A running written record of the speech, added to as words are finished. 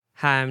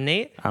Hi, I'm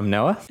Nate. I'm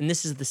Noah. And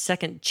this is the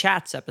second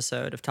Chats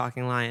episode of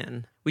Talking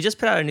Lion. We just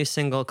put out a new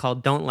single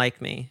called Don't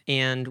Like Me,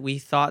 and we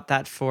thought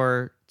that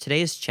for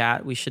today's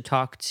chat, we should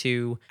talk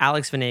to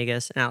Alex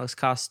Venegas and Alex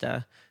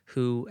Costa,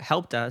 who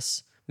helped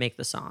us make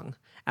the song.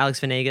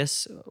 Alex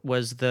Venegas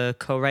was the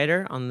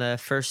co-writer on the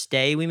first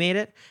day we made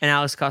it, and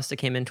Alex Costa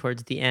came in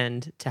towards the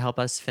end to help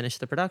us finish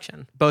the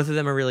production. Both of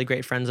them are really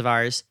great friends of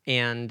ours,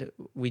 and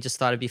we just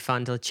thought it'd be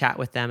fun to chat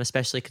with them,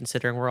 especially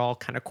considering we're all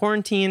kind of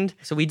quarantined.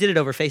 So we did it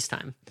over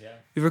FaceTime. Yeah.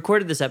 We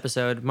recorded this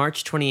episode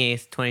March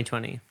 28th,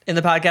 2020. In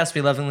the podcast,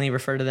 we lovingly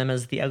refer to them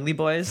as the Ugly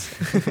Boys,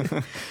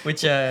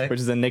 which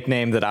is a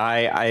nickname that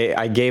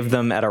I gave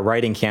them at a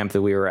writing camp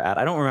that we were at.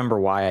 I don't remember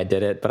why I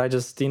did it, but I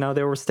just, they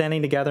were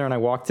standing together and I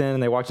walked in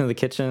and they walked into the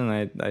kitchen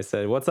and I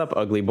said, "What's up,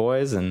 Ugly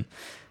Boys?" And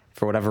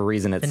for whatever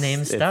reason, the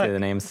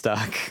name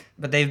stuck.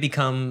 But they've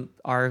become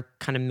our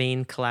kind of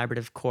main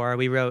collaborative core.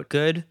 We wrote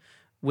Good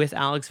with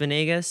Alex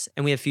Venegas,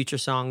 and we have future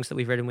songs that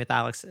we've written with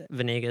Alex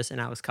Venegas and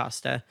Alex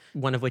Costa,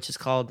 one of which is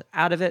called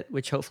Out of It,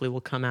 which hopefully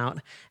will come out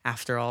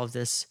after all of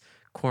this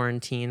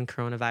quarantine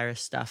coronavirus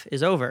stuff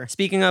is over.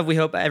 Speaking of, we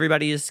hope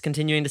everybody is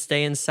continuing to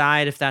stay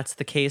inside if that's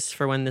the case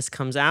for when this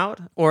comes out,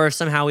 or if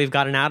somehow we've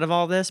gotten out of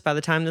all this by the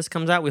time this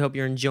comes out. We hope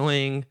you're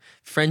enjoying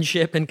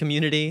friendship and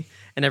community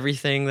and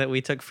everything that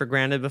we took for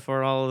granted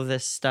before all of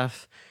this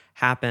stuff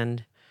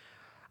happened.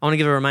 I want to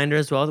give a reminder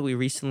as well that we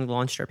recently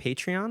launched our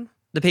Patreon.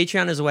 The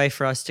Patreon is a way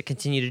for us to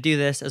continue to do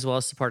this as well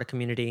as support a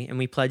community, and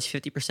we pledge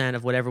 50%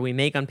 of whatever we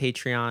make on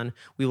Patreon.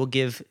 We will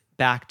give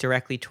back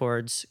directly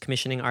towards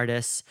commissioning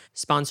artists,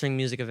 sponsoring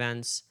music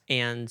events,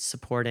 and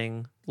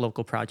supporting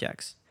local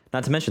projects.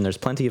 Not to mention, there's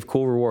plenty of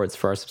cool rewards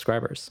for our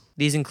subscribers.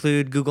 These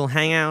include Google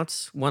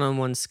Hangouts,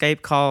 one-on-one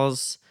Skype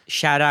calls,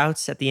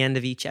 shout-outs at the end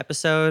of each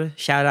episode,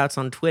 shout-outs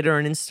on Twitter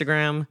and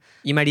Instagram.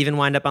 You might even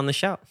wind up on the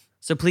show.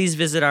 So please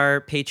visit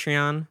our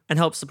Patreon and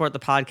help support the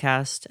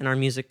podcast and our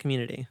music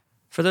community.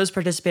 For those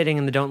participating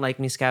in the Don't Like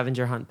Me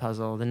scavenger hunt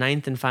puzzle, the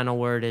 9th and final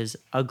word is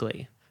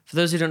ugly. For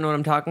those who don't know what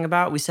I'm talking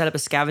about, we set up a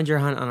scavenger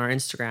hunt on our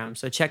Instagram,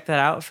 so check that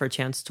out for a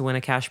chance to win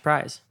a cash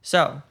prize.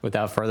 So,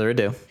 without further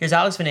ado, here's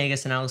Alex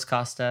Venegas and Alex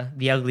Costa,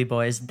 the Ugly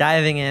Boys,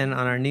 diving in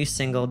on our new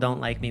single,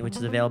 Don't Like Me, which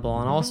is available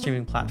on all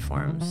streaming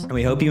platforms. And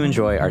we hope you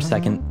enjoy our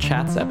second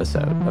Chats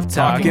episode of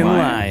Talking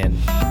Lion.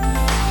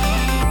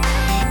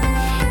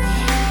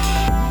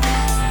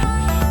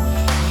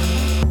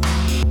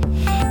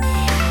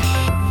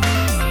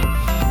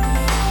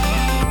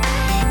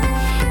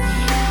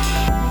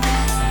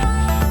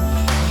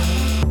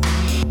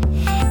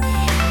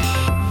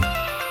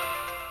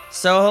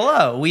 So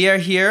hello, we are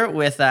here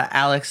with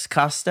Alex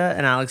Costa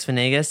and Alex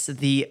Venegas,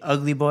 the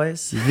Ugly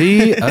Boys.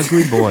 The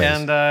Ugly Boys.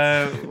 And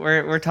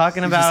we're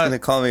talking about. You're just gonna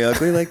call me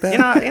ugly like that?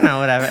 You know,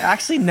 whatever.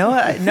 Actually,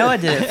 Noah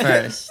did it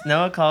first.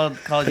 Noah called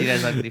you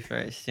guys ugly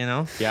first.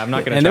 Yeah, I'm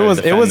not gonna. And it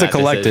was a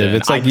collective. Decision.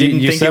 It's like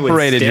you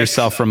separated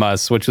yourself from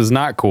us, which was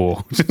not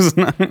cool.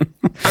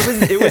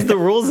 It was the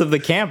rules of the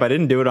camp. I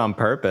didn't do it on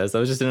purpose. I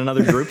was just in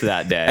another group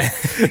that day.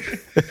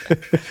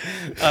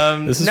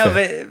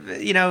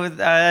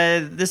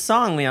 This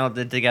song we all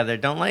did together,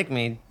 Don't Like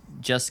Me,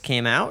 just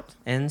came out,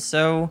 and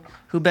so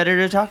who better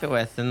to talk it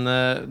with than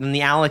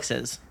the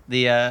Alexes,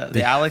 the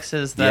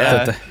Alexes,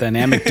 the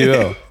dynamic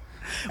duo.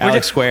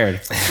 Alex squared.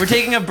 We're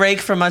taking a break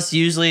from what we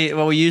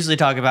usually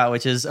talk about,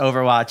 which is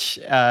Overwatch,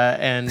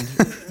 and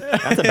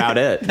that's about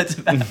it.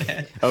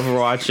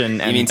 Overwatch and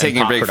you mean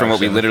taking a break from what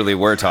we literally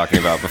were talking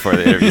about before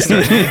the interview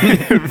started?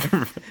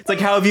 It's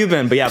like, how have you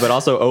been? But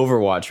also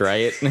Overwatch,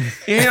 right?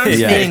 Just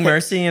needing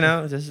mercy,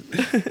 just.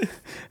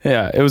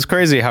 Yeah, it was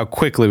crazy how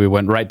quickly we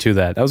went right to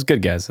that. That was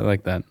good, guys. I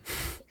like that.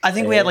 I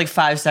think we had like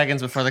 5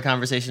 seconds before the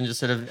conversation just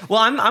sort of. Well,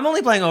 I'm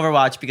only playing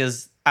Overwatch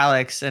because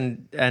Alex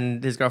and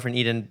his girlfriend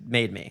Eden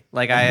made me.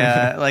 Like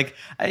they're like,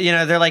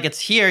 it's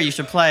here, you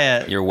should play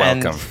it. You're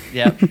welcome.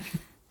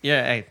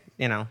 Yeah.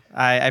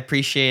 I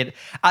appreciate,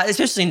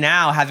 especially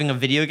now having a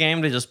video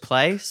game to just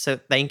play. So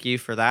thank you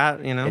for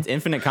that. It's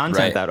infinite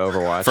content, that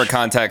Overwatch. For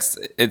context,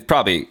 it's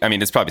probably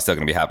still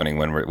going to be happening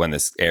when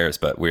this airs,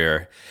 but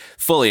we're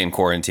fully in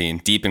quarantine,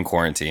 deep in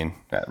quarantine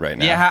right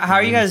now. Yeah. How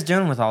are you guys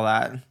doing with all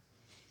that?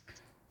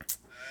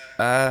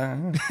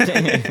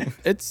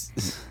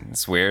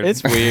 It's weird.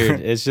 It's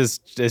weird. It's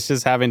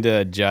just having to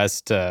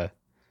adjust to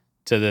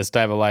this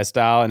type of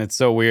lifestyle, and it's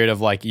so weird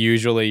of like,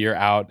 usually you're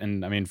out,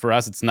 and I mean for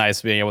us it's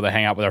nice being able to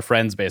hang out with our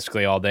friends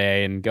basically all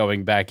day and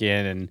going back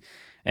in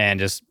and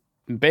just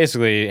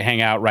basically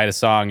hang out, write a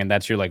song, and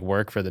that's your like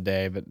work for the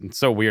day. But it's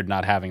so weird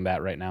not having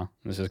that right now.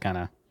 It's just kind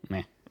of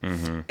meh.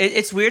 Mm-hmm.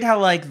 It's weird how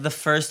like the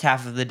first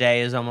half of the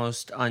day is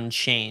almost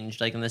unchanged,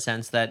 like in the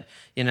sense that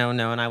Noah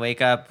and I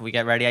wake up, we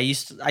get ready. I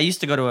used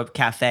to go to a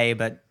cafe,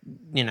 but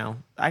there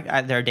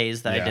are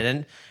days that I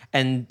didn't,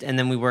 and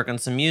then we work on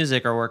some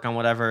music or work on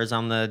whatever is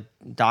on the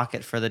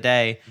docket for the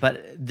day.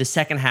 But the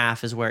second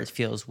half is where it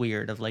feels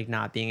weird of like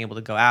not being able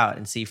to go out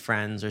and see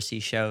friends or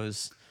see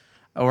shows.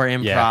 or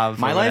improv.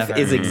 My or life whatever.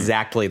 is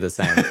exactly the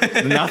same.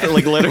 Nothing,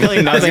 like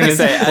literally nothing. gonna Is,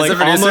 say, as a like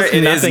producer, almost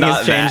it is nothing not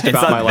has changed that- it's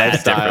about not my that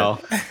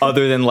lifestyle,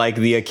 other than like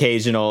the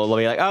occasional.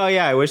 Be like, oh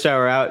yeah, I wish I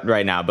were out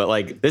right now. But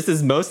like, this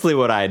is mostly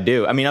what I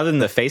do. I mean, other than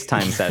the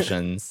FaceTime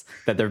sessions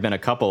that there've been a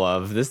couple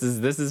of, this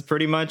is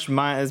pretty much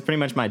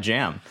my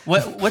jam.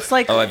 What's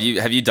like? Oh, have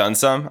you done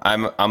some?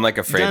 I'm like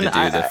afraid to do the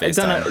I've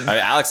done FaceTime. I mean,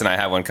 Alex and I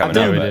have one coming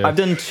I've done, up. I've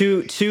done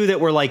two that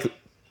were like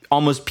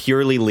almost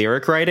purely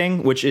lyric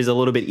writing, which is a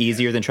little bit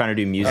easier than trying to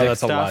do music Oh, that's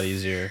stuff. a lot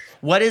easier.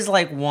 What is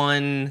like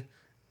one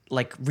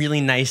like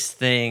really nice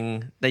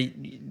thing that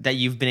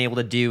you've been able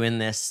to do in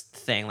this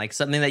thing? Like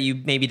something that you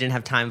maybe didn't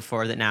have time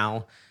for that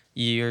now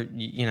you're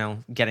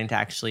getting to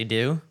actually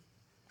do?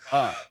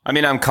 I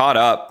mean, I'm caught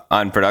up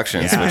on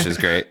productions, which is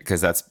great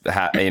because that's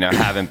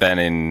haven't been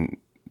in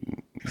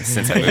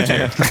since I moved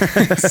here.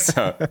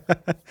 So,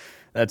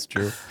 That's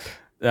true.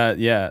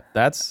 Yeah,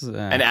 that's.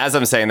 and as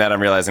I'm saying that,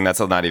 I'm realizing that's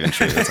not even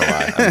true. That's a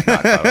lie. I'm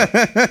not caught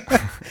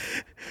up.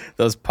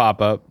 Those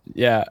pop up.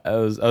 Yeah,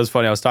 it was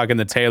funny. I was talking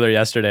to Taylor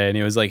yesterday, and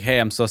he was like, "Hey,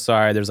 I'm so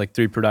sorry. There's like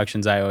 3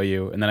 productions I owe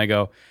you." And then I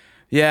go,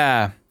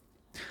 "Yeah,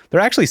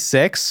 they're actually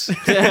 6."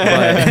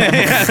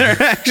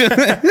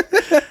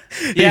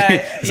 Yeah,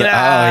 He's like, "Oh,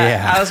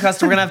 yeah." Alex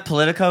Costa, we're gonna have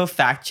Politico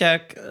fact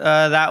check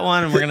that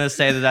one, and we're gonna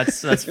say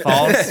that's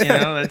false.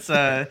 That's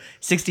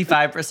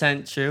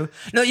 65% true.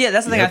 No, yeah,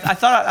 that's the thing. I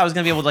thought I was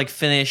gonna be able to like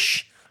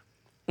finish.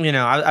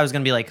 I was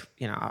gonna be like,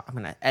 I'm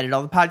gonna edit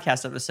all the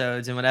podcast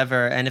episodes and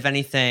whatever. And if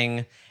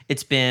anything,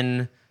 it's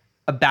been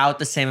about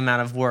the same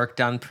amount of work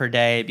done per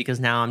day because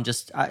now I'm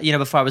just,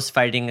 before I was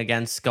fighting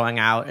against going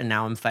out, and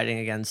now I'm fighting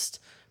against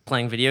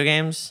playing video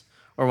games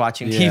or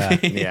watching TV.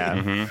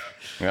 Yeah.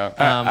 Yeah.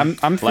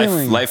 I'm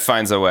feeling Life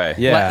finds a way.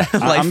 Yeah, Life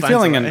I'm finds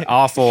feeling a way.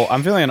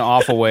 I'm feeling an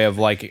awful way of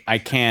like I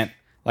can't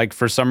like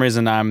for some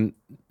reason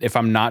if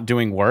I'm not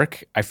doing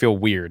work, I feel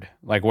weird.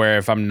 Like where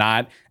if I'm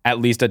not at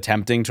least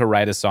attempting to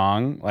write a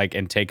song, like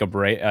and take a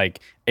break, like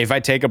if I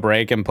take a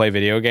break and play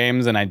video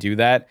games and I do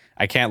that,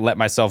 I can't let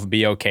myself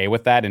be okay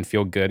with that and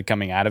feel good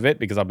coming out of it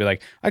because I'll be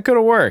like, I could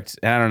have worked.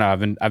 And I don't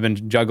know. I've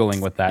been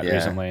juggling with that Yeah.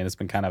 recently, and it's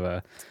been kind of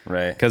a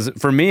Right. because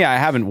for me, I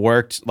haven't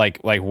worked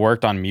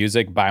worked on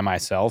music by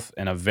myself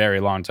in a very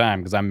long time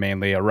because I'm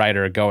mainly a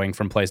writer going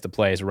from place to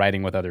place,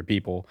 writing with other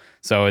people.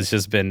 So it's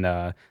just been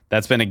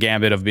that's been a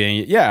gambit of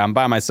being I'm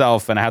by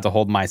myself and I have to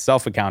hold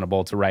myself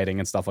accountable to writing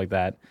and stuff like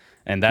that.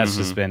 And that's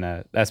just been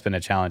a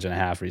challenge and a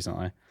half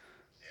recently.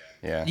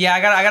 Yeah. Yeah,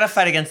 I gotta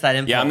fight against that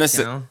impulse. Yeah, I'm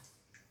this-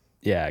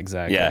 Yeah,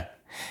 exactly. Yeah.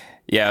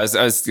 Yeah, I was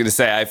going to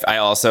say, I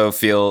also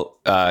feel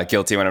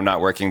guilty when I'm not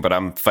working, but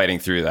I'm fighting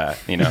through that,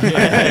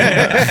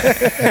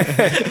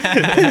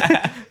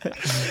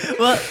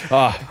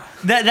 Well,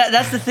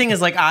 that's the thing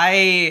is like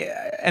I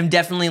am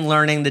definitely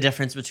learning the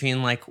difference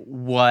between like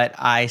what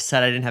I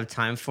said I didn't have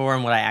time for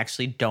and what I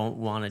actually don't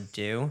want to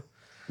do.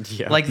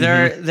 Yeah. Like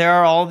there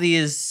are all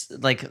these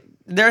like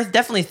there are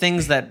definitely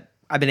things that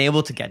I've been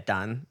able to get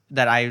done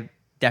that I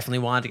definitely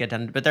wanted to get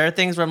done, but there are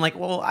things where I'm like,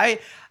 well,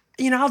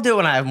 I'll do it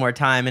when I have more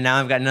time, and now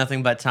I've got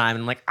nothing but time.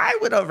 And I'm like, I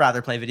would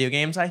rather play video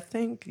games, I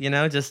think,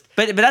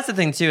 but that's the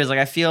thing too, is like,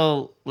 I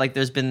feel like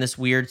there's been this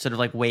weird sort of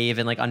like wave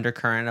and like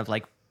undercurrent of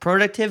like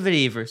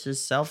productivity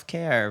versus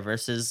self-care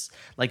versus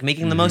like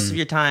making the most of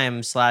your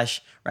time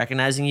 /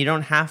 recognizing you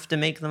don't have to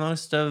make the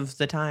most of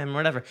the time or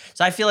whatever.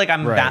 So I feel like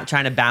I'm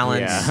trying to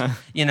balance,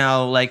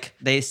 like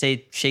they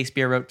say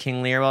Shakespeare wrote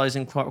King Lear while he was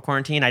in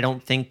quarantine. I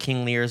don't think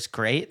King Lear's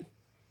great.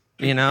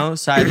 So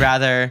I'd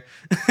rather.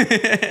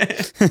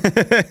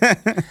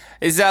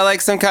 Is that like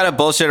some kind of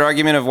bullshit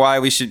argument of why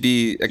we should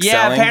be excelling?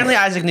 Yeah, apparently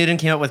Isaac Newton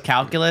came up with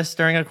calculus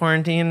during a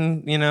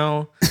quarantine.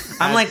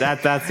 I'm like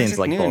that seems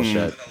like Newton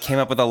bullshit. came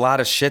up with a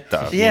lot of shit,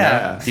 though.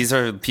 Yeah. These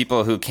are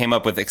people who came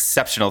up with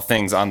exceptional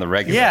things on the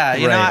regular. Yeah,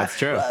 That's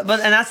true.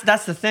 But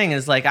that's the thing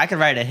is like I could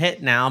write a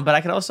hit now, but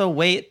I could also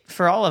wait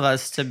for all of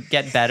us to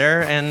get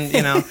better, and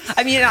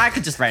I mean I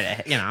could just write a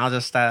hit. I'll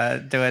just do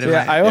it.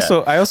 Yeah, I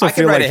also I could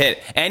feel write like a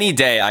hit any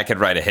day. I could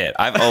write a hit.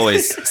 I've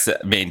always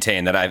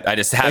maintained that I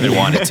just haven't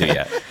wanted to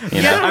yet.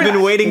 I've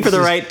been waiting for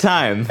the right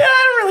time.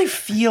 I don't really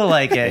feel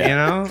like it.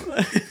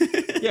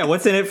 Yeah,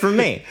 what's in it for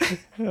me?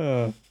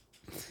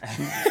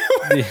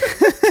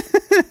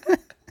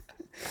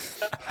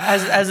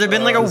 Has there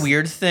been like a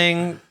weird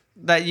thing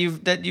that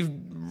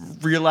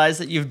you've realized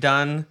that you've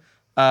done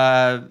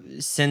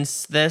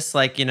since this,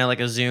 like like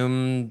a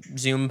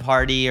Zoom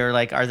party, or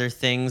like are there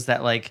things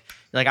that like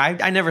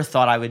I never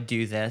thought I would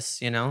do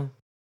this,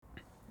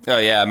 Oh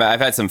yeah,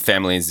 I've had some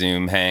family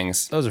Zoom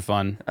hangs. those are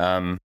fun.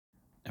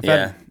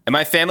 Yeah, and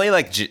my family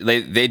like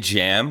they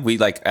jam. We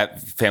like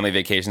at family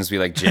vacations we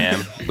like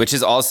jam, which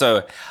is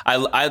also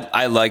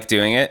I like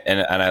doing it,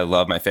 and I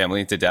love my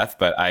family to death,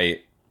 but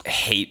I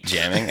hate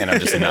jamming, and I'm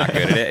just not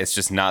good at it. It's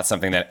just not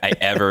something that I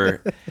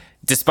ever.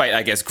 Despite,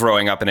 I guess,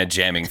 growing up in a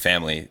jamming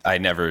family,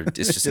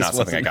 it's just not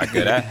something I got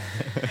good at.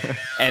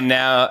 And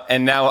now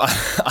on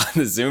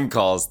the Zoom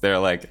calls, they're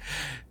like,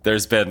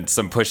 there's been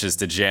some pushes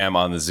to jam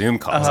on the Zoom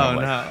calls. Oh, I'm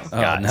like, no.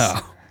 Oh no.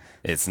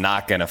 it's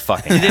not gonna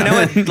fucking You happen.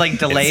 know what like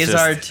delays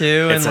are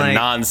too, It's and a like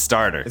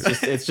non-starter.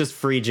 It's just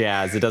free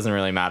jazz. It doesn't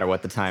really matter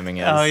what the timing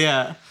is. oh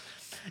yeah.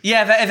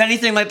 Yeah, if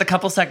anything, like the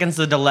couple seconds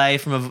of delay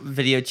from a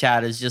video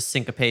chat is just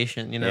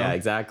syncopation, you know? Yeah,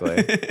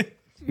 exactly.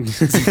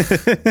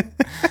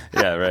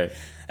 Yeah, right.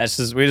 That's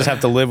just we just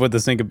have to live with the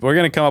sync. We're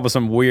gonna come up with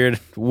some weird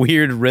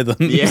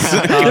rhythms. Yeah,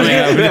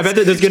 I bet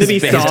that there's going to be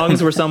Just based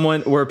songs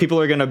where people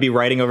are going to be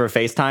writing over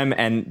FaceTime,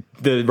 and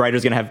the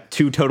writer's going to have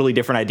two totally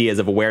different ideas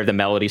of where the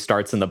melody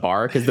starts in the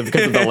bar because of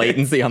the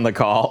latency on the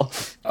call,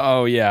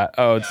 Oh yeah.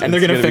 Oh, and they're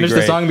going to finish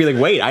the song and be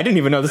like, "Wait, I didn't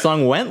even know the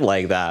song went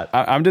like that."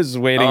 I'm just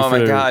waiting. Oh for,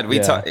 my God,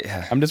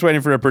 yeah. I'm just waiting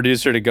for a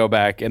producer to go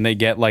back and they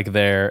get like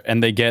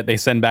they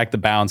send back the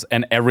bounce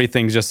and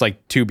everything's just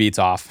like 2 beats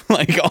off.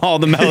 Like all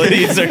the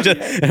melodies are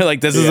just they're like,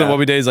 this isn't what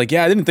we did. He's like,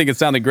 yeah, I didn't think it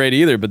sounded great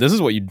either, but this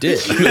is what you did.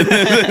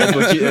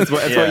 That's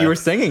what you were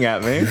singing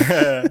at me.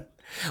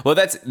 Well,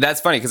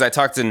 that's funny because I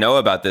talked to Noah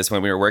about this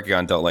when we were working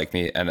on Don't Like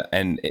Me,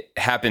 and it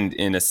happened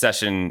in a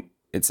session.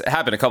 It's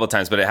happened a couple of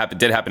times, but it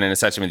did happen in a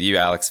session with you,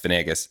 Alex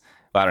Venegas.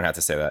 Well, I don't have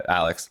to say that,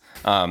 Alex.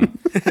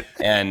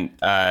 And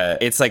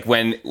it's like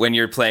when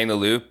you're playing the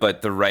loop,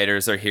 but the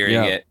writers are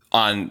hearing it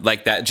on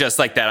like that, just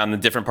like that on the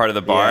different part of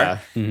the bar. Yeah.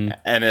 Mm-hmm.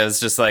 And it was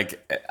just like,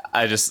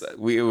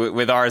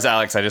 with ours,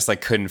 Alex, I just like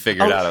couldn't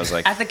figure it out. I was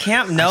like, At the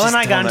camp, Noah and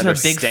I got into a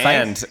big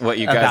fight what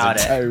you guys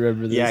about are it.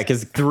 remember this. Yeah,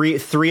 because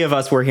three of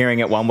us were hearing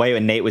it one way,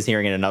 and Nate was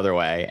hearing it another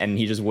way, and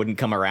he just wouldn't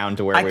come around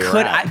to where we were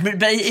at.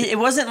 But it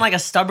wasn't like a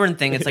stubborn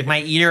thing. It's like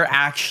my ear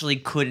actually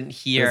couldn't It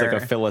hear. was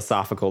like a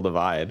philosophical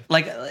divide.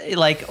 like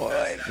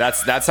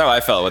That's how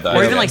I felt with that.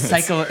 or even like It's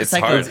psychoacoustic.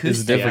 hard.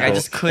 It's Like, I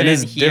just couldn't it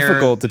is hear.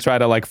 difficult to try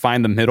to like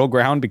find the middle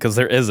ground because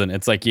there isn't.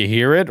 It's like you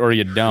hear it or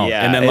you don't,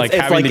 Yeah, and then like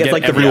it's having like- to it's get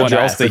like the everyone real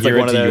else dress. to It's like hear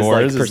one it of to those,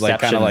 yours like, is like kind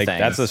perception of like things.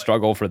 that's a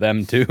struggle for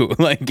them too.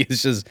 Like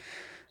it's just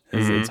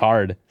it's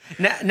hard.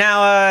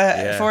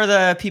 Now, for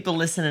the people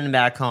listening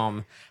back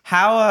home,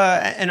 how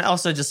and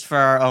also just for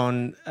our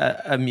own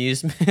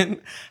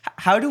amusement,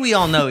 how do we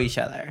all know each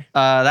other?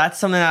 That's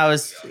something that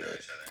was.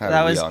 How that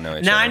do we was. all know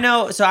each now other? I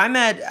know. So I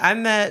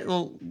met.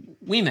 Well,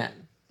 we met.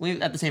 We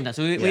at the same time.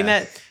 So we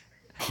met.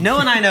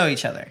 Noah and I know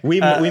each other. We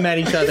met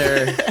each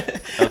other.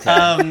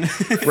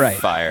 Right.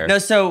 Fire. No,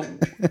 so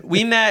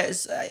we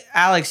met.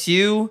 Alex,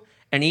 you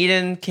and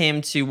Eden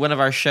came to one of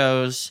our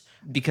shows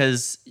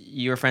because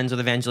you were friends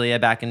with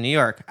Evangelia back in New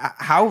York.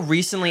 How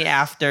recently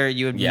after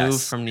you had Yes.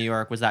 moved from New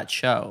York was that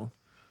show?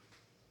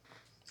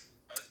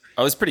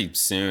 I was pretty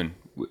soon.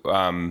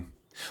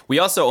 We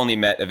also only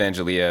met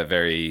Evangelia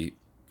very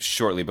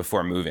shortly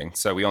before moving,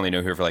 so we only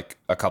knew her for like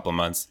a couple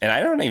months. And I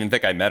don't even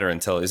think I met her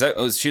until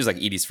she was like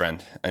Edie's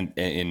friend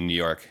in New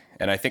York,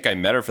 and I think I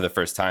met her for the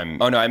first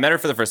time. Oh no, I met her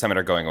for the first time at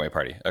our going away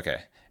party.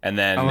 Okay, and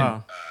then Oh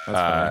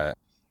wow.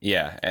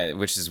 yeah,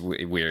 which is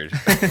weird.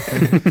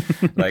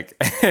 Like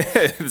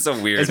it's so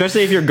weird.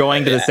 Especially if you're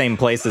going to the same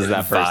place as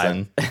that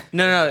person.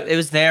 No, it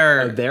was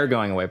there. Their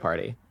going away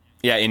party.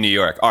 Yeah, in New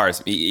York,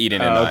 ours,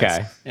 Eden and Oh, mine's.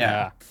 okay.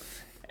 Yeah.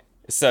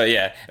 So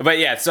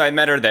so I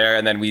met her there,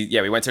 and then we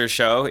went to her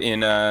show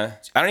in. I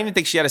don't even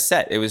think she had a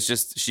set. It was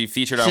just she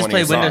featured on She one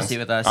just of played your window songs seat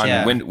with us, on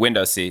yeah.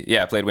 Window seat.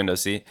 Yeah, played window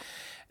seat,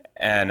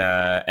 and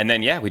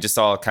then we just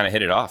all kind of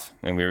hit it off,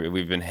 and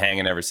we've been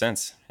hanging ever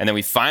since. And then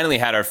we finally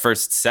had our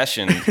first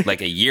session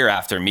like a year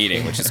after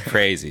meeting, which is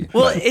crazy.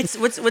 Well, it's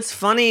what's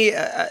funny.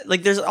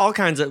 Like, there's all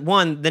kinds of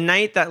the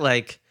night that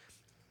like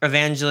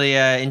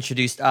Evangelia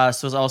introduced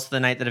us was also the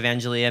night that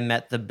Evangelia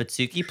met the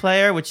Bouzouki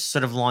player, which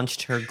sort of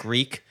launched her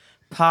Greek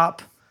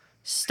pop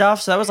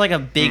stuff. So that was like a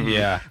big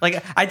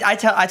like I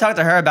talked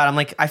to her about it. I'm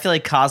like, I feel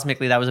like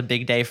cosmically that was a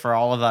big day for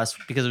all of us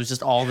because it was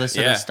just all the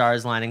sort of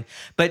stars lining.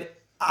 But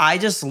I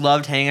just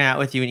loved hanging out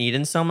with you and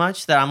Eden so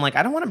much that I'm like,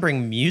 I don't want to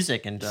bring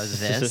music into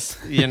this,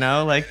 you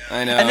know? Like,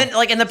 I know. And then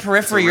like in the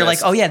periphery, you're like,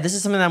 risk. oh yeah, this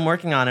is something that I'm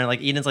working on. And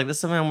like Eden's like, this is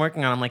something I'm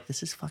working on. I'm like,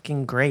 this is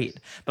fucking great.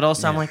 But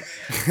also I'm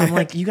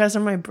like, you guys are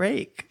my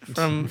break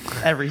from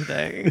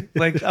everything.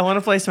 Like, I want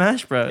to play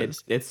Smash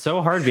Bros. It's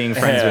so hard being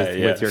friends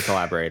Yeah. with your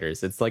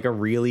collaborators. It's like a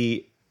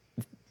really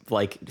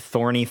like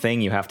thorny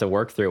thing you have to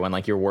work through when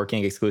like you're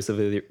working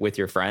exclusively with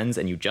your friends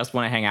and you just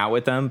want to hang out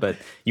with them, but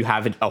you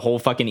have a whole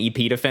fucking EP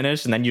to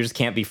finish, and then you just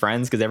can't be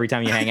friends because every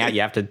time you hang out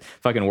you have to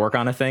fucking work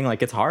on a thing.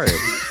 Like, it's hard.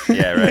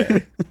 Yeah,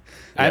 right.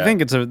 I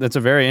think it's a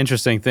very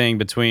interesting thing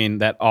between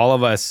that all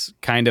of us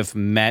kind of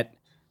met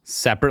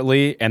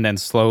separately and then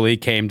slowly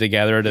came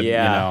together to you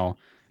know,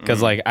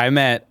 because like I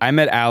met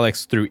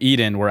Alex through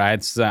Eden, where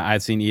I'd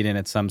seen Eden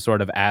at some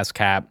sort of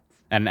ASCAP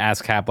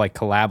like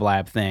collab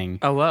lab thing.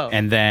 Oh, whoa.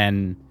 And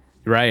then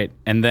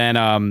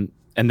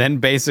and then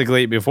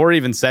basically before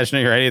even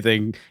sessioning or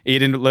anything,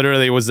 Eden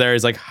literally was there.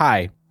 He's like,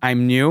 "Hi,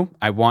 I'm new.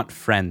 I want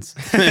friends."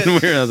 And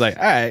I was like,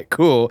 "All right,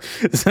 cool."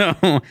 So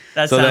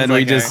That so then sounds we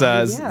like just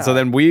a- so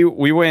then we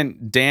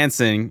went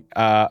dancing,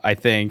 I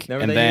think,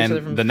 Never and they knew each other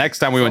then from the next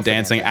time we went salsa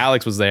dancing, dancing.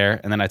 Alex was there,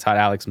 and then I taught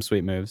Alex some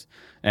sweet moves,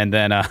 and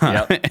then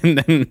Yep. and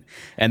then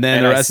And the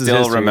I rest is still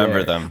history.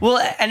 remember them. Well,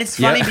 and it's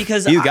funny Yeah.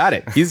 because he's got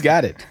it. He's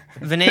got it.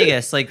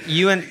 Venegas, like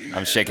you and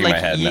I'm shaking like, my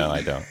head. No,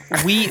 I don't.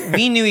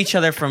 we knew each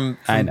other from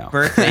I know.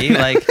 Berkeley,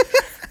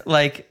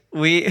 like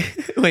we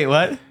wait,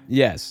 what?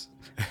 Yes.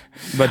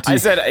 But I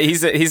said he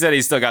said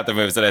he still got the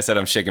moves, and I said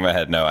I'm shaking my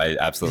head. No, I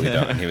absolutely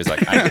don't. And he was like,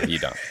 you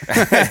don't.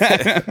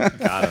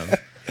 Got him.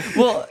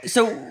 Well,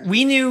 so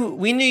we knew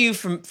you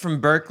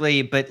from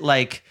Berkeley, but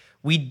like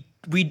we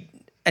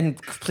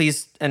and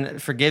please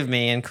and forgive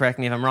me and correct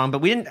me if I'm wrong,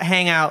 but we didn't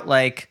hang out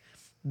like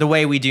the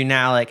way we do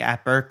now, like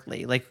at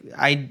Berkeley. Like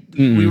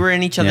we were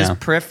in each other's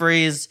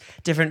peripheries,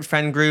 different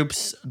friend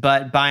groups,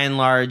 but by and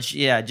large,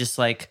 yeah, just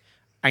like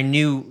I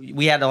knew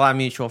we had a lot of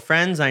mutual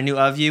friends. I knew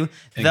of you,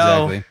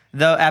 Exactly.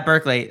 though at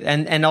Berkeley,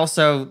 and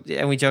also,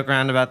 and we joke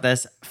around about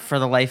this. For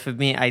the life of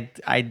me,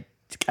 I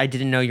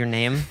didn't know your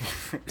name.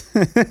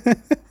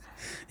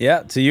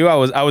 Yeah, to you,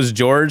 I was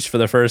George for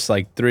the first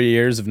like 3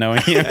 years of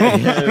knowing you.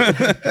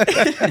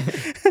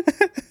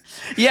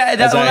 Yeah,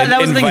 As I that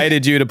was the thing.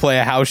 invited you to play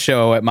a house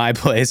show at my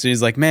place, and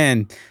he's like,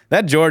 "Man,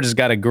 that George has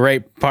got a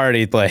great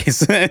party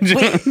place." Wait,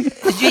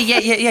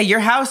 yeah. Your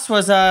house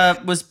was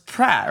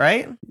Pratt,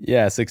 right?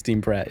 Yeah,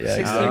 16 Pratt. Yeah,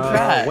 16 exactly.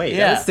 Pratt. wait, yeah.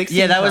 that was 16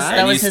 Yeah, that was Pratt?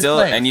 that was his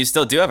place. And you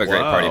still do have a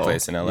great party Whoa.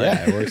 place in LA.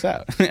 Yeah, it works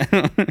out.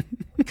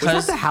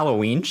 Was that the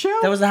Halloween show?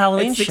 That was the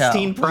Halloween At show.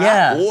 16 Pratt?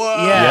 Yeah.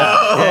 Whoa.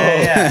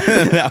 Yeah.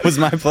 That was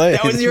my place.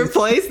 That was your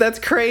place? That's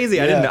crazy.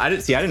 I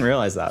didn't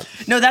realize that.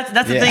 No, that's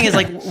the Yeah. thing is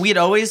like we had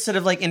always sort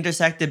of like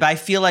intersected, but I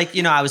feel like,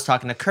 I was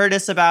talking to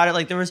Curtis about it.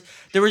 Like there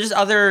were just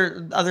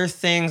other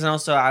things, and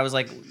also I was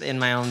like in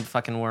my own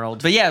fucking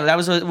world. But yeah, that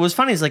was what was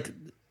funny is like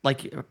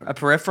a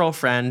peripheral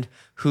friend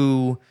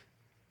who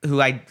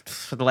I,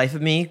 for the life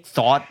of me,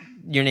 thought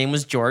your name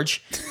was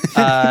George,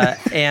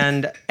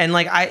 and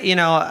like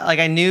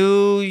I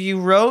knew you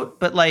wrote,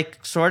 but like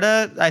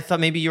sorta I thought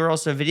maybe you were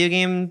also a video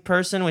game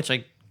person, which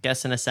I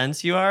guess in a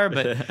sense you are,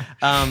 but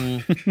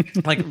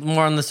like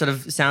more on the sort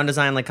of sound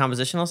design, like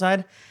compositional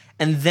side.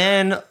 And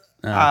then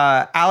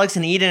Alex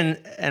and Eden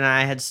and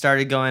I had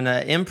started going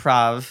to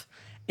improv,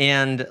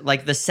 and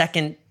like the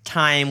second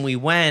time we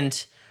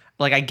went,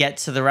 like I get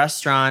to the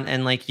restaurant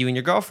and like you and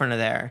your girlfriend are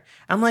there.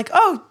 I'm like,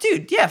 oh,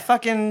 dude, yeah,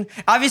 fucking.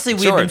 Obviously,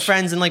 we've been George.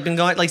 friends and like been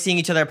going, like seeing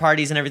each other at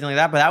parties and everything like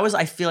that. But that was,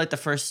 I feel like, the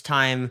first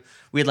time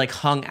we had like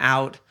hung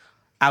out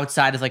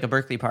outside of like a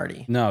Berkeley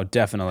party. No,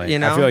 definitely. You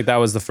know? I feel like that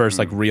was the first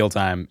like real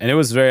time, and it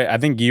was I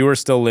think you were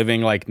still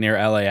living like near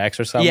LAX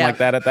or something Yeah. like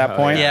that at that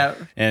point. yeah.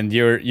 And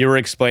you were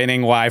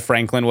explaining why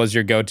Franklin was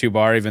your go-to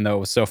bar, even though it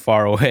was so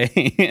far away.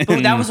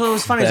 But that was what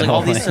was funny. Is like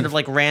all these Like- sort of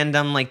like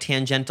random, like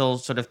tangential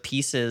sort of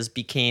pieces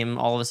became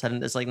all of a sudden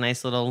this like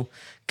nice little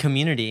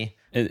community.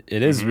 It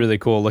is really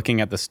cool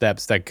looking at the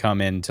steps that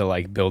come into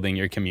like building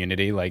your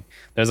community. Like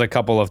there's a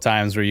couple of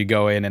times where you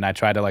go in and I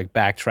try to like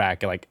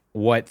backtrack like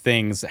what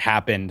things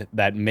happened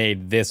that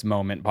made this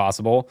moment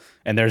possible.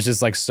 And there's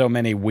just like so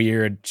many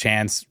weird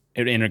chance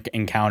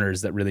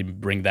encounters that really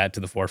bring that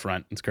to the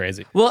forefront. It's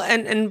crazy. Well,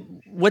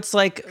 and what's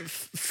like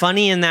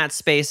funny in that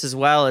space as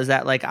well is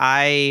that like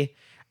I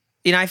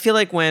feel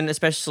like when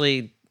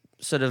especially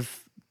sort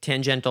of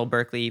tangential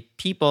Berkeley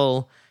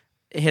people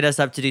hit us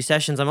up to do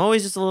sessions, I'm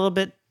always just a little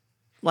bit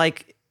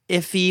like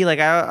iffy. Like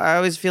I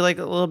always feel like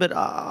a little bit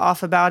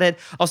off about it.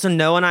 Also,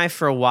 Noah and I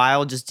for a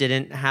while just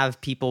didn't have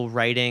people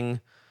writing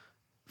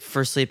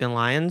for Sleeping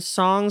Lions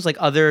songs, like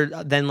other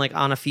than like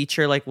on a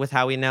feature like with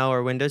How We Know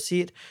or Window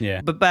Seat.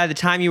 Yeah. But by the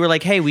time you were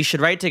like, hey, we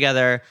should write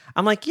together,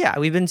 I'm like, yeah,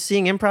 we've been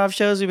seeing improv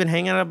shows, we've been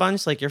hanging out a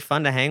bunch, like you're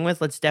fun to hang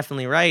with, let's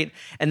definitely write.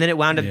 And then it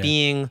wound up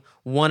being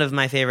one of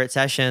my favorite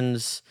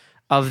sessions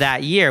of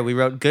that year. We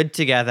wrote Good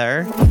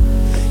together.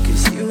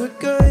 'Cause you were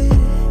good,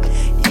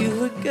 you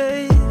were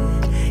good,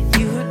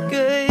 you were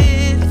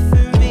good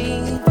for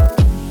me.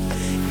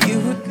 You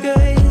were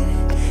good,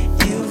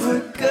 you were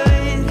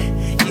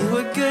good, you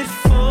were good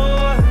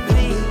for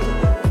me.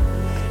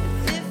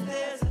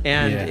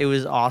 And Yeah. it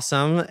was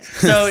awesome.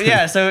 So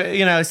yeah, so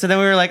then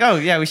we were like, oh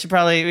yeah, we should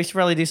probably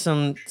do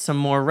some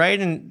more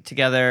writing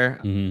together.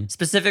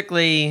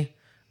 Specifically,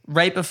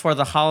 right before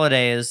the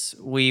holidays,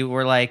 we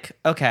were like,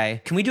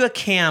 okay, can we do a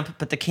camp?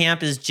 But the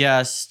camp is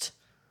just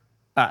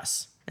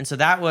us. And so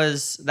that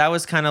was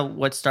kind of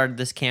what started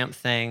this camp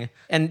thing.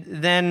 And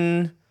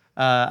then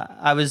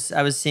I was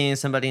seeing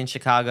somebody in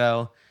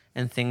Chicago,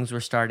 and things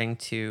were starting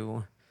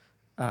to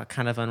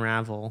kind of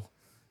unravel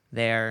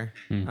there.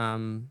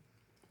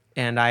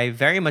 And I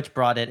very much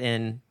brought it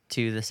in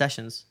to the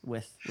sessions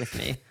with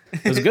me.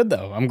 It was good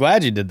though. I'm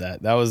glad you did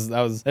that. That was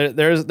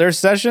there's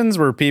sessions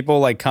where people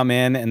like come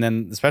in, and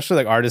then especially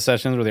like artist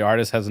sessions where the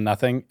artist has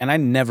nothing, and I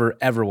never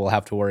ever will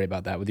have to worry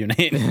about that with you,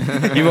 Nate.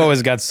 You've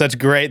always got such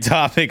great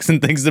topics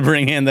and things to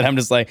bring in that I'm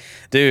just like,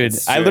 dude,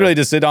 I literally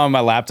just sit on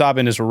my laptop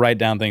and just write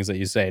down things that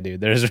you say,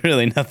 dude. There's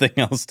really nothing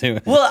else to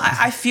it. Well,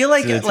 I feel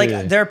like It's like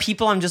really- there are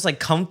people I'm just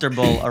like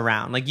comfortable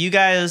around, like you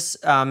guys,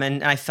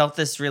 and I felt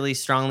this really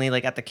strongly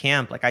like at the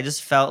camp. Like I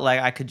just felt like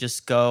I could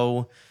just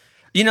go,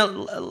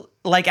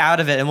 like out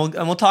of it, and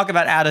we'll talk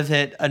about out of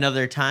it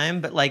another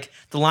time. But like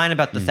the line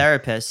about the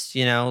therapist,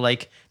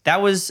 like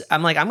that was,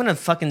 I'm gonna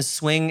fucking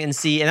swing and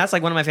see, and that's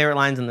like one of my favorite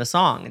lines in the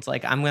song. It's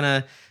like I'm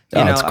gonna,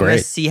 Oh, it's I'm gonna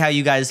great. see how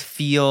you guys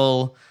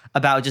feel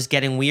about just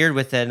getting weird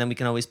with it, and then we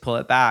can always pull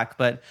it back.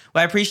 But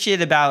what I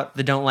appreciate about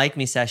the Don't Like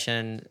Me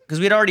session, because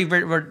we'd already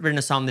written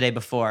a song the day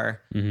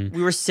before, we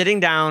were sitting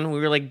down, we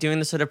were like doing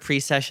the sort of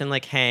pre-session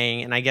like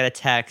hang, and I get a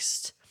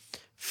text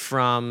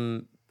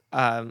from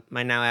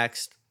my now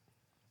ex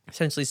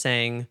essentially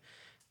saying,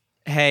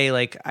 hey,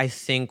 like, I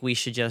think we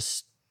should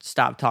just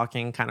stop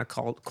talking kind of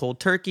cold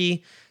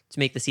turkey to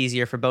make this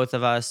easier for both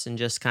of us and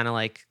just kind of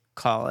like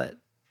call it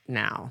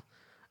now.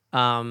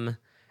 And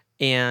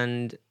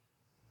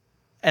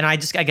I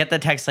get the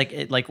text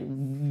like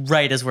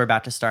right as we're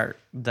about to start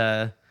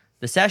the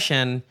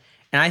session.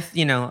 And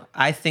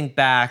I think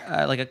back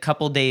like a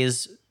couple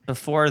days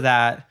before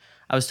that,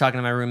 I was talking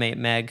to my roommate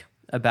Meg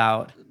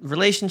about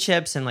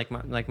relationships and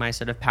like my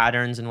sort of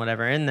patterns and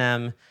whatever in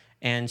them.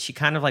 And she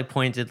kind of like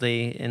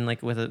pointedly and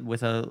like with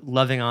a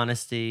loving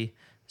honesty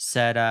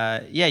said,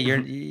 yeah,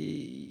 you're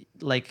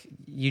like,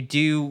 you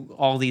do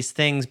all these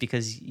things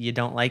because you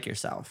don't like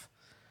yourself.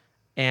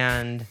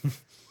 And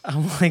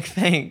I'm like,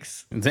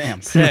 thanks.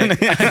 Damn. Sick.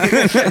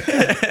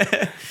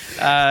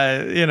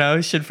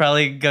 Should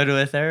probably go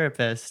to a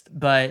therapist.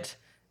 But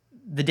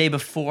the day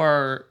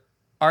before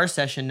our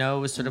session,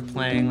 Noah was sort of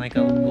playing like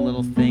a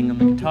little thing on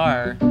the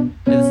guitar,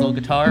 this little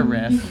guitar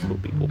riff.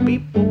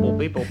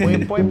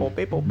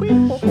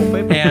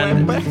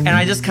 And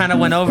I just kind of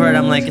went over it.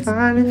 I'm like, it's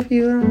fine if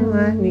you don't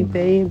like me,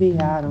 baby.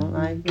 I don't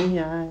like me.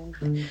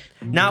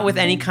 Not with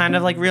any kind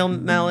of like real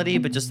melody,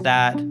 but just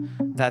that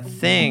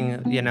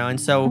thing, And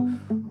so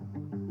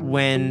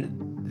when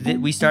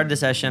we started the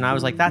session, I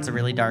was like, that's a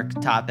really dark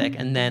topic.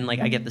 And then like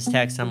I get this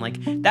text, and I'm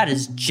like, that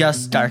is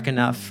just dark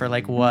enough for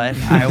like what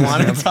I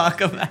want to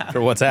talk about.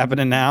 For what's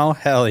happening now?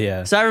 Hell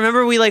yeah. So I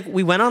remember we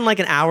went on like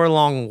an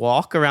hour-long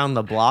walk around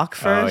the block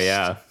first. Oh,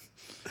 yeah.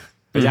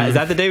 Yeah, is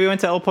that the day we went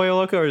to El Pollo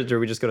Loco, or did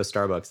we just go to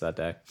Starbucks that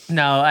day?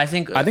 No, I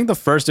think the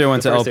first day we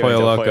went to El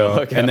Pollo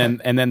Loco,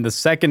 and then the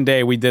second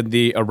day we did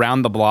the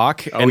around the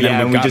block, and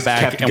then we got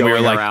back and we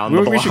were like,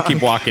 we should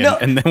keep walking,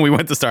 and then we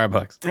went to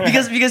Starbucks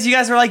because you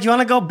guys were like, you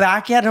want to go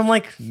back yet? And I'm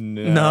like,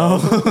 no.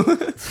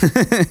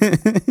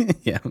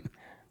 Yeah.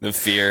 The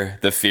fear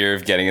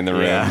of getting in the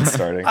room and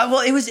starting.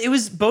 Well, it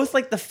was both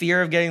like the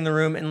fear of getting in the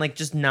room and like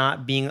just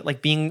not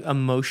being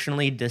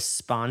emotionally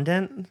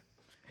despondent.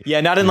 Yeah,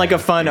 not in like a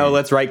fun,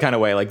 let's write kind of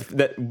way. Like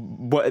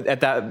at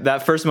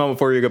that first moment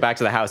before you go back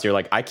to the house, you're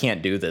like, I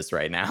can't do this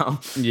right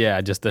now.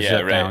 Yeah, just the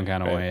shut down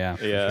kind of way. Yeah.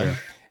 Yeah.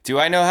 Do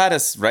I know how to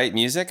write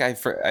music? I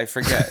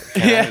forget.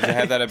 Do I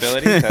have that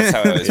ability? That's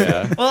how I always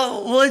feel.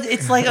 Well,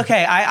 it's like,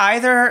 okay,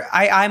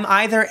 I'm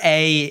either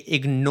A,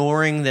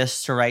 ignoring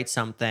this to write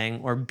something,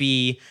 or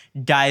B,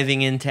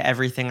 diving into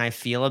everything I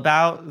feel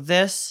about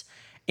this,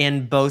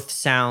 and both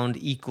sound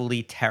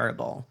equally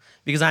terrible.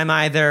 Because I'm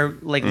either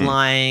like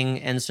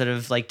lying and sort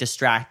of like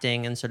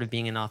distracting and sort of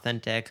being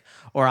inauthentic,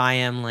 or I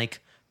am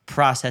like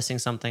processing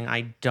something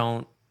I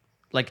don't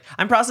like.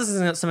 I'm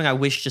processing something I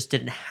wish just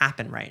didn't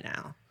happen right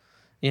now,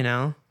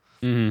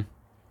 Mm-hmm.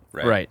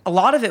 Right. A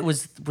lot of it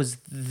was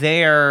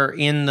there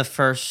in the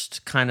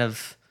first sort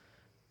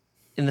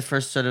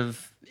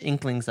of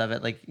inklings of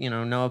it. Like,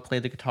 Noah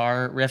played the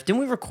guitar riff.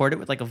 Didn't we record it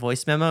with like a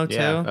voice memo too?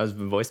 Yeah, that was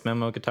voice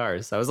memo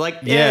guitars. I was like,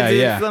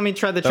 yeah. Let me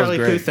try the Charlie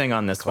Puth thing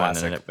on this one,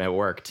 and it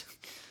worked.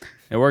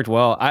 It worked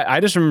well. I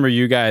just remember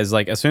you guys,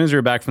 like, as soon as we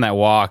were back from that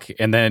walk,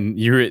 and then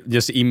you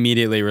just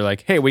immediately were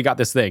like, hey, we got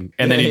this thing.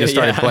 And then you just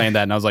started playing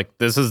that, and I was like,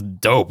 this is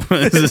dope.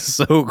 This is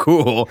so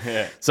cool.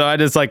 Yeah. So I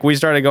just, like, we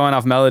started going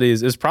off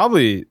melodies. It was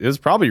probably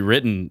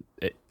written...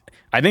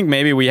 I think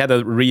maybe we had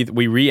to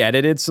we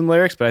re-edited some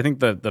lyrics, but I think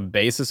the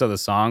basis of the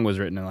song was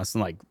written in less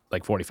than like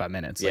 45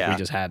 minutes. Like, we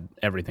just had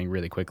everything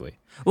really quickly.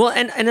 Well,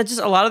 and it's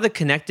just a lot of the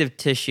connective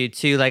tissue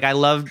too. Like I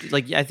loved,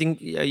 like I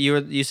think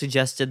you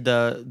suggested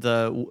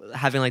the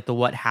having like the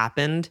what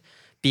happened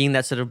being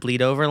that sort of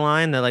bleed over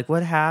line. They're like,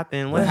 what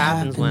happened? What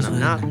happens when I'm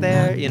not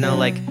there?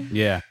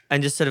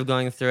 And just sort of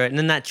going through it, and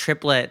then that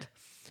triplet.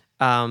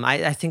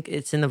 I think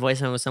it's in the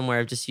voice memo somewhere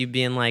of just you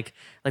being like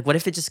what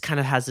if it just kind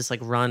of has this like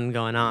run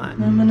going on?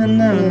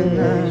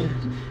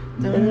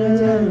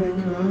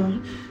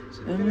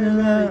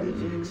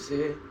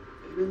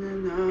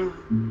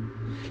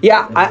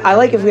 Yeah, I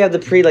like if we have the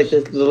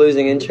the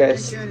losing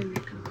interest,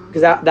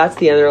 because that's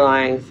the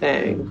underlying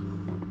thing.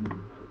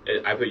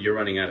 I put you're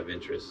running out of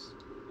interest.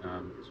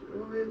 Trying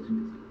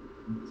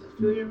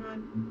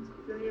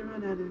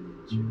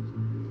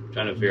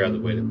to figure out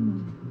the way to.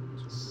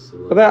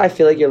 What about I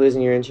feel like you're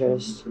losing your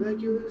interest? I feel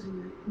like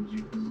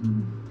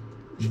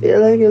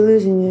you're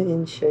losing your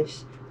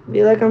interest. I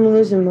feel like I'm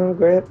losing my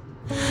grip.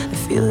 I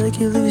feel like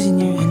you're losing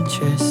your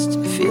interest.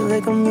 I feel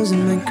like I'm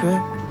losing my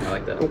grip. I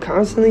like that. I'm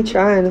constantly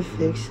trying to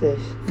fix this.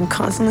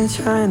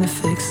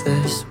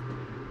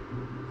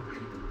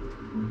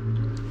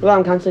 Well,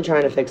 I'm constantly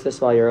trying to fix this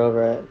while you're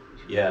over it.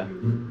 Yeah.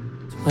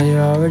 While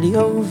you're already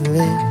over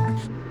it.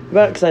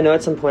 But because I know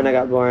at some point I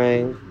got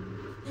boring.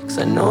 You're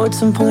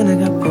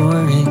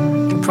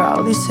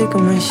probably sick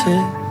of my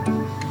shit.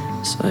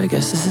 So I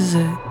guess this is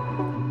it.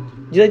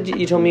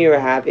 You told me you were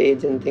happy,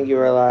 didn't think you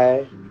were a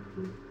liar.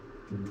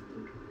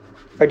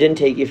 Or didn't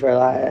take you for a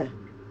liar.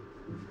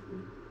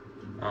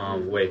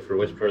 Wait, for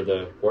which part of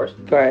the chorus?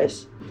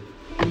 Chorus.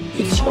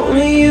 You told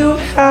me you were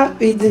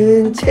happy,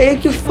 didn't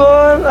take you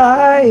for a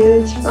lie.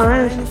 It's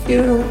fine if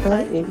you don't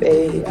like me,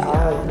 baby.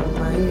 I don't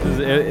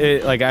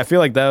mind. Like I feel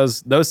like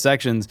those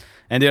sections,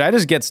 and dude, I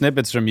just get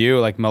snippets from you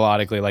like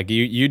melodically. Like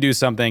you do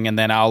something, and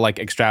then I'll like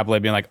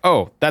extrapolate, being like,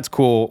 oh, that's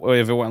cool.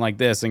 If it went like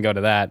this, and go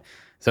to that.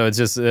 So it's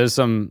just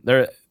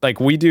like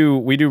we do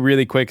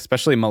really quick,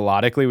 especially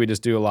melodically. We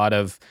just do a lot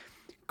of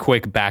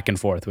quick back and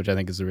forth, which I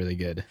think is a really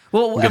good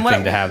thing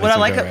to have. What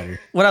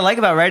I like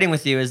about writing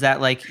with you is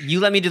that like you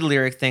let me do the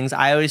lyric things.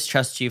 I always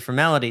trust you for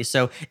melody.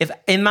 So if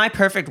in my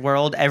perfect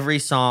world, every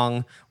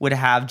song would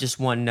have just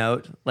one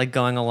note like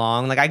going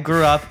along. Like I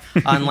grew up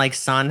on like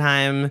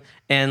Sondheim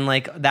and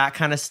like that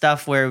kind of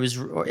stuff where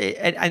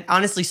I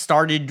honestly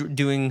started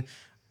doing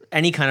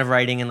any kind of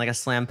writing in like a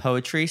slam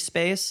poetry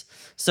space.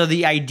 So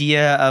the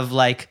idea of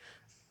like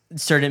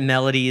certain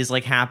melodies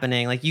like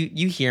happening, like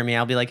you hear me,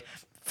 I'll be like,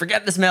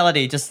 forget this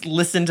melody, just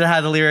listen to how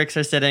the lyrics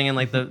are sitting and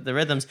like the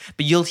rhythms,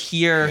 but you'll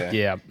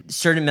hear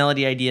certain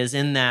melody ideas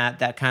in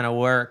that kind of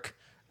work,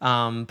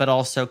 but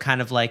also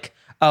kind of like,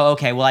 oh,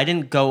 okay, well I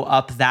didn't go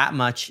up that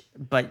much,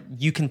 but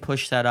you can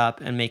push that up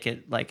and make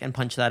it like, and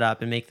punch that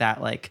up and make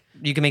that like,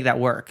 you can make that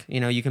work, you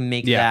know, you can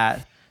make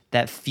that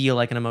feel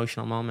like an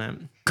emotional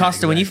moment.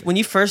 Costa, when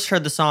you first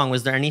heard the song,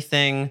 was there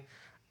anything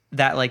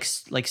that like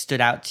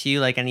stood out to you,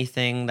 like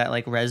anything that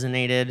like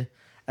resonated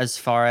as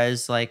far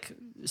as like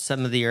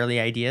some of the early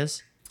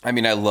ideas? I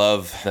mean, I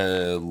love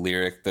the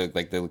lyric,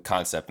 the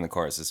concept in the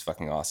chorus is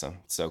fucking awesome.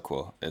 It's so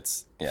cool.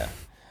 It's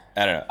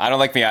I don't know. I don't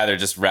like me either.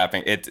 Just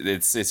rapping.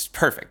 It's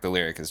perfect. The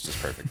lyric is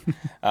just perfect.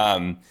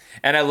 And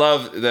I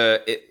love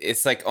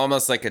it's like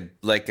almost like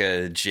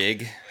a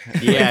jig.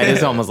 Yeah, it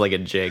is almost like a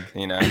jig,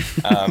 you know,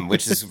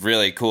 which is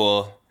really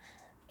cool.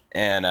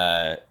 And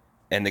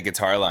the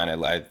guitar line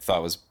I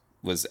thought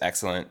was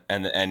excellent.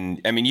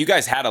 And I mean, you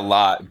guys had a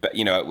lot, but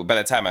you know, by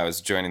the time I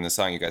was joining the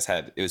song,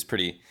 it was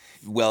pretty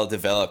well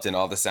developed, and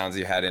all the sounds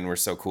you had in were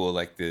so cool.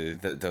 Like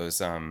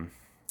those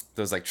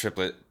like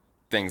triplet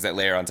things that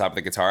layer on top of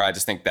the guitar. I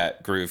just think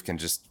that groove can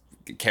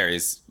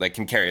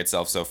carry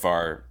itself so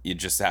far. You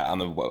just on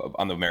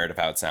the merit of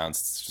how it sounds.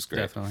 It's just great.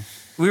 Definitely.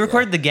 We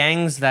recorded the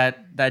gangs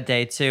that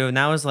day too, and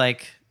that was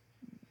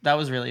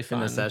really fun.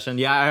 In the session.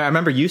 Yeah, I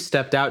remember you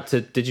stepped out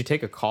did you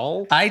take a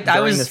call? I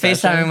was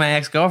FaceTiming my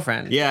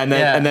ex-girlfriend. Yeah, and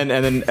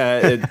then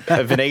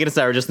Venegas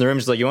and I were just in the room,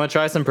 just like, you want to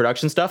try some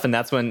production stuff? And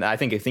that's when I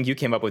think you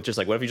came up with just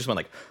like, what if you just went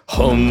like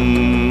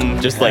hum,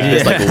 just like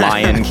this like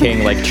Lion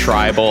King like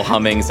tribal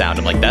humming sound.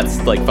 I'm like,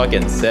 that's like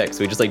fucking sick.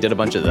 So we just like did a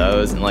bunch of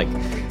those and like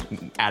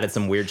added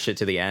some weird shit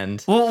to the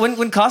end. Well,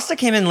 when Costa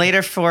came in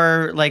later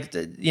for like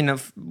you know,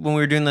 when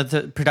we were doing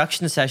the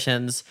production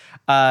sessions,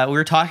 we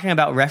were talking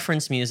about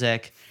reference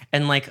music.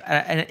 And like,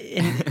 and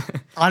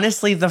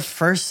honestly, the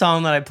first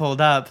song that I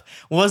pulled up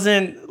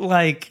wasn't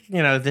like,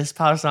 you know, this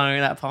pop song or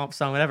that pop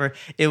song, whatever.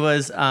 It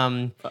was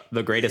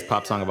the greatest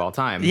pop song of all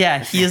time.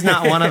 Yeah, He Is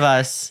Not One of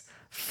Us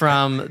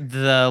from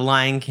the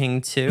Lion King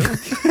 2.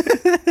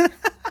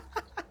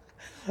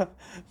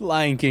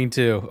 Lion King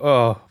 2.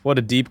 Oh, what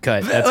a deep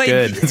cut. That's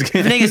good. That's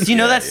good. Vegas, do you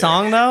know that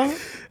song though?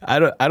 I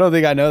don't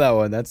think I know that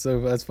one. That's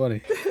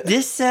funny.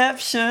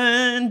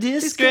 Deception,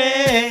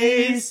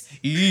 disgrace,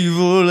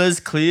 evil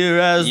as clear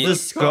as the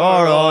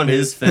scar on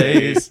his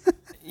face.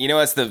 You know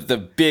what's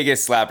the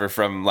biggest slapper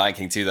from Lion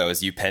King 2 though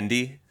is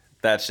Upendi.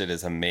 That shit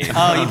is amazing.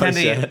 Oh,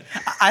 Upendi.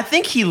 I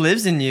think He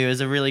Lives in You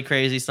is a really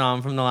crazy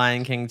song from the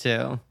Lion King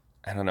 2.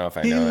 I don't know if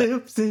I know it.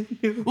 Lives in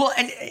you. Well,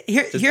 and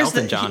here's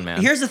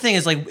the thing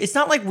is like, it's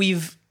not like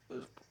we've,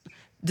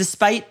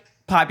 despite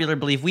popular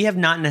belief, we have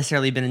not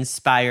necessarily been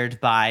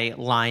inspired by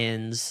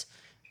lions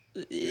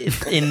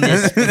in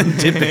this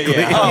typically.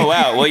 Yeah. Oh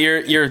wow! Well,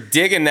 you're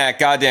digging that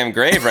goddamn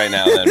grave right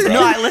now, then, bro.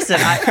 No, listen.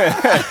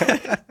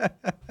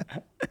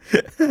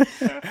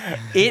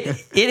 It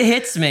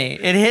hits me.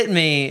 It hit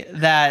me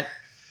that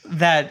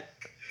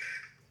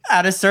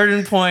at a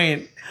certain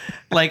point,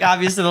 like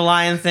obviously the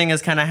lion thing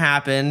has kind of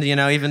happened, you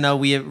know, even though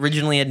we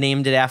originally had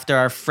named it after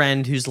our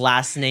friend whose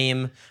last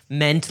name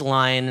meant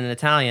lion in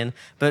Italian.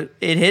 But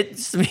it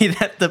hits me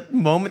that the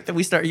moment that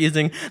we start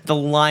using the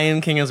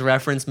Lion King as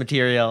reference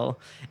material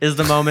is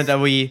the moment that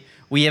we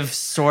have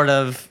sort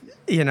of,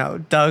 you know,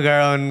 dug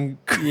our own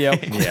grave.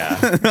 Yep.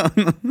 Yeah.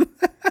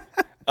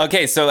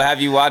 Okay, so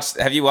have you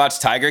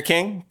watched Tiger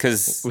King?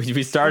 Because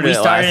we started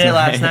it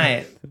last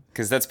night.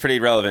 Because that's pretty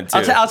relevant too.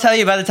 I'll tell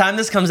you, by the time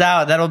this comes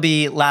out, that'll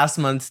be last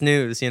month's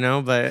news, you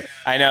know. But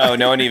I know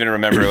no one even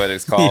remember what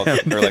it's called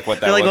or like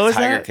what that was. What was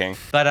Tiger that? King.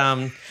 But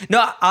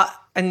no,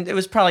 and it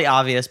was probably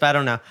obvious, but I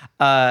don't know.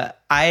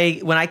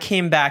 When I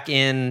came back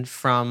in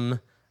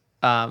from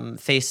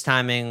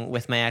FaceTiming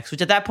with my ex,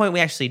 which at that point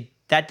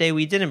that day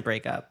we didn't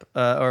break up,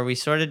 or we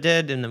sort of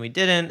did, and then we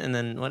didn't, and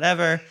then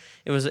whatever.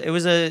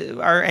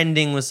 Our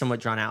ending was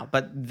somewhat drawn out,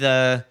 but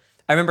I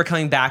remember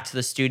coming back to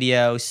the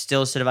studio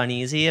still sort of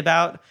uneasy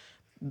about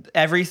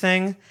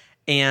everything,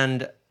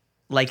 and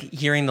like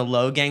hearing the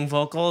low gang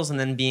vocals and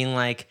then being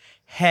like,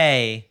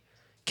 hey,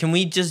 can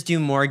we just do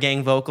more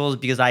gang vocals,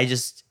 because I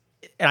just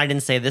and I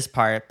didn't say this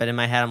part, but in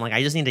my head, I'm like,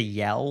 I just need to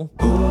yell.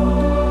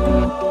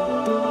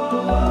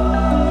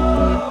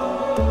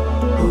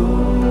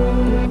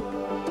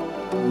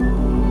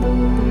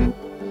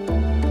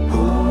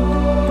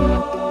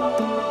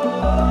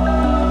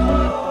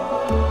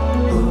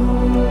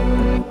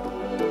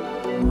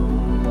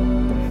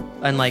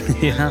 And like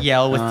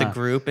yell with the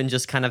group and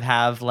just kind of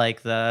have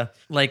like the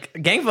like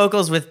gang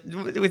vocals with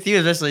you,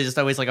 especially just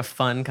always like a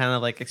fun kind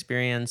of like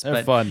experience. They're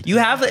but fun. You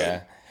have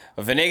Yeah.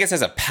 Well, Venegas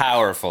has a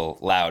powerful,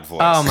 loud voice.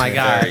 Oh my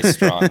God. Very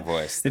strong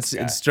voice. It's this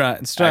guy. strong.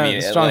 It's strong. I mean,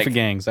 it's strong like- for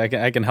gangs. I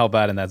can help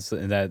out in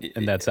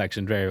that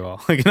section very well.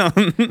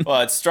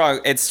 Well, it's strong.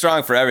 It's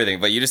strong for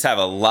everything, but you just have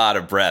a lot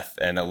of breath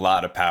and a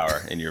lot of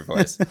power in your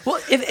voice. Well,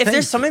 if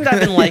there's something that I've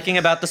been liking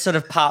about the sort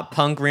of pop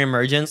punk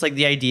reemergence, like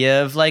the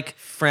idea of like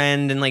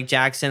Friend and like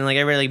Jackson, like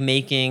everybody like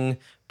making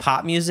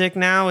pop music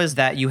now, is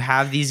that you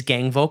have these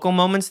gang vocal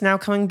moments now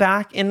coming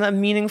back in a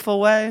meaningful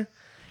way.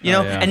 You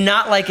know, yeah. and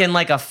not like in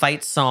like a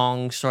fight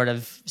song sort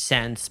of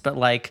sense, but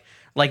like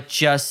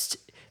just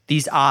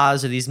these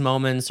ahs or these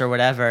moments or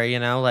whatever, you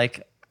know,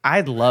 like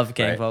I love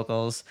gang Right.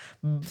 vocals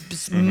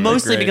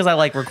mostly great. because I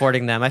like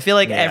recording them. I feel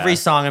like Yeah. every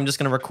song I'm just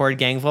going to record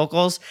gang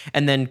vocals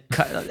and then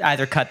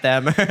either cut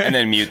them or And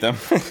then mute them.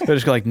 They're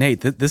just like,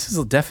 Nate, this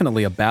is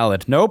definitely a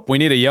ballad. Nope, we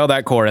need to yell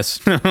that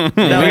chorus. we need gotta to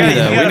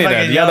fucking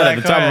yell yell that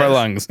at the top of our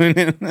chorus.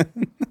 lungs.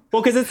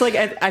 Well, because it's like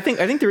I think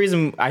the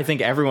reason I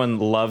think everyone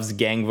loves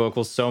gang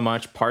vocals so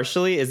much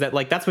partially is that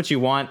like that's what you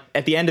want.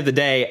 At the end of the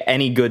day,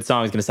 any good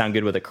song is going to sound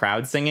good with a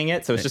crowd singing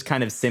it. So it's just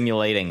kind of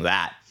simulating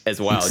that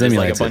as well. Just like a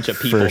simulates bunch it,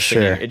 of people for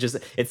singing.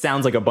 sure. It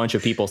sounds like a bunch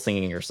of people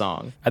singing your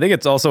song. I think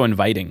it's also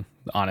inviting,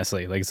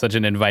 honestly, like such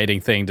an inviting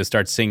thing to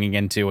start singing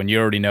into, and you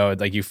already know,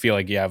 like you feel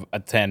like you have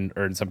a 10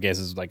 or in some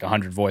cases like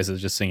 100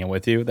 voices just singing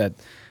with you. That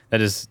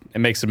is, it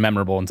makes it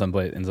memorable in some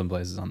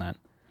places on that.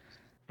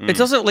 It's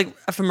also like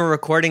from a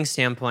recording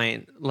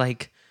standpoint,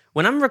 like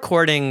when I'm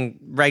recording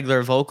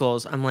regular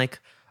vocals, I'm like,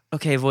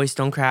 okay, voice,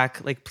 don't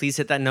crack. Like, please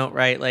hit that note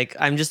right. Like,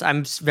 I'm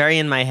very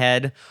in my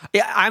head.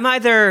 Yeah, I'm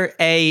either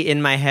in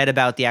my head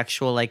about the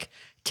actual like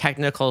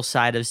technical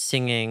side of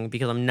singing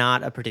because I'm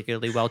not a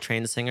particularly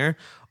well-trained singer,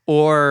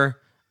 or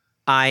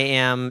I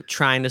am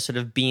trying to sort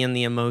of be in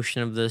the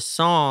emotion of the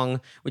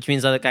song, which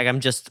means like I'm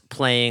just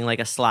playing like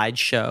a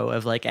slideshow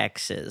of like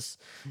X's,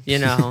 you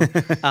know?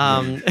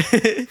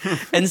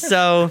 And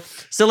so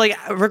like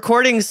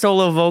recording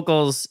solo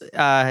vocals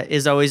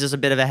is always just a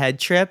bit of a head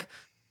trip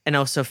and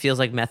also feels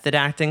like method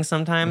acting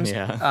sometimes.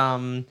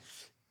 Yeah.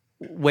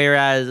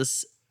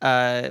 Whereas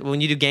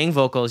when you do gang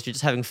vocals, you're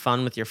just having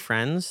fun with your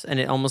friends and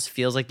it almost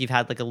feels like you've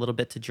had like a little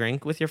bit to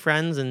drink with your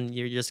friends and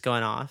you're just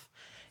going off.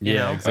 You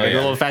know? It's like yeah.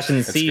 a little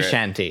fashioned sea great.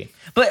 shanty.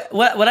 But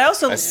what I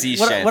also A sea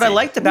what I shanty.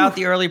 liked about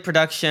the early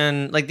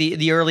production, like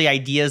the early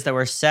ideas that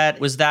were set,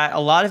 was that a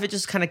lot of it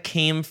just kind of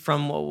came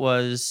from what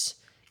was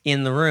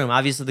in the room.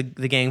 Obviously,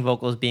 the gang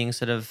vocals being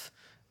sort of,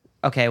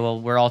 okay,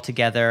 well, we're all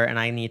together and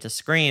I need to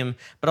scream,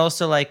 but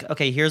also like,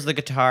 okay, here's the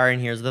guitar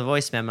and here's the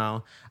voice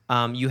memo.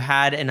 You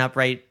had an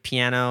upright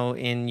piano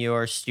in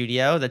your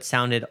studio that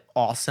sounded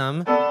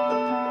awesome.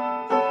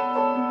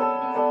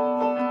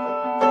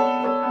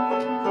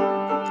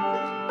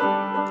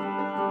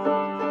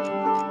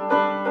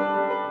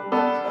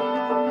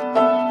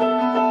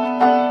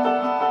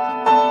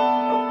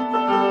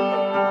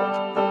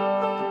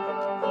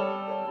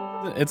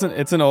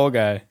 It's an old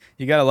guy.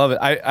 You gotta love it.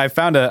 I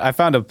found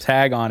a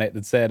tag on it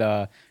that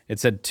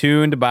said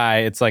tuned by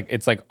it's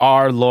like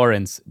R.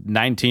 Lawrence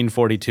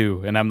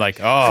 1942, and I'm like,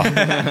 oh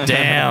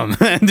damn.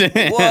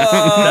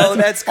 Whoa,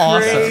 that's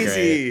awesome.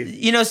 crazy.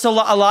 You know, so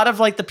a lot of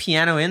like the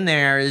piano in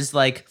there is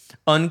like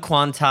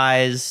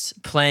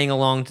unquantized playing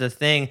along to the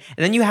thing.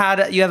 And then you have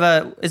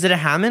is it a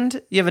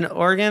Hammond? You have an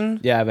organ?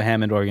 Yeah, I have a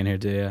Hammond organ here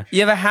too. Yeah.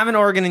 You have a Hammond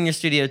organ in your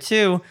studio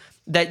too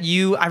that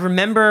I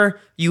remember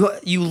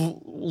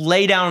you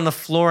lay down on the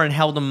floor and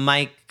held a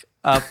mic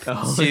up to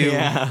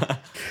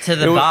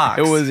the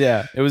box.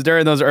 It was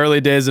during those early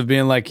days of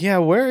being like, yeah,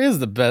 where is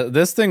the best?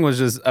 This thing was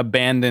just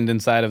abandoned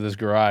inside of this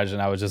garage,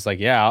 and I was just like,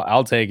 yeah,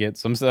 I'll take it.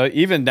 So I'm still,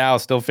 even now,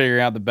 still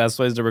figuring out the best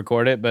ways to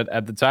record it, but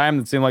at the time,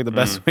 it seemed like the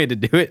best way to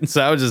do it, and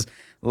so I was just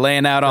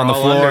laying out on the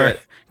all under floor, it.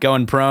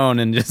 going prone,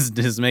 and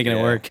just making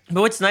it work.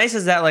 But what's nice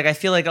is that like I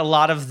feel like a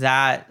lot of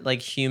that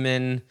like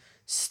human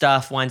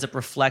stuff winds up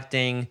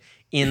reflecting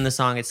in the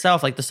song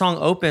itself. Like the song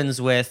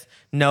opens with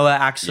Noah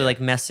actually like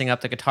messing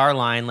up the guitar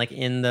line like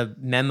in the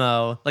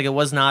memo. Like it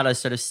was not a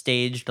sort of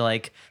staged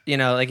like, you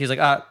know, like he was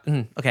like,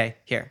 okay,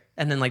 here.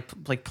 And then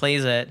like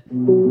plays it.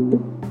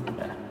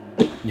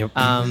 Yep.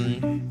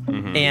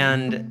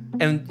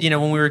 And you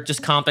know, when we were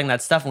just comping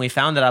that stuff and we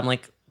found it, I'm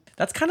like,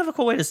 that's kind of a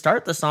cool way to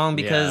start the song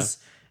because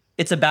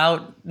it's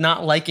about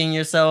not liking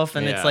yourself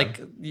and it's Yeah.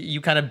 like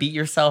you kind of beat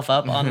yourself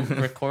up on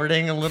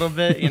recording a little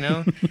bit, you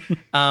know?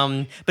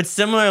 But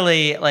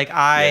similarly, like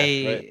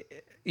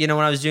you know,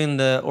 when I was doing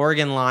the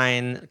organ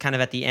line kind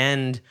of at the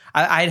end,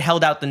 I had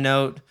held out the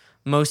note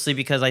mostly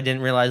because I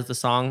didn't realize the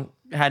song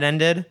had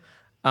ended.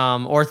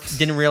 Or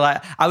didn't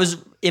realize I was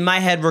in my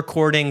head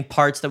recording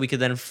parts that we could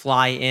then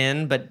fly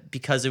in, but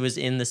because it was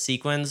in the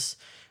sequence,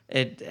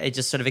 it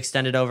just sort of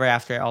extended over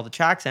after all the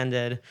tracks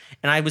ended,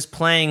 and I was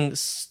playing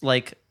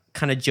like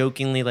kind of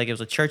jokingly, like it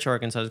was a church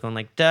organ, so I was going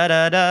like da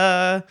da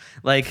da,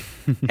 like,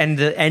 and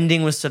the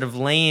ending was sort of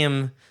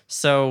lame.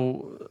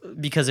 So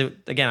because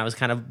again, I was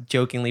kind of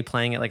jokingly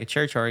playing it like a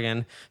church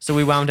organ, so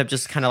we wound up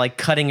just kind of like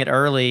cutting it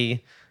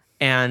early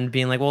and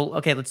being like, well,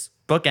 okay, let's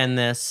bookend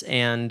this,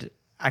 and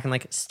I can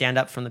like stand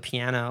up from the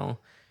piano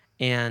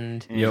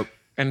and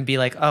and be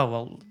like, oh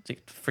well,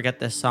 forget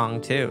this song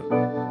too.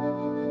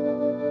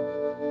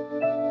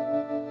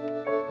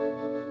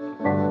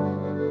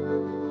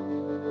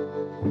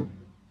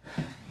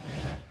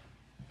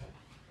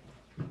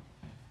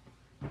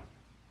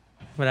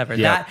 Whatever.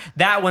 Yep.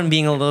 That one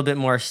being a little bit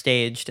more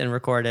staged and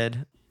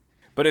recorded.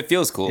 But it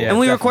feels cool. And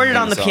we recorded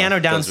on the song piano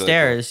feels really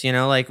downstairs, you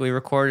know, like we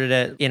recorded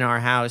it in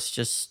our house,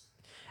 just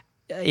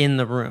in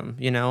the room,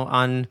 you know,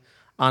 on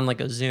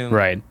like a Zoom.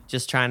 Right.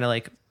 Just trying to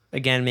like,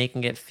 again,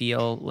 making it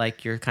feel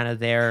like you're kind of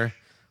there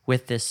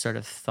with this sort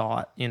of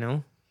thought, you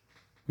know?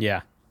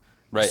 Yeah.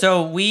 Right.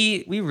 So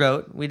we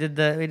did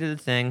the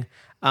thing.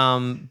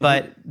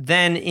 But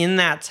then in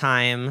that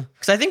time,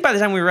 because I think by the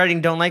time we were writing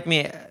Don't Like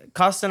Me,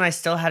 Costa and I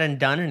still hadn't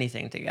done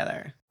anything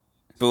together.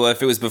 But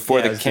if it was before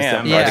Yeah, it the was camp,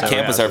 December. right? The Yeah.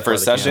 camp was Yeah, our before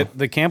first the session. camp.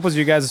 The camp was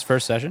you guys'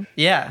 first session?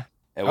 Yeah.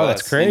 It Oh,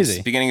 that's was. crazy.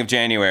 In beginning of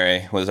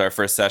January was our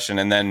first session,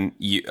 and then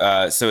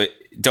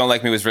Don't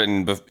Like Me was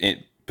written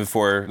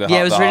before the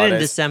Yeah, it was the written in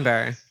holidays.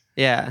 December.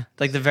 Yeah,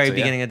 like the very So, yeah.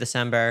 beginning of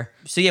December.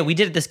 So yeah, we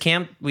did this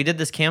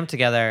camp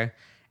together,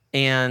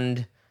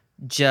 and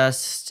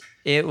just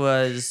it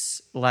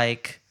was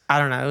like, I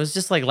don't know, it was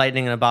just like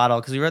lightning in a bottle,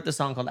 because we wrote this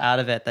song called Out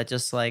of It that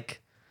just like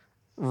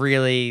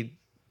really,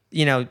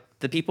 you know,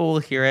 the people will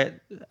hear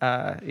it,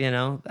 you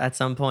know, at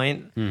some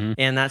point.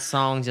 And that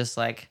song just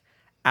like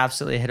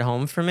absolutely hit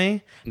home for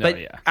me. But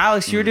yeah.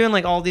 Alex, you were doing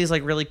like all these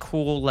like really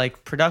cool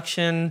like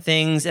production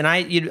things,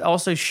 and you'd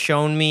also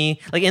shown me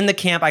like in the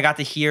camp, I got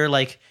to hear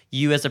like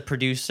you as a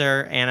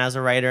producer and as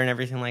a writer and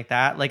everything like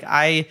that.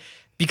 Like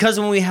because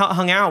when we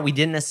hung out, we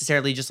didn't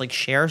necessarily just like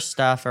share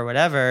stuff or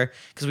whatever,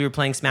 because we were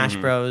playing Smash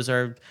Bros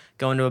or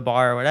going to a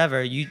bar or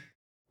whatever. Yeah,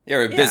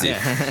 we're busy.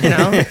 You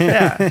know,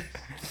 yeah.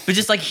 But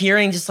just like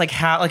hearing just like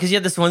how, like, because you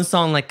had this one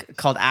song like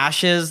called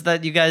Ashes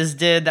that you guys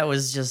did that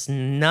was just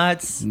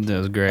nuts. That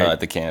was great.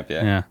 At the camp,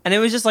 yeah. Yeah. And it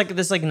was just like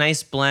this like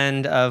nice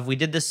blend of, we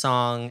did this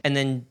song and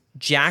then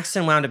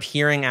Jackson wound up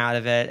hearing Out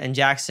of It, and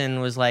Jackson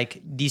was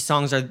like, these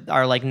songs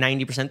are like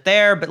 90%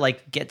 there, but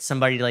like get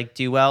somebody to like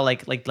do well,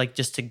 like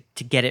just to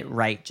get it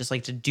right, just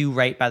like to do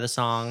right by the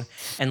song,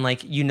 and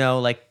like, you know,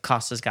 like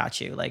Costa's got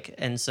you, like.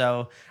 And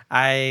so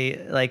I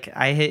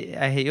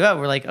hit you up.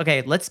 We're like,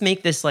 okay, let's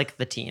make this like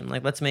the team,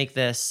 like let's make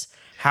this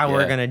how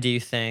we're Yeah. gonna do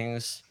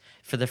things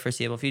for the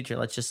foreseeable future.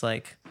 Let's just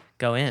like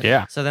go in.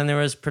 Yeah. So then there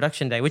was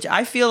production day, which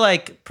I feel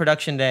like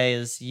production day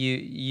is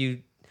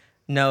you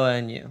Noah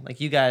and you, like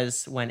you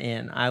guys went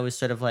in. I was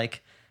sort of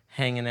like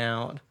hanging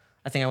out.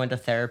 I think I went to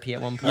therapy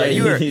at one point.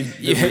 Yeah,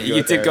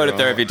 you did go to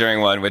therapy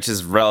during one, which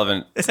is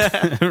relevant,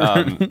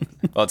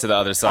 well, to the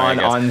other song. I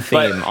guess. On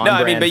theme, But, on no, I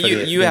mean, brand but for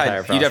you the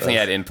entire definitely process.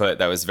 had input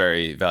that was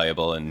very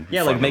valuable and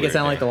Yeah, like fun make when it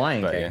sound we were like the there.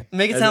 Lion But, King. yeah.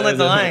 Make it sound like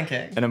the Lion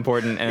King. An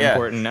important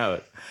Yeah.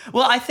 note.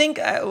 Well, I think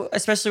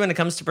especially when it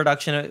comes to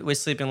production with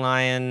Sleeping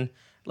Lion,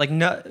 like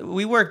no,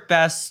 we work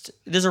best.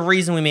 There's a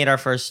reason we made our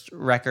first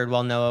record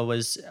while Noah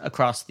was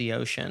across the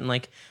ocean.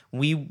 Like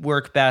we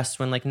work best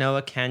when like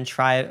Noah can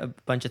try a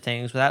bunch of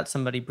things without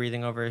somebody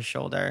breathing over his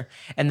shoulder,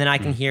 and then I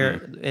can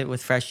hear it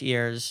with fresh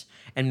ears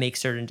and make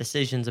certain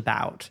decisions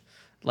about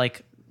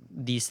like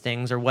these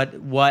things, or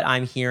what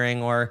I'm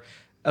hearing, or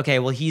okay,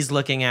 well he's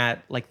looking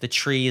at like the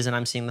trees and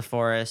I'm seeing the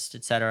forest,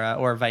 etc.,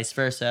 or vice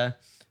versa.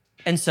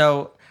 And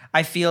so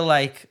I feel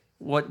like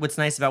what's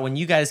nice about when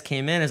you guys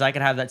came in is I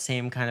could have that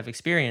same kind of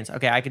experience.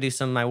 Okay, I could do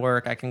some of my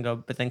work, I can go,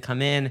 but then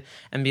come in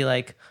and be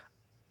like,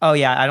 oh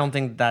yeah,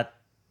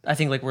 I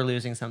think like we're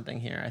losing something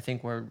here. I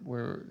think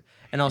we're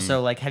and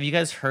also like, have you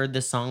guys heard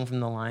this song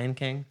from The Lion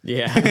King?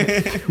 Yeah.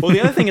 Well,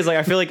 the other thing is like,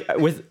 I feel like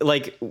with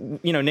like,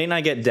 you know, Nate and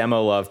I get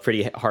demo love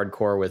pretty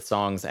hardcore with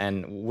songs,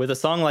 and with a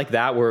song like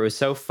that where it was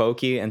so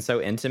folky and so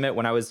intimate,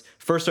 when I was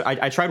first,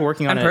 I tried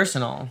working on And it.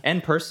 personal.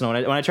 And personal.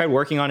 When I tried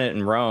working on it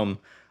in Rome,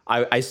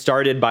 I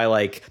started by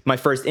like, my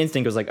first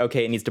instinct was like,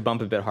 okay, it needs to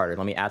bump a bit harder.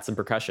 Let me add some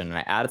percussion. And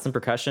I added some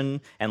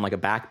percussion and like a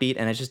backbeat,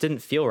 and it just didn't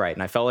feel right.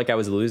 And I felt like I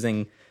was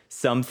losing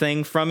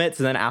something from it.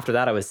 So then after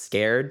that, I was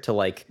scared to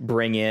like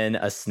bring in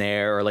a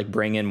snare or like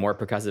bring in more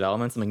percussive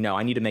elements. I'm like, no,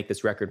 I need to make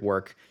this record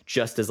work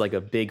just as like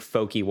a big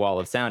folky wall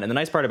of sound. And the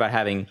nice part about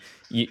having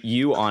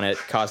you on it,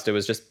 Costa,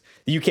 was just,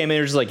 you came in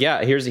and were just like,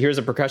 yeah, here's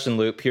a percussion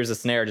loop, here's a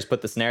snare, just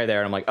put the snare there.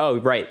 And I'm like, oh,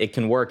 right, it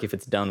can work if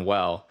it's done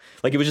well.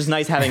 Like, it was just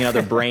nice having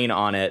another brain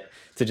on it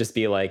to just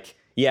be like,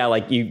 yeah,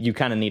 like you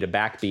kind of need a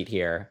backbeat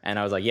here. And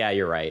I was like, yeah,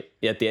 you're right.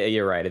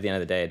 You're right. At the end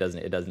of the day, it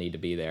doesn't need to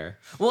be there.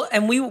 Well,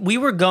 and we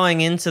were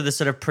going into the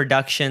sort of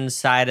production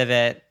side of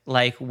it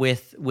like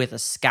with a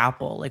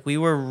scalpel. Like we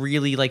were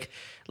really like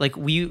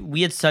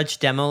we had such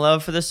demo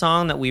love for the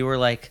song that we were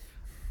like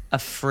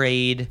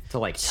afraid To,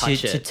 like,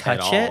 touch it at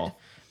touch it all.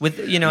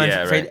 with, you know, and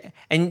Yeah, afraid,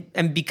 right.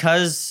 and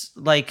because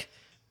like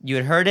you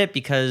had heard it,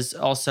 because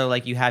also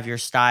like you have your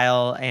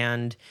style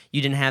and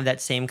you didn't have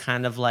that same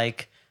kind of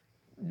like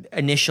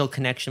initial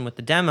connection with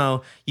the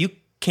demo. You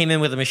came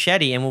in with a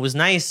machete, and what was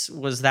nice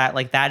was that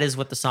like that is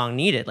what the song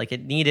needed. Like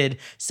it needed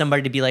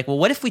somebody to be like, well,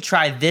 what if we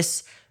try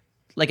this,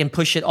 like, and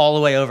push it all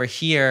the way over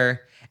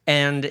here,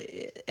 and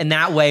in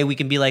that way we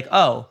can be like,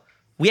 oh,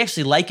 we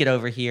actually like it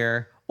over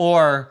here,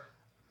 or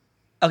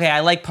okay,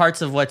 I like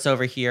parts of what's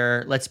over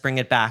here, let's bring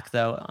it back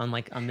though on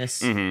this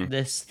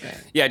this thing.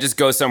 Yeah, just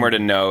go somewhere to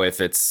know if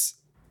it's,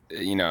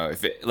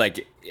 if it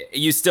like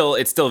it's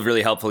still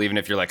really helpful, even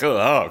if you're like,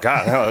 oh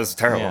god, oh, this is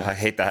terrible, I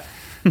hate that.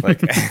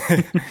 Like,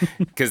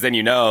 because then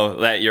you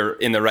know that you're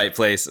in the right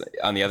place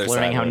on the other side.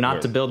 Learning how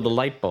not to build the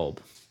light bulb.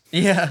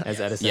 Yeah. As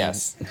Edison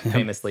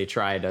famously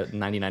tried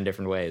 99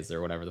 different ways,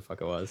 or whatever the fuck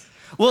it was.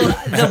 Well,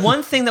 the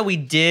one thing that we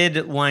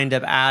did wind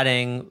up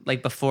adding,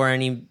 like before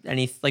any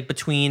like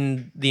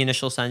between the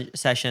initial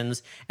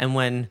sessions and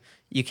when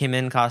you came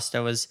in,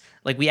 Costa, was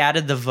like we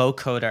added the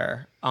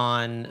vocoder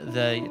on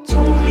the.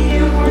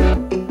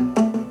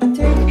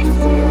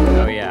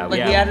 Oh yeah,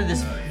 like we added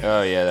this.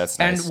 Oh yeah, that's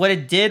nice. And what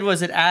it did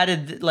was it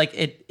added like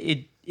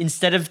it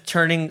instead of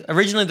turning,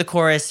 originally the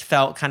chorus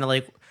felt kind of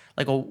like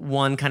a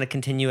one kind of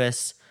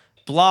continuous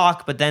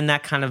block, but then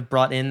that kind of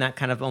brought in that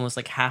kind of almost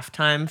like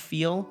halftime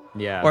feel.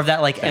 Yeah. Or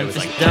that like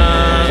emphasis. Like,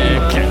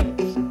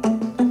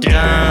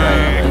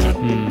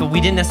 But we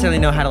didn't necessarily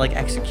know how to like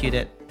execute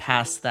it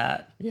past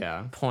that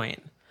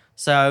point.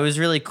 So it was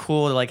really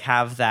cool to like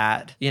have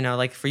that,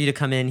 like for you to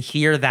come in,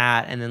 hear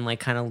that, and then like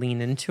kind of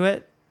lean into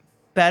it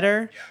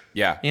better.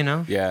 Yeah. Yeah.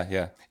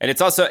 And it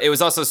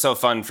was also so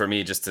fun for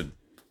me just to,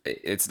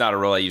 it's not a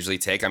role I usually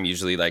take. I'm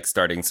usually like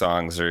starting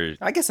songs, or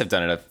I guess I've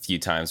done it a few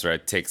times where I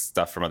take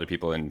stuff from other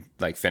people and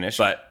like finish.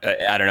 But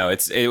I don't know.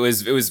 It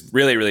was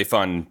really, really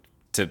fun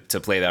to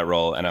play that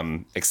role, and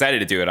I'm excited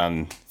to do it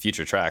on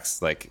future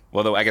tracks. Like,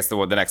 well, I guess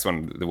the next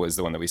one was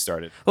the one that we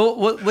started. Well,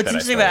 what's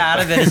interesting about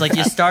Out of It is like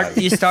you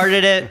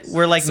started it.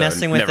 We're like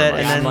messing with it,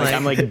 and then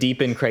I'm like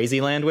deep in crazy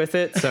land with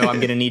it. So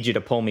I'm gonna need you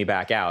to pull me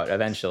back out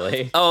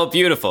eventually. Oh,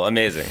 beautiful,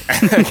 amazing.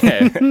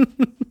 Okay,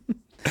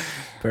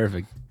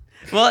 perfect.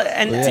 Well,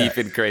 and deep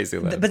in crazy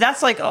land. But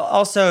that's like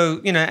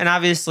also, and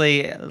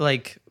obviously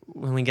like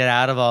when we get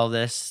out of all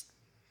this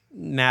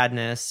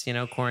madness,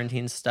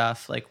 quarantine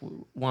stuff, like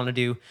want to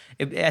do,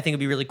 I think it'd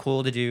be really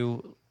cool to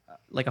do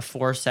like a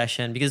 4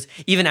 session, because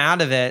even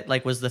Out of It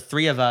like was the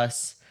 3 of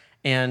us,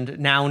 and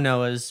now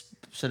Noah's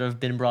sort of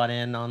been brought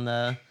in on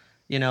the,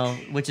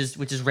 which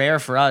is rare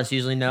for us.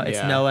 Usually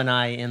it's Noah and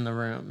I in the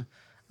room.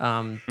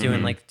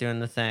 Doing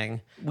the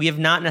thing. We have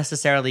not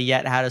necessarily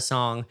yet had a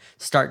song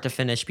start to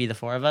finish be the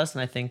 4 of us,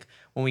 and I think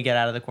when we get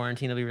out of the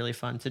quarantine, it'll be really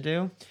fun to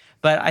do.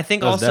 But I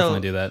think Let's also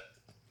definitely do that.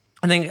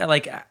 I think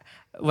like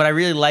what I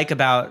really like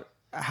about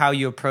how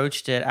you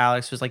approached it,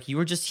 Alex, was like you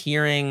were just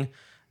hearing,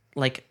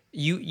 like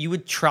you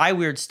would try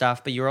weird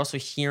stuff, but you were also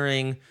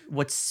hearing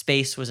what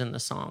space was in the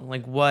song,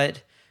 like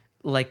what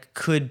like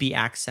could be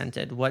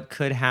accented, what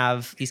could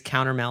have these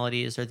counter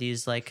melodies or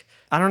these like,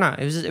 I don't know.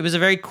 It was a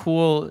very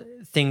cool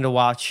thing to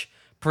watch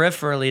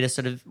peripherally, to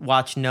sort of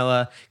watch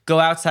Noah go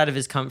outside of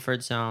his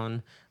comfort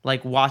zone,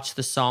 like watch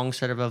the song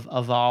sort of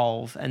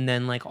evolve, and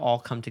then like all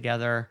come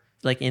together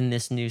like in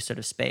this new sort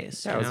of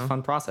space. Yeah, it was a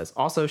fun process.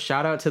 Also,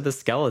 shout out to the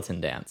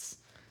skeleton dance.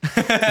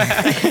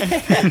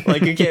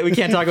 Like we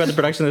can't talk about the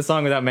production of the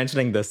song without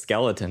mentioning the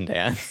skeleton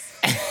dance.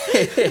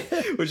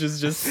 Which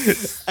is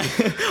just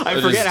I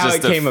forget how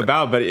it came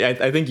about, but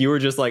I think you were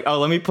just like, oh,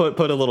 let me put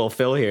a little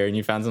fill here, and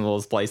you found some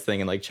little splice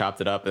thing and like chopped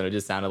it up, and it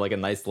just sounded like a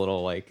nice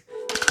little like,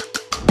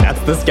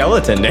 that's the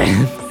skeleton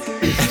dance.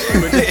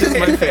 Which is just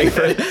my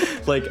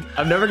favorite. Like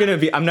I'm never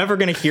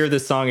gonna hear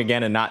this song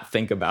again and not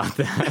think about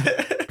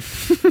that.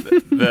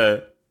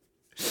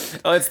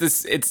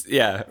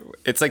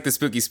 It's like the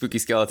spooky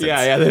skeletons.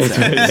 Yeah, it's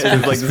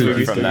like the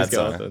spooky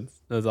skeletons.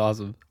 That's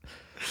awesome.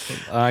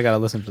 I gotta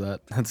listen for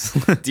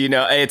that. Do you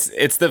know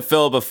it's the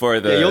fill before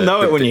the? Yeah, you'll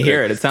know it when you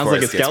hear it. It sounds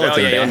like a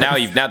skeleton. Now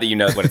that you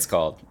know what it's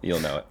called,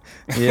 you'll know it.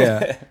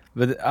 Yeah,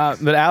 but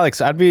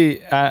Alex, I'd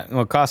be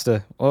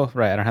Costa. Oh,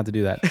 right, I don't have to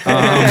do that.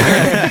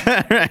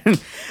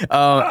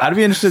 I'd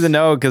be interested to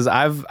know, because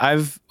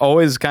I've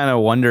always kind of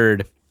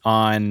wondered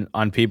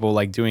on people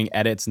like doing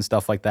edits and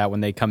stuff like that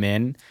when they come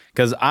in,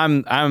 because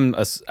I'm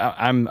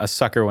a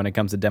sucker when it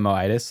comes to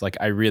demo-itis. Like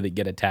I really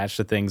get attached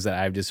to things that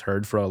I've just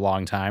heard for a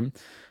long time.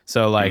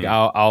 So like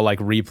I'll like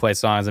replay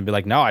songs and be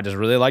like, no, I just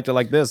really liked it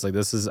like this. Like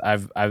this is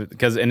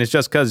because and it's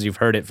just because you've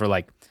heard it for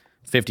like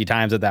 50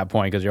 times at that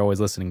point, because you're always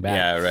listening back.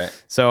 Yeah,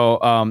 right. So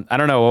I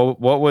don't know,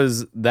 what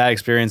was that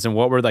experience, and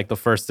what were like the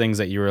first things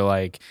that you were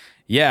like,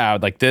 yeah,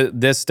 like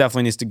this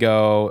definitely needs to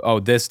go. Oh,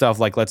 this stuff,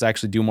 like let's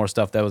actually do more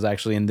stuff that was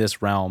actually in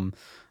this realm.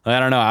 I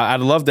don't know.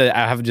 I'd love to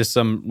have just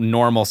some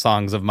normal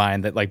songs of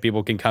mine that like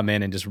people can come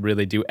in and just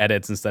really do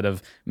edits, instead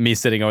of me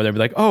sitting over there and be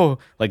like, oh,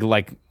 like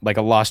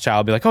a lost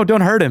child, be like, oh,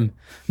 don't hurt him.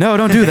 No,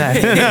 don't do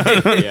that.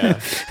 Yeah.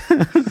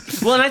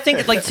 Well, and I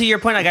think like to your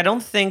point, like I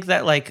don't think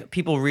that like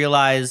people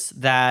realize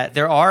that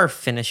there are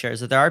finishers,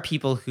 that there are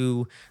people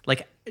who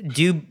like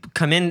do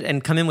come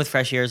in with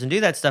fresh ears and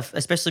do that stuff,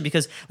 especially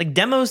because like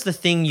demo's the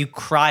thing you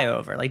cry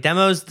over. Like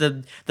demo's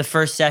the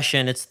first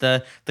session, it's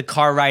the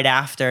car ride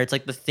after, it's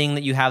like the thing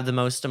that you have the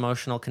most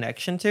emotional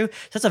connection to.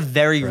 So that's a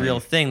very real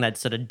thing, that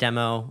sort of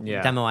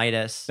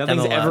demoitis.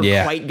 Nothing's ever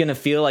quite gonna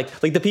feel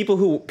like the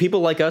people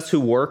like us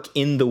who work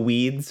in the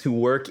weeds, who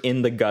work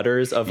in the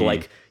gutters of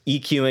like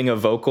EQing a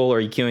vocal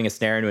or EQing a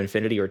snare into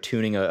infinity or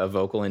tuning a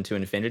vocal into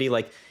infinity.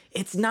 Like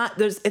it's not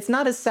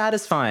as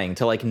satisfying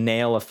to like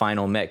nail a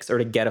final mix or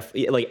to get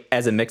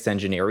as a mix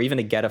engineer or even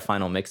to get a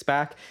final mix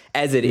back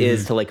as it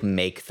is to like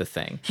make the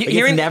thing. Like,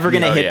 it's never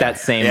going to hit that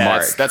same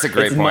mark. That's a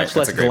great point. It's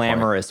much less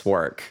glamorous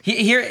work.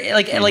 Here,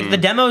 like the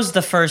demo's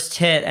the first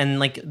hit, and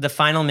like the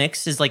final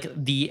mix is like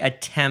the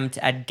attempt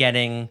at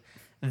getting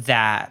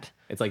that.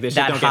 It's like this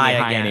shit don't get me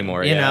high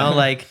anymore. You know,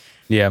 like.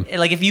 Yeah.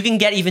 Like if you can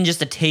get even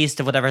just a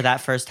taste of whatever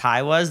that first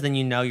high was, then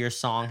you know your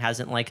song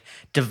hasn't like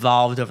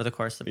devolved over the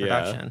course of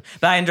production.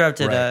 But I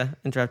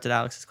interrupted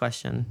Alex's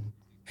question.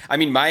 I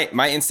mean, my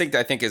instinct,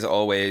 I think, is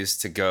always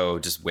to go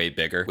just way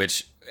bigger,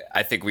 which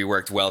I think we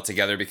worked well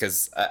together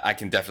because I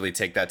can definitely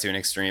take that to an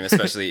extreme,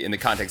 especially in the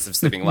context of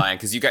Sleeping Lion,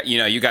 because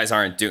you guys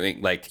aren't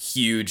doing like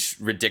huge,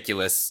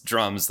 ridiculous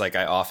drums like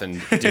I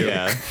often do.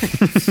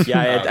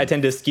 I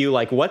tend to skew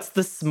like, what's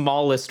the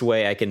smallest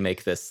way I can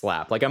make this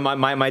slap? Like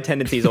my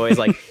tendency is always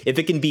like, if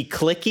it can be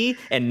clicky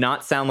and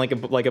not sound like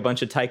a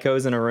bunch of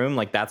tychos in a room,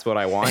 like that's what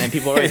I want. And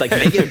people are always like,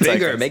 make it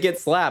bigger, make it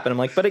slap. And I'm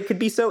like, but it could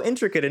be so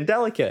intricate and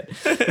delicate.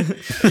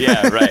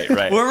 Yeah,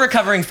 right. We're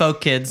recovering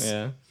folk kids.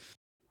 Yeah.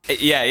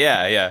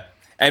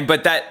 And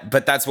but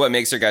that's what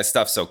makes your guys'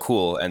 stuff so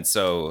cool and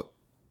so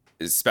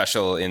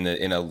special in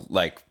a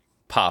like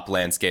pop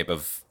landscape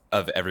of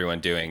everyone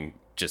doing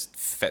just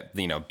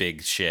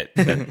big shit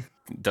that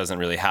doesn't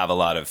really have a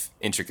lot of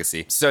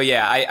intricacy. So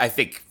yeah, I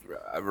think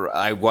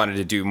I wanted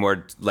to do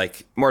more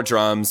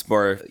drums,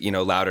 more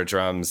louder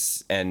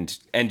drums, and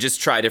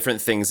just try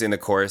different things in the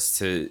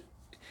chorus.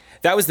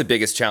 That was the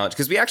biggest challenge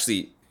because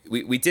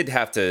we did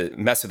have to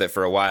mess with it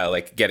for a while,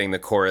 like getting the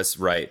chorus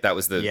right. That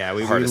was the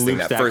hardest thing.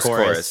 That first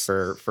chorus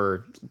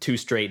for 2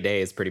 straight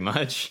days, pretty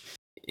much.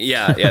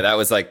 Yeah, that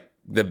was like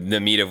the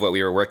meat of what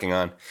we were working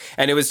on,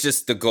 and it was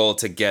just the goal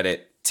to get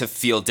it to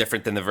feel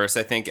different than the verse,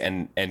 I think,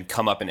 and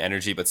come up in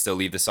energy, but still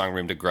leave the song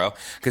room to grow.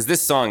 Because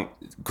this song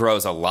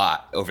grows a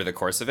lot over the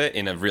course of it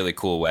in a really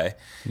cool way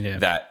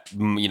that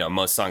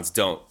most songs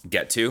don't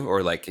get to,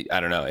 or like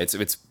I don't know,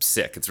 it's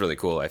sick. It's really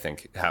cool, I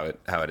think, how it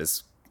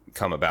has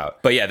come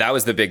about. But yeah, that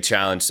was the big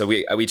challenge. So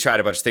we tried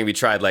a bunch of things. We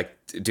tried like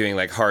doing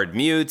like hard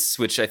mutes,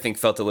 which I think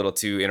felt a little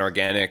too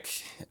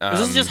inorganic. It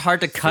was just hard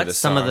to cut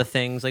some of the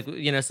things. Like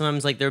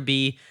sometimes like there'd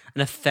be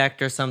an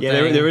effect or something.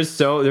 Yeah, there was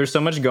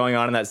so much going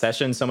on in that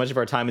session. So much of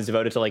our time is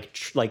devoted to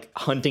like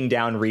hunting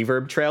down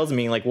reverb trails,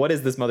 meaning like, what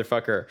is this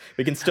motherfucker?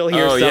 We can still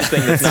hear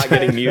something that's not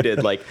getting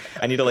muted. Like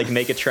I need to like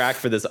make a track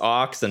for this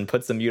aux and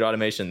put some mute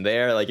automation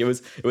there. Like it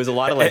was a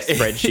lot of like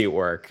spreadsheet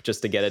work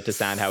just to get it to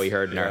sound how we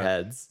heard in our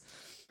heads.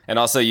 And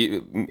also,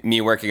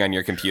 me working on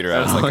your computer,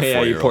 I was like a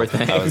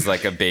 4-year-old. I was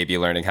like a baby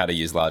learning how to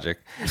use Logic.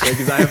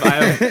 Because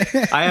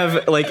I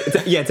have like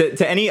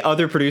to any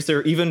other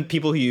producer, even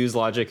people who use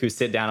Logic who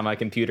sit down on my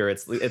computer,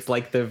 it's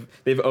like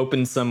they've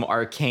opened some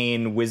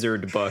arcane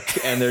wizard book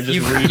and they're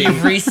just reading.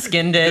 You've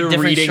reskinned it,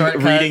 different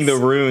shortcuts. Reading the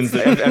runes.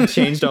 I've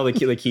changed all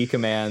the key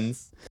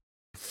commands.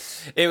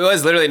 It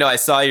was literally I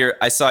saw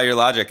your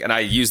Logic, and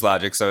I use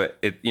Logic, so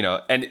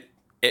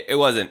it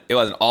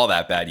wasn't all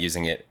that bad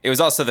using it. It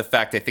was also the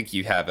fact I think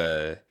you have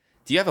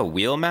do you have a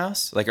wheel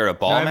mouse, like, or a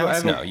ball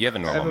mouse? No, you have a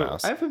normal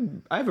mouse. I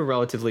have a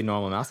relatively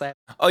normal mouse.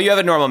 Oh, you have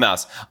a normal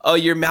mouse. Oh,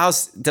 your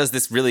mouse does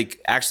this really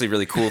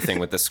cool thing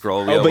with the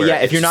scroll wheel. Oh, but yeah,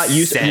 if you're not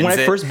used to when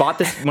I first bought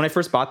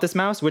this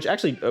mouse, which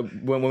actually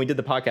when we did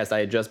the podcast, I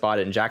had just bought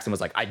it, and Jackson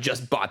was like, I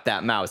just bought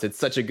that mouse. It's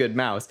such a good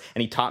mouse.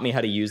 And he taught me how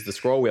to use the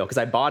scroll wheel because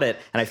I bought it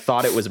and I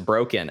thought it was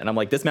broken. And I'm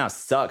like, this mouse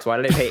sucks. Why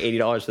did I pay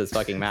 $80 for this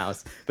fucking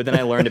mouse? But then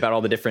I learned about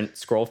all the different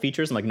scroll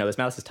features. I'm like, no, this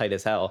mouse is tight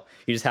as hell.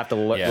 You just have to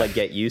like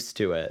get used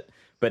to it.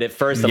 But at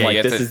first, I'm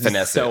like, this is so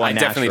unnatural. I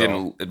definitely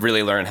didn't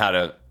really learn how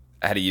to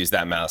use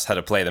that mouse, how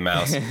to play the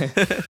mouse.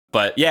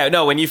 But yeah,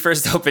 no, when you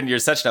first opened your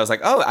session, I was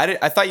like, oh,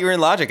 I thought you were in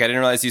Logic. I didn't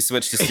realize you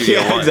switched to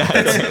Studio One.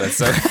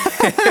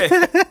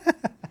 Exactly.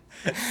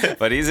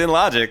 But he's in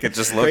Logic. It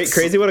just looks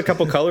crazy what a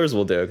couple colors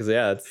will do. Because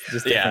it's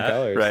just different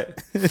colors. Right.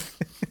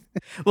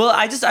 Well,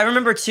 I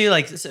remember too,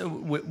 like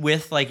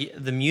with like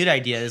the mute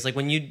ideas, like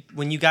when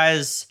you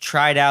guys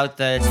tried out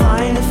the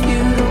fine if you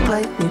don't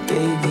like me,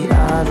 baby,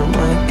 I don't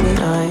like me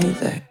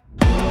either.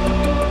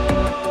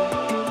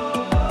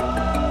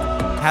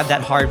 Had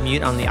that hard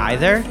mute on the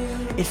either.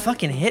 It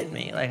fucking hit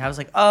me. Like I was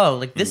like, oh,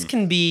 like this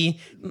can be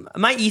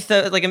my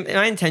ethos, like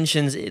my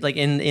intentions, like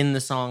in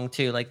the song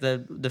too. Like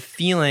the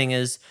feeling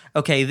is,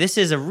 okay, this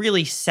is a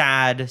really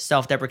sad,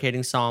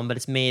 self-deprecating song, but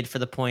it's made for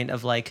the point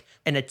of like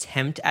an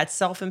attempt at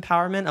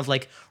self-empowerment, of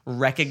like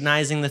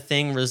recognizing the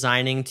thing,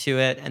 resigning to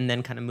it, and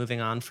then kind of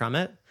moving on from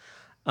it.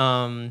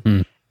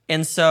 And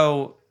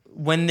so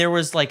when there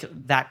was like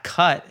that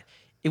cut,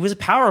 it was a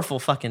powerful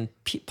fucking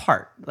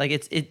part. Like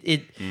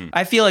it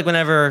I feel like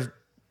whenever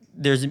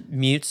there's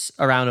mutes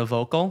around a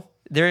vocal,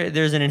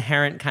 there's an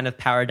inherent kind of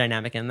power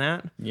dynamic in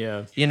that.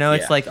 Yeah. You know,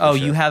 it's Yeah, like, for oh,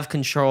 sure. you have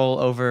control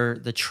over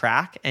the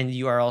track and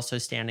you are also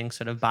standing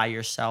sort of by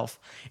yourself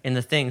in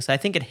the thing. So I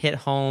think it hit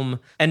home,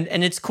 and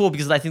it's cool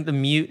because I think the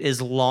mute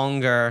is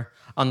longer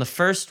on the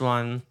first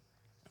one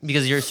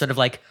because you're sort of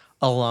like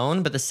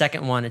alone, but the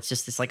second one, it's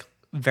just this like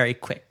very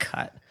quick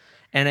cut.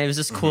 And it was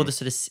just cool to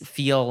sort of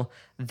feel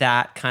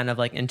that kind of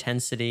like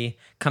intensity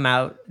come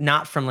out,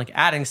 not from like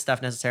adding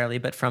stuff necessarily,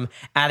 but from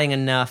adding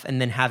enough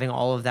and then having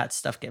all of that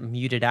stuff get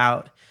muted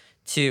out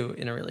too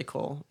in a really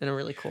cool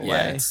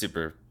Yeah, way. it's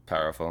super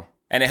powerful.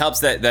 And it helps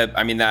that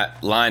I mean,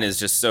 that line is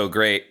just so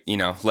great, you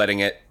know, letting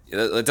it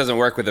doesn't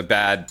work with a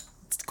bad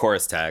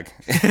chorus tag.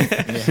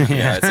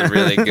 Yeah, it's a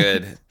really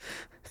good,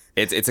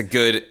 it's a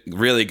good,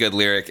 really good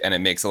lyric, and it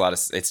makes a lot of,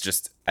 it's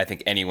just, I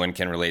think anyone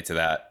can relate to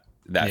that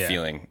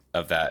feeling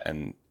of that,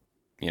 and,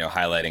 you know,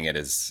 highlighting it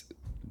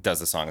does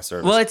the song a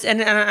service. Well, it's,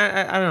 and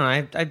I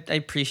don't know, I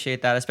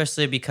appreciate that,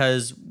 especially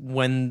because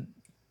when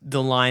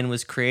the line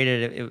was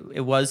created,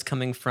 it was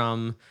coming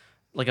from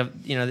like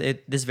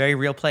this very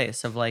real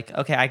place of like,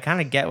 okay, I kind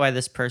of get why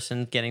this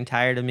person's getting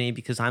tired of me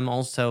because I'm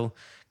also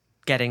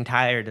getting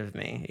tired of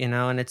me, you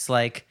know? And it's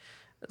like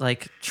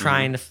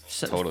trying to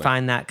Totally.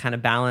 find that kind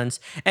of balance.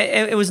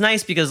 It was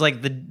nice because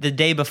like the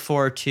day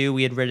before too,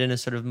 we had written a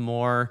sort of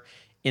more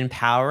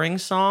empowering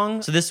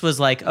song. So this was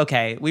like,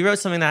 okay, we wrote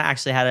something that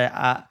actually had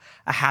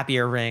a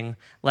happier ring.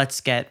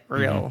 Let's get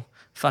real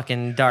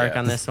fucking dark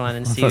on this one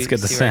and see. Let's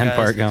get the see where sand it goes.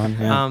 part going.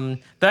 Yeah.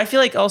 But I feel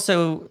like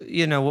also,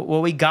 you know,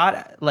 what we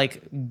got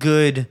like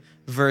good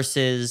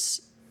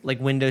versus like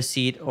Window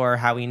Seat or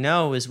How We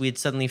Know is we had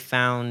suddenly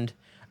found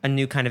a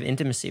new kind of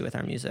intimacy with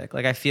our music.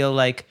 Like I feel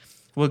like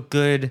what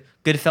good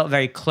felt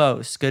very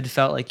close. Good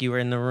felt like you were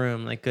in the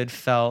room. Like good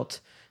felt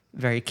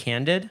very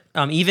candid.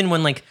 Even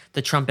when like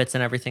the trumpets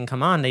and everything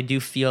come on, they do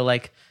feel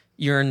like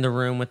you're in the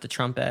room with the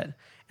trumpet.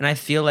 And I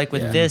feel like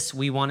with this,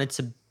 we wanted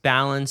to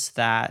balance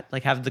that,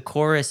 like have the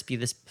chorus be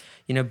this,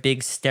 you know,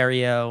 big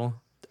stereo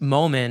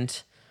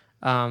moment,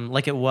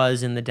 like it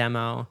was in the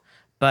demo,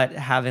 but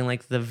having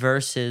like the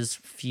verses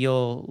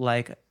feel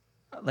like,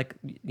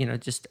 you know,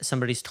 just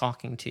somebody's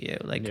talking to you,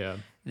 like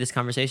this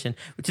conversation,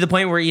 to the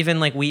point where even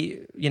like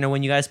we, you know,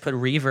 when you guys put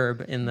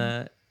reverb in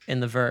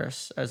the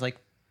verse, I was like,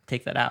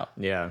 take that out.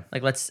 Yeah.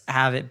 Like let's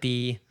have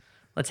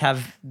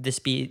this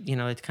be, you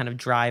know, it's kind of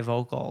dry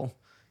vocal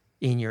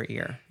in your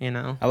ear, you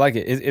know? I like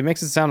it. It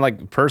makes it sound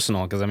like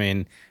personal because I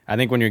mean, I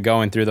think when you're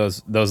going through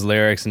those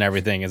lyrics and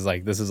everything, is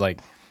like this is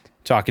like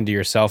talking to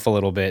yourself a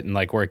little bit and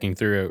like working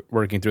through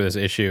this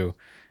issue.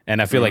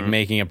 And I feel like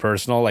making it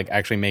personal, like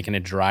actually making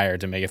it drier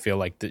to make it feel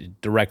like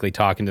directly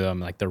talking to them,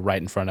 like they're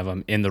right in front of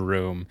them in the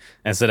room,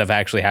 instead of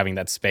actually having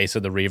that space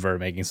of the reverb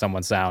making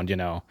someone sound, you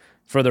know,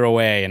 further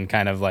away and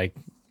kind of like,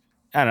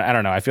 I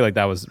don't know. I feel like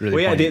that was really.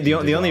 Well, yeah. poignant The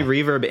to do only well.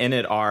 reverb in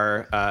it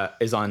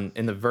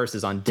in the verse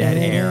is on dead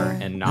air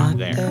and not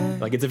there.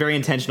 Like it's a very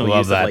intentional Love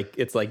use that. of like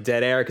it's like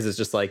dead air because it's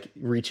just like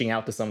reaching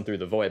out to someone through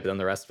the void, but then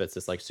the rest of it's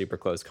just like super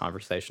close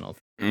conversational.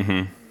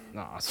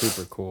 Aw,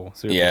 super cool.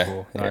 Super Yeah.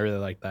 cool. No, I really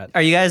like that.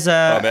 Are you guys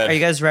man. are you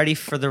guys ready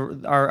for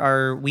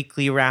our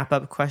weekly wrap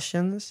up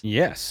questions?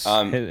 Yes.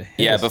 Hit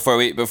Yeah, us. before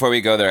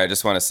we go there, I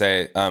just want to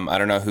say, I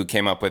don't know who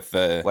came up with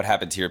the "What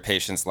happened to your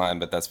patience" line,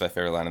 but that's my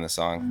favorite line in the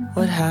song,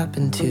 What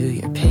happened to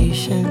your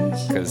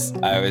patience? because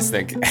I always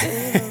think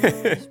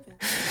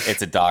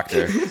it's a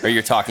doctor, or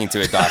you're talking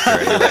to a doctor,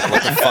 and you're like,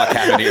 "What the fuck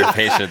happened to your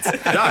patience?"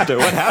 Doctor,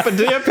 what happened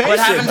to your patient? What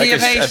happened to your A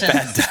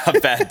patience?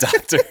 bad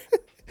doctor.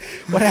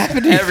 What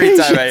happened to your Every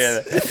time I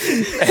hear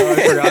that. Oh,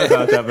 I forgot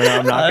about that, but now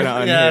I'm not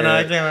gonna unhear Yeah, no, I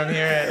it. can't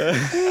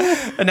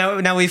unhear it.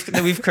 And now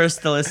we've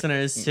cursed the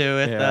listeners too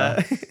with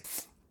Yeah.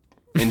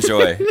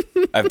 Enjoy.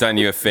 I've done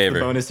you a favor.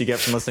 Bonus you get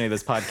from listening to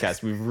this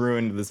podcast. We've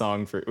ruined the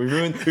song we've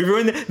ruined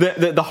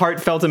the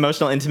heartfelt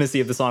emotional intimacy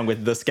of the song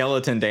with the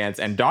skeleton dance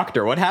and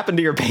Doctor, what happened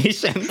to your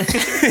patient?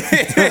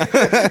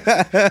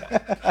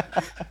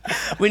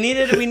 we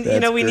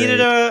needed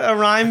a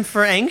rhyme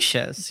for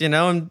anxious, you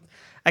know, and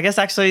I guess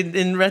actually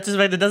in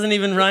retrospect it doesn't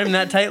even rhyme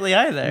that tightly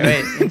either.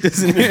 Wait.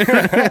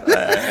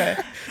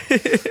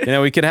 You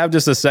know, we could have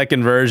just a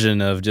second version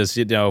of just,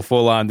 you know,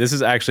 full on. This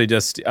is actually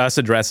just us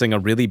addressing a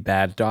really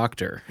bad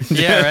doctor.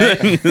 Yeah,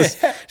 right.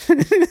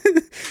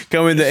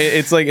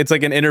 It's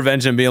like an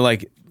intervention being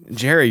like,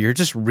 Jerry, you're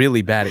just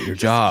really bad at your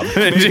job.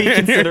 Maybe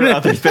consider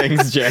other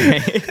things, Jerry.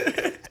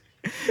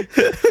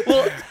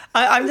 Well,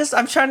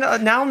 I'm trying to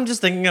now. I'm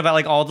just thinking about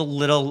like all the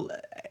little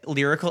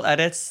lyrical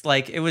edits.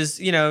 Like it was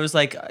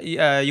like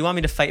you want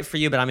me to fight for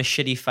you, but I'm a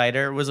shitty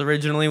fighter was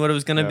originally what it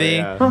was gonna be.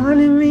 Yeah.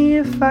 Wanted me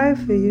to fight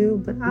for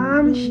you, but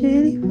I'm a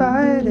shitty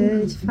fighter.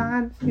 It's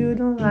fine if you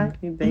don't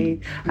like me,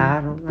 babe.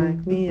 I don't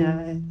like me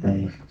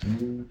either.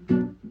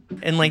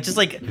 And like just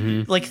like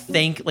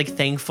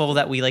thankful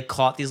that we like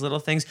caught these little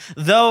things.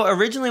 Though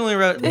originally when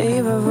we wrote,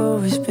 Babe, I've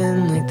always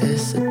been like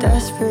this, a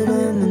desperate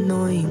and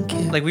annoying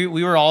kid. like we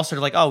were all sort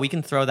of like, oh, we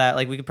can throw that,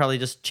 like we could probably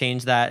just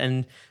change that,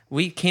 and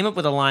we came up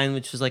with a line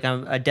which was like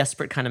a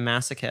desperate kind of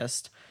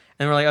masochist,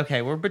 and we're like,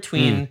 okay, we're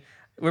between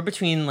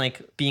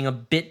like being a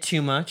bit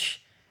too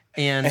much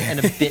and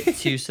a bit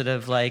too sort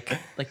of like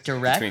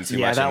direct. Between too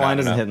Yeah, much that and line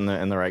not doesn't enough.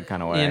 hit in the right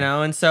kind of way. You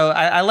know, and so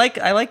I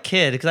like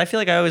kid because I feel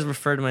like I always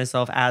refer to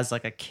myself as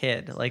like a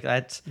kid, like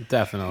that's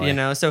Definitely. you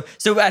know. So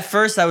at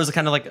first I was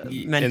kind of like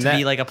meant And to be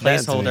that- like a that to me.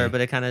 placeholder, but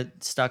it kind of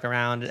stuck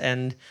around,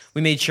 and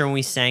we made sure when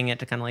we sang it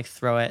to kind of like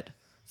throw it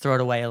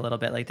away a little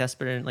bit, like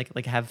desperate and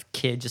like have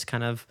kid just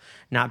kind of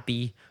not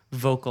be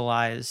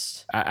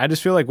vocalized. I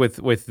just feel like with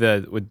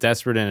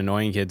desperate and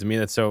annoying kid, to me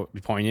that's so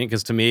poignant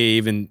because to me,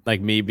 even like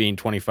me being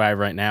 25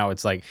 right now,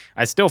 it's like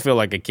I still feel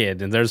like a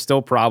kid, and there's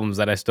still problems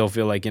that I still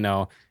feel like, you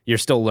know, you're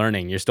still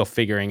learning, you're still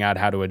figuring out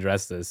how to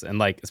address this, and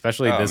like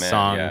especially Oh, this man,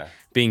 song yeah.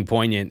 being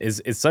poignant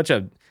is such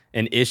an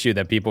issue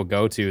that people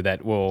go to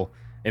that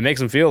it makes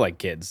them feel like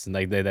kids,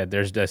 like that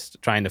they're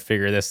just trying to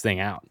figure this thing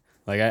out.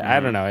 Like, I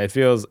don't know. It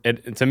feels,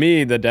 to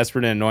me, the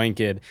desperate and annoying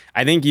kid,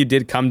 I think you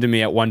did come to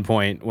me at one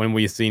point when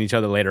we seen each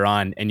other later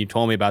on and you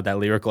told me about that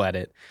lyrical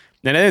edit.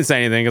 And I didn't say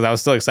anything because I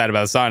was still excited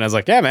about the song. I was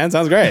like, yeah, man,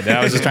 sounds great. And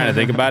I was just trying to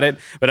think about it.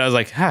 But I was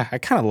like, I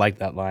kind of like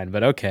that line,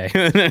 but okay.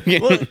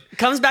 Well, it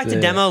comes back to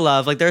Yeah. demo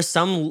love. Like there's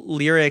some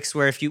lyrics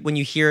where when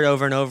you hear it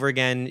over and over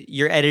again,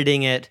 you're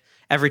editing it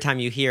every time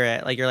you hear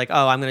it. Like you're like,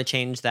 oh, I'm going to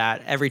change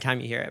that every time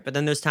you hear it. But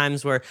then there's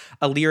times where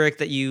a lyric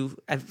that you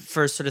at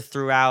first sort of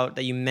threw out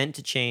that you meant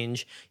to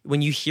change,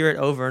 when you hear it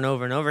over and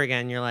over and over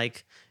again, you're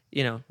like,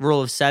 you know, rule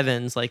of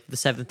sevens, like the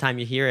seventh time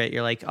you hear it,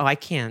 you're like, oh, I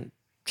can't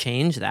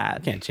change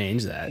that Can't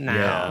change that.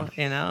 now,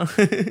 you know?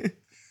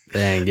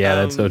 Dang, yeah,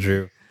 that's so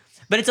true.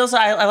 But it's also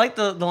I like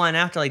the line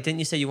after, like, didn't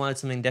you say you wanted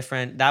something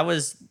different?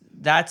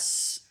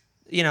 That's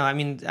you know, I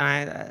mean,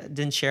 I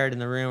didn't share it in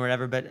the room or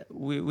whatever, but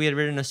we had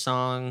written a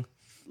song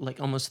like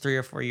almost 3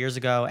 or 4 years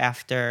ago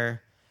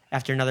after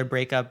another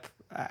breakup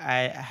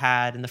I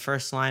had, and the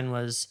first line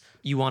was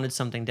you wanted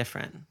something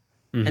different,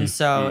 and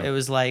so it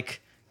was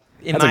like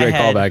in That's a my great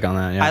head, callback on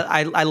that, yeah.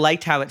 I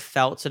liked how it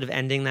felt sort of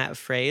ending that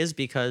phrase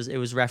because it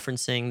was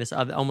referencing this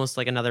other, almost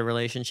like another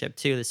relationship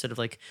too, this sort of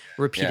like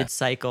repeated Yeah.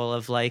 cycle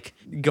of like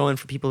going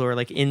for people who are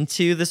like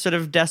into the sort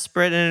of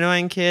desperate and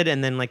annoying kid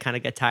and then like kind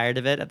of get tired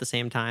of it at the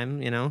same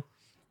time, you know?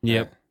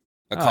 Yep.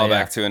 A Oh, callback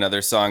yeah. to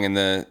another song in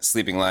the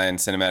Sleeping Lion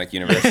cinematic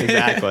universe.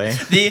 Exactly.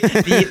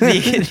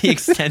 The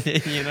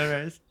extended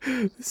universe.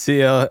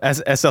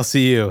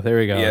 SLCU. There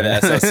we go. Yeah,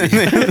 the SLC.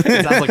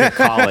 It sounds like a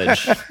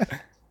college.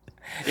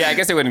 Yeah, I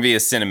guess it wouldn't be a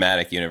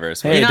cinematic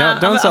universe. Hey, You know,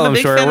 don't I'm sell a them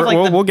big short. fan of,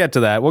 like, We'll get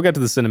to that. We'll get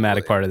to the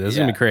cinematic part of this. It's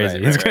gonna be Yeah, crazy.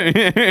 right, It's gonna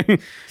be got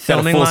a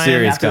Filming full line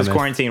series After this coming.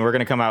 quarantine, we're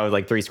gonna come out with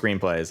like 3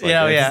 screenplays. Like,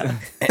 Yeah,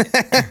 it's-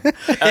 yeah.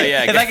 Oh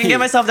yeah, If I can get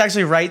myself to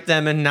actually write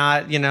them and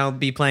not, you know,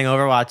 be playing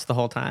Overwatch the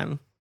whole time.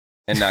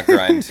 and not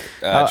grind.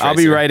 I'll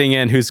be Tracer. writing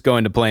in who's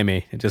going to play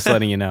me. Just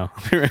letting you know.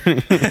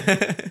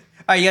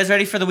 All right, you guys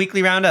ready for the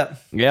weekly roundup?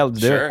 Yeah, let's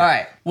do Sure. it. All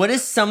right. What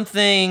is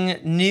something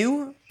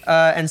new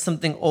and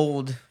something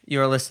old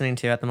you're listening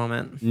to at the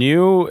moment?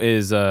 New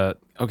is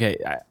okay.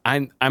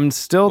 I'm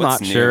still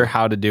What's not sure new?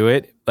 how to do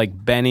it. Like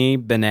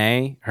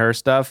Benee, her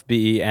stuff,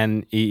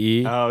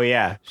 Benee. Oh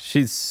yeah.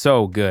 She's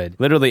so good.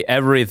 Literally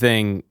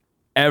everything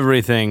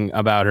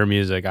about her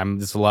music I'm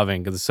just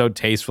loving because it's so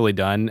tastefully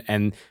done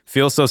and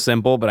feels so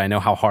simple, but I know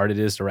how hard it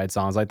is to write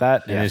songs like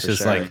that. And Yeah, it's for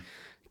just sure. like,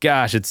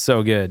 gosh, it's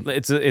so good.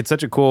 It's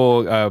such a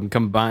cool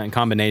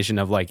combination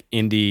of like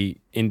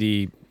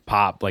indie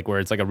pop, like where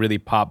it's like a really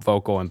pop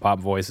vocal and pop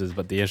voices,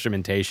 but the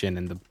instrumentation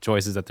and the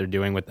choices that they're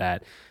doing with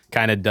that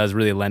kind of does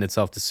really lend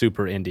itself to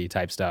super indie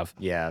type stuff.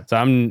 Yeah. So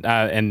I'm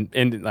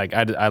and like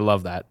I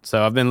love that.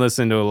 So I've been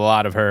listening to a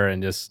lot of her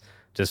and just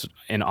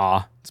in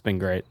awe. It's been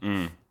great.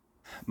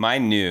 My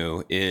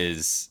new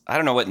is, I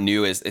don't know what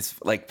new is. It's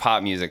like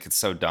pop music. It's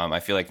so dumb.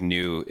 I feel like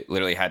new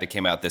literally had to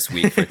came out this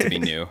week for it to be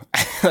new.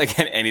 Like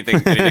anything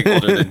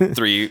older than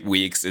 3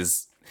 weeks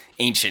is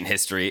ancient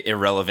history,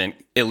 irrelevant,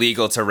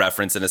 illegal to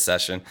reference in a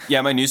session.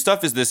 Yeah, my new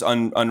stuff is this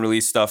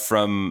unreleased stuff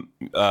from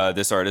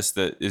this artist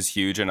that is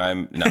huge, and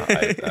I'm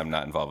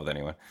not involved with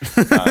anyone.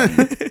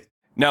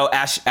 No,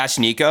 Ash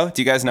Nico.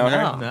 Do you guys know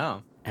her?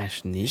 No.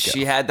 Ash Nico.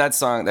 She had that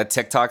song, that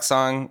TikTok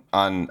song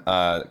on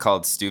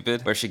called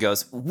 "Stupid," where she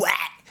goes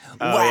whack,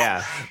 Oh,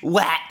 yeah.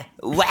 whack,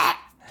 whack.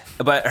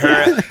 But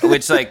her,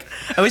 which like,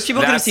 I wish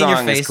people could That have seen your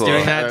song is face cool.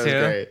 doing that was too.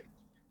 great.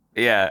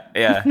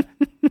 yeah,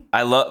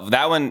 I love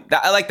that one.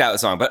 I like that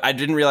song, but I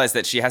didn't realize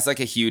that she has like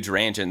a huge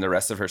range, and the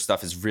rest of her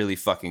stuff is really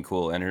fucking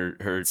cool. And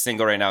her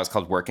single right now is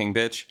called "Working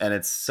Bitch," and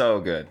it's so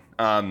good.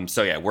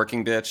 So yeah,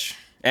 "Working Bitch"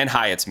 and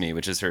 "Hi It's Me,"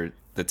 which is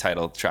the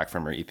title track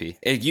from her EP.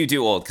 You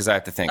do old because I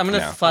have to think. I'm going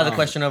to now. fly the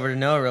question over to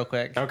Noah real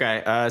quick.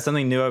 Okay,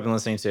 something new I've been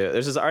listening to.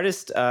 There's this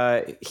artist,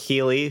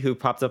 Healy, who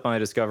popped up on my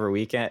Discover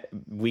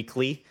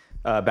Weekly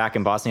back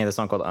in Boston. He had a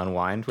song called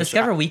Unwind. which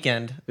Discover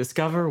Weekend.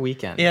 Discover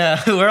Weekend.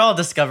 Yeah, we're all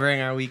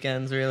discovering our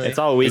weekends, really. It's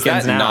all Is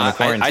weekends that now in the not?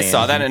 quarantine. I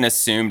saw that and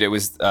assumed it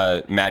was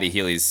Maddie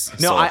Healy's.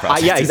 No, solo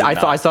project. Is it I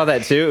not? saw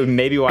that too.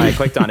 Maybe why I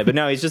clicked on it, but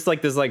no, he's just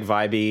like this like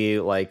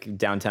vibey, like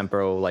down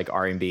tempo, like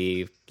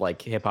R&B,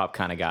 like hip hop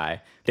kind of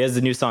guy. He has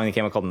a new song that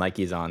came out called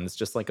Nike's On. It's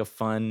just like a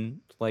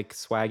fun, like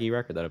swaggy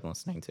record that I've been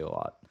listening to a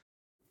lot.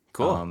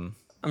 Cool.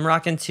 I'm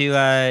rocking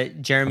to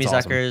Jeremy That's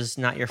awesome. Zucker's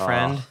 "Not Your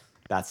Friend." Oh,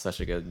 that's such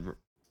a good.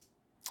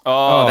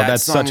 Oh,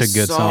 that's such a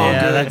good song.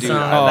 Yeah, good, that dude. song,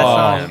 I that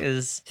love song it.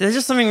 is. There's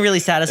just something really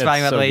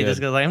satisfying It's about the so way he good.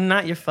 just goes like, "I'm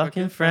not your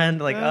fucking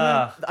friend." Like,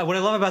 What I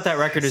love about that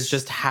record is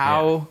just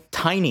how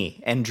tiny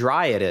and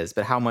dry it is,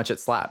 but how much it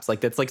slaps. Like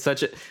that's like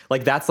such a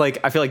like that's like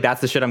I feel like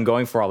that's the shit I'm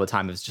going for all the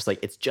time. It's just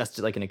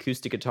like an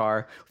acoustic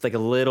guitar with like a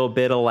little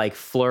bit of like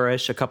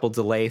flourish, a couple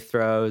delay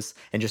throws,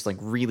 and just like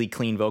really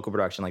clean vocal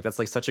production. Like that's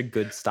like such a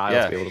good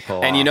style to be able to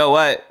pull And off. you know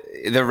what?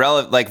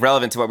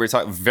 Relevant to what we were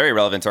talking, very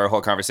relevant to our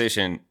whole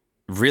conversation.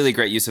 Really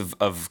great use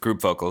of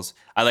group vocals.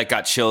 I like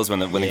got chills when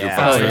the group Yeah.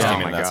 vocals Oh, first yeah.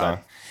 came Oh in my that God.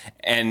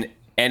 song.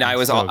 And I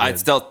was so I good.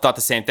 still thought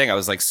the same thing. I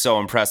was like so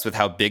impressed with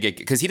how big it,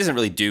 because he doesn't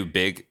really do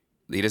big.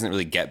 He doesn't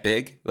really get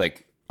big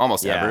like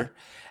almost Yeah. ever.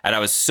 And I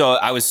was so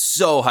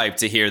hyped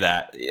to hear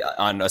that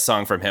on a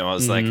song from him. I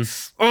was like,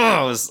 Mm-hmm.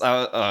 I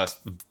was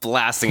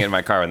blasting it in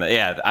my car. When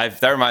that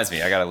reminds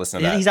me. I gotta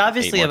listen to that. he's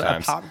obviously 8 a more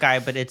times. pop guy,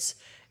 but it's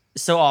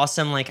so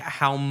awesome, like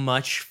how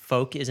much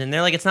folk is in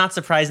there. Like, it's not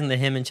surprising that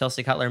him and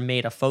Chelsea Cutler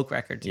made a folk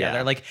record together.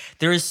 Yeah. Like,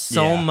 there is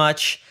so Yeah.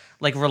 much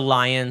like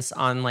reliance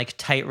on like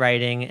tight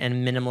writing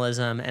and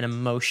minimalism and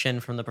emotion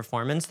from the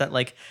performance that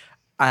like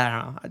I don't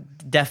know. I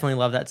definitely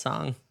love that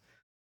song.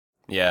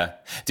 Yeah,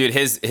 dude,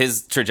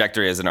 his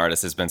trajectory as an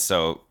artist has been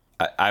so.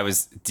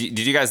 Did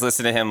you guys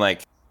listen to him?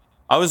 Like,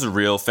 I was a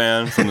real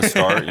fan from the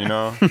start. You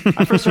know.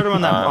 I first heard him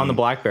on the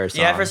Black Bear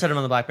song. Yeah, I first heard him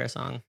on the Black Bear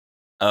song.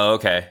 Oh,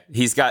 okay.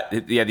 He's got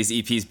these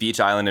EPs,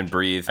 Beach Island and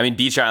Breathe. I mean,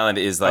 Beach Island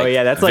is like Oh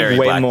yeah, that's like very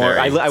way more.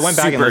 Blackberry. I went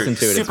back and listened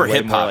to it. Super It's way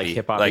hip more hoppy, like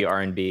hip hoppy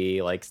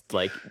R&B, like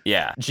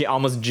yeah.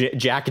 almost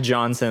Jack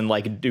Johnson,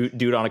 like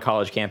dude on a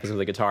college campus with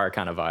a guitar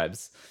kind of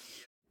vibes.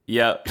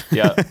 Yep.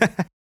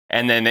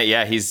 And then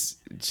he's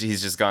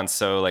just gone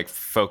so like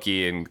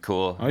folky and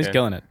cool. Oh, he's Yeah.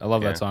 killing it. I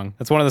love Yeah. that song.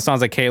 That's one of the songs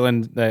that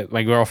Caitlin, that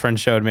my girlfriend,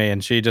 showed me,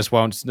 and she just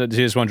won't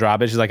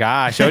drop it. She's like,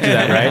 I showed you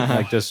that, right?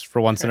 Like, just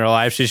for once in her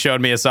life, she showed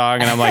me a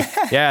song, and I'm like,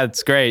 yeah,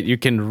 it's great. You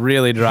can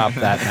really drop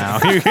that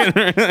now. You can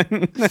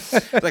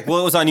Like, well,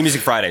 it was on New Music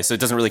Friday, so it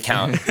doesn't really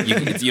count.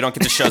 You don't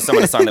get to show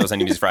someone a song that was on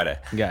New Music Friday.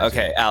 Gotcha.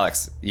 Okay,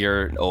 Alex,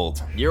 you're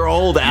old. You're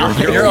old, Al.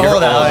 You're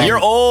old, Alex. You're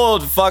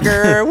old,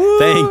 fucker. Woo.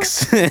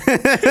 Thanks.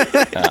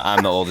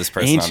 I'm the oldest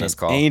person on this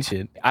call.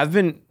 Ancient. I've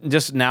been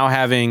just now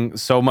having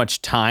so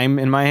much time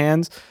in my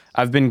hands.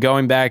 I've been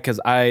going back because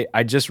I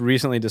just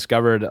recently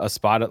discovered a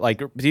spot.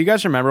 Like, do you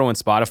guys remember when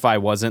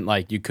Spotify wasn't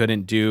like you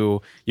couldn't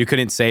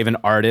save an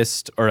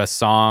artist or a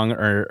song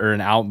or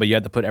an album, but you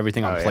had to put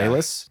everything on Oh, yeah.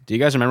 playlists? Do you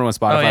guys remember when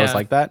Spotify was yeah.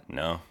 like that?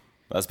 No,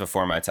 that's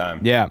before my time.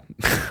 Yeah,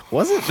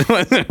 was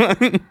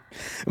it?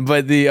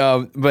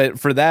 But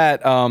for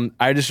that,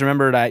 I just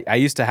remembered I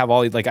used to have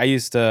all these, like, I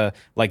used to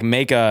like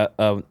make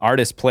a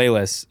artist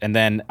playlist, and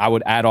then I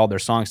would add all their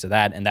songs to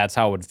that, and that's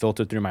how it would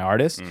filter through my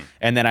artists.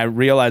 And then I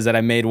realized that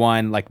I made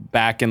one like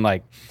back in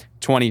like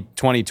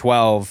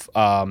 2012.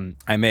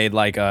 I made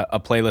like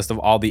a playlist of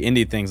all the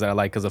indie things that I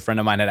like, because a friend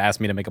of mine had asked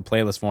me to make a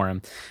playlist for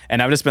him,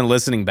 and I've just been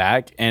listening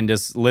back and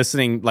just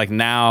listening, like,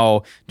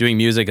 now doing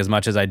music as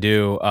much as I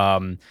do,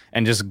 and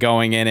just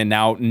going in and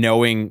now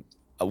knowing,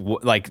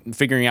 like,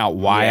 figuring out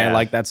why I Yeah.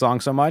 like that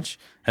song so much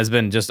has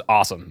been just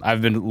awesome.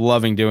 I've been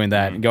loving doing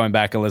that, and going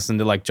back and listening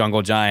to like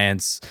Jungle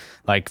Giants,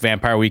 like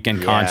Vampire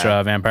Weekend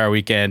Contra, Vampire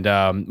Weekend,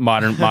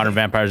 Modern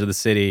Vampires of the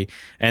City,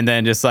 and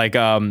then just like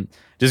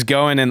just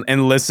going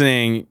and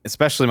listening,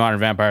 especially Modern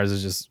Vampires,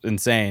 is just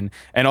insane.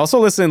 And also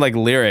listening like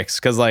lyrics,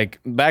 because like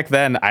back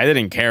then I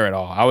didn't care at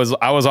all. I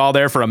was all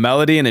there for a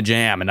melody and a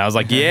jam, and I was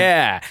like,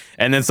 yeah.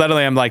 And then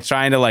suddenly I'm like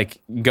trying to like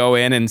go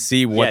in and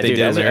see what Yeah, they dude,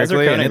 did Ezra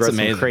lyrically, and Koenig it's wrote some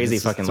amazing. crazy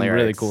It's fucking some really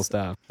lyrics. cool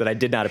stuff. that I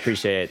did not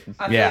appreciate.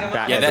 Yeah.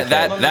 back Yeah, as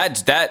a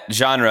kid. that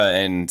genre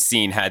and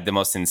scene had the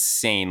most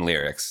insane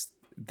lyrics.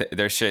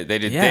 Their shit, they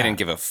didn't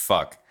give a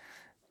fuck.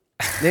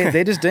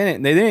 they just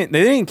didn't. They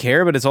didn't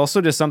care, but it's also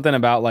just something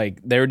about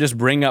like they would just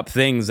bring up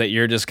things that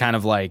you're just kind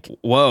of like,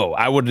 whoa,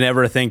 I would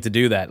never think to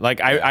do that.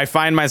 Like I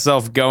find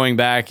myself going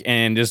back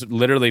and just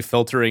literally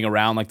filtering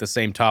around like the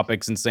same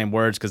topics and same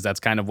words, because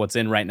that's kind of what's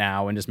in right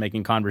now, and just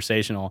making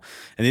conversational.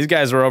 And these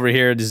guys were over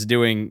here just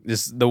doing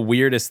just the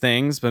weirdest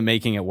things, but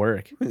making it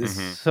work. It's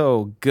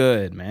so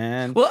good,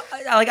 man. Well,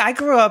 I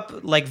grew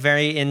up like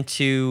very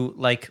into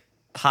like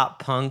pop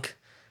punk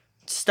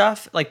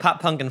stuff, like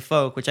pop punk and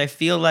folk, which I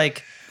feel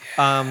like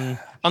on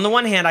the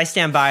one hand I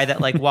stand by that,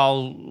 like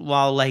while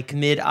like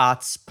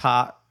mid-aughts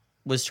pop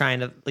was trying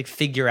to like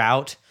figure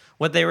out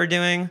what they were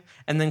doing,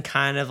 and then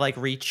kind of like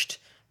reached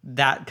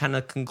that kind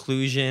of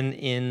conclusion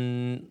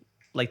in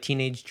like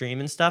Teenage Dream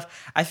and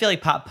stuff. I feel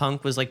like pop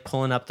punk was like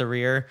pulling up the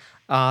rear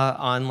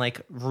on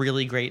like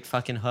really great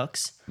fucking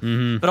hooks.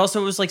 But also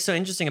what was like so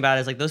interesting about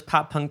it is like those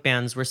pop punk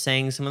bands were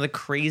saying some of the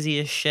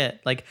craziest shit.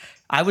 Like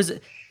I was,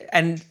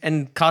 and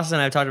Costa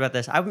and I have talked about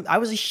this. I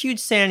was a huge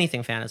Say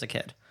Anything fan as a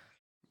kid.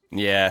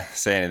 Yeah,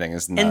 Say Anything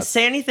is And nuts.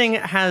 Say Anything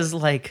has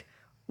like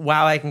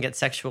Wow, I Can Get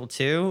Sexual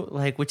Too,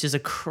 like, which is a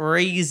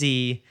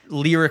crazy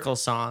lyrical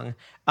song.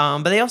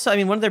 But they also, I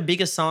mean, one of their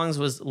biggest songs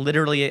was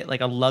literally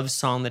like a love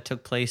song that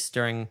took place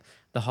during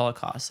the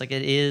Holocaust. Like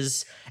it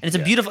is, and it's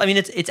a beautiful, I mean,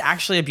 it's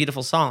actually a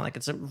beautiful song. Like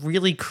it's a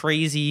really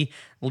crazy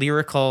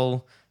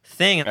lyrical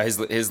thing.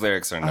 His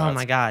lyrics are nuts. Oh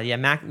my god, yeah,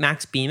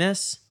 Max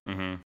Bemis.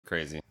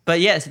 Crazy. But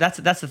yeah, so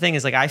that's the thing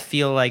is like I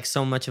feel like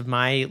so much of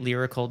my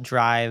lyrical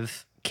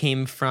drive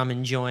came from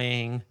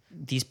enjoying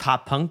these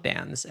pop punk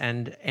bands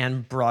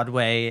and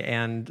Broadway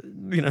and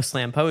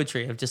slam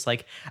poetry of just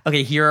like,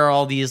 okay, here are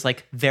all these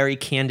like very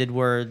candid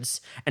words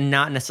and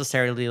not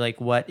necessarily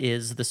like what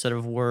is the sort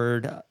of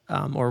word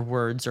or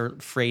words or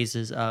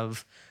phrases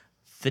of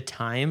the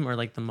time or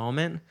like the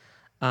moment.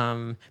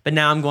 But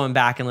now I'm going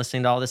back and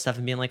listening to all this stuff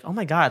and being like, oh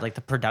my god, like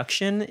the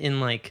production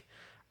in like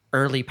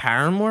early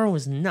Paramore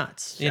was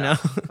nuts, you know?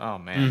 Oh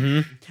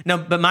man. No,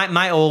 but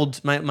my old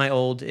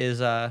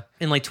is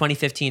in like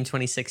 2015,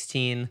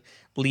 2016,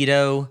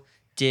 Lido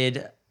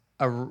did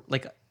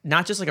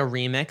not just like a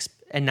remix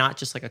and not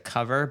just like a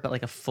cover, but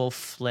like a full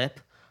flip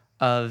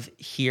of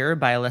Here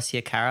by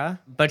Alessia Cara.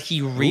 But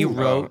he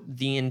rewrote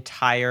the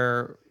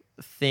entire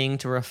thing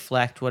to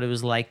reflect what it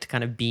was like to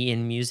kind of be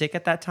in music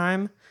at that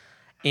time.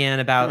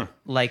 And about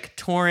like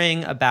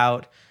touring,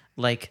 about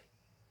like,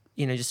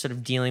 just sort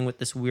of dealing with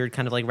this weird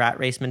kind of like rat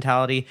race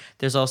mentality.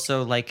 There's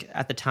also like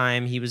at the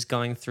time he was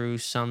going through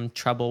some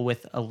trouble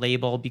with a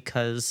label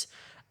because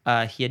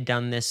he had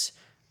done this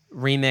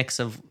remix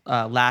of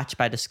Latch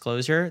by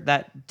Disclosure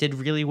that did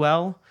really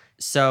well.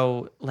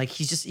 So like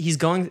he's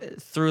going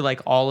through like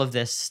all of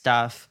this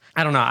stuff.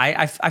 I don't know.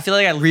 I feel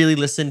like I really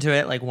listen to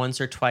it like once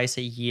or twice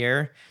a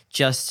year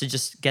just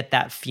to get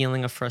that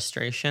feeling of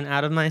frustration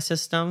out of my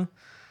system.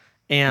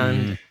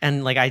 And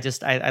like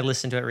I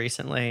listened to it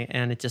recently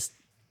and it just,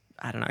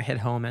 I don't know, hit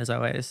home as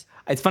always.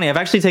 It's funny. I've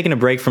actually taken a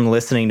break from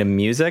listening to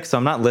music, so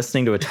I'm not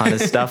listening to a ton of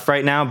stuff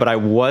right now, but I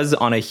was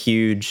on a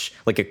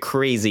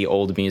crazy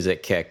old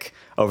music kick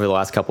over the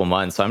last couple of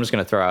months. So I'm just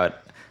going to throw out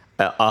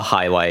a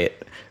highlight,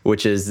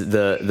 which is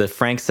the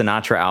Frank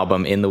Sinatra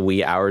album In the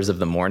Wee Hours of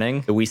the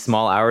Morning. The Wee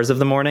Small Hours of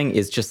the Morning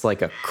is just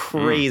like a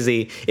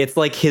crazy, it's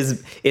like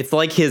his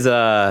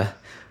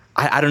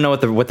I don't know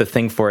what the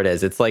thing for it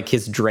is. It's like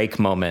his Drake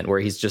moment where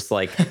he's just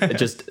like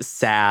just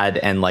sad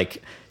and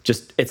like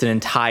just it's an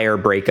entire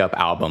breakup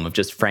album of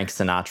just Frank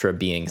Sinatra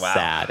being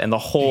sad, and the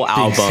whole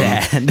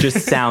album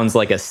just sounds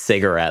like a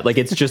cigarette. Like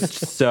it's just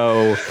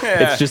so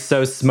it's just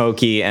so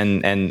smoky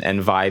and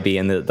vibey,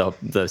 and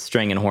the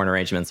string and horn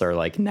arrangements are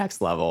like next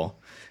level,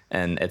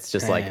 and it's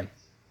just like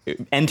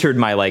entered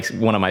my like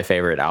one of my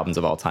favorite albums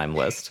of all time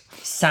list.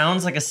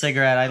 Sounds like a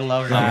cigarette. I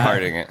love that. I'm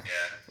hearting it.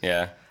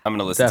 Yeah. I'm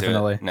gonna listen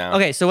to it now.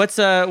 Okay, so what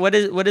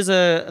is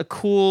a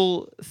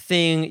cool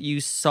thing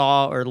you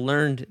saw or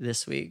learned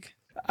this week?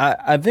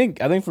 I think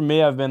for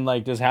me, I've been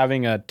like just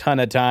having a ton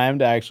of time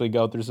to actually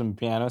go through some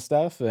piano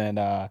stuff, and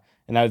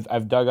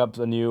I've dug up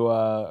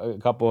a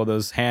couple of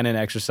those Hannon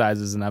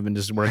exercises, and I've been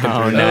just working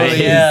through those.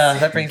 Yeah,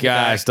 that brings me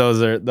back.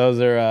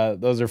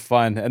 those are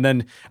fun. And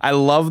then I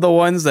love the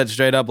ones that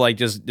straight up like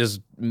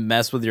just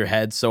mess with your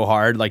head so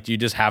hard, like you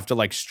just have to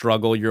like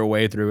struggle your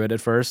way through it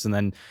at first, and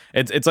then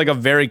it's like a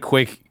very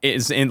quick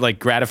like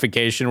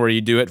gratification where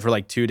you do it for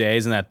like 2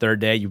 days, and that third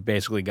day you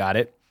basically got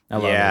it. I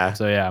love it.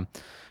 So yeah.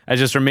 It's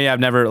just for me, I've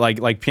never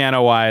like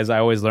piano wise, I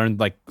always learned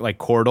like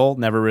chordal,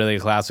 never really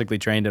classically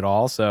trained at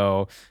all.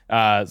 So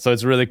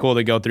it's really cool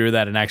to go through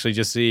that and actually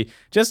just see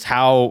just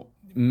how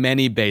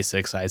many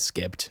basics I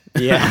skipped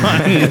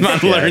on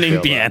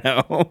learning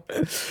piano.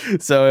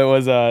 So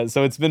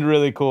it's been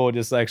really cool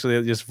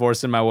just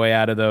forcing my way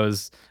out of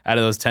those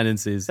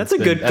tendencies. That's a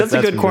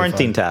good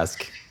quarantine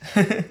task.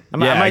 I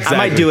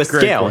might do a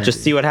scale,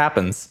 just see what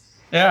happens.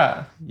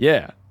 Yeah.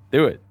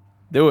 Do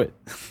it.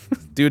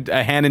 Dude,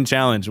 a Hannon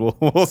challenge.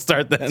 We'll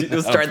start that.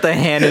 We'll start the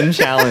Hannon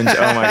challenge.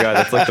 Oh my god,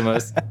 that's like the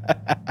most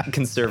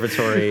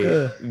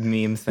conservatory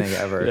meme thing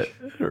ever.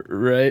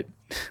 Right.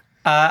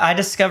 I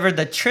discovered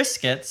that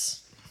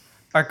Triscuits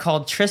are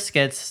called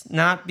Triscuits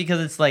not because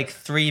it's like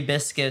 3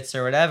 biscuits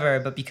or whatever,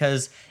 but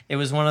because it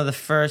was one of the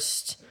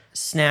first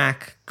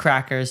snack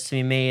crackers to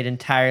be made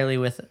entirely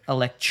with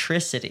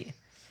electricity.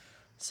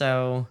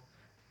 So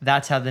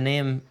that's how the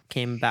name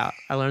came about.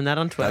 I learned that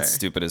on Twitter. That's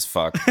stupid as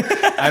fuck.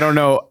 I don't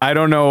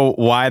know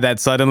why that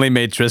suddenly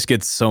made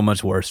Triscuits so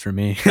much worse for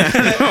me.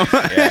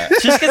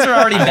 Triscuits were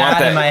already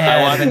bad in my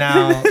head, but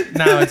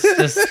now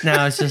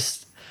it's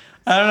just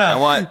I don't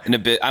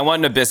know. I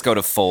want Nabisco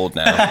to fold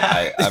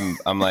now.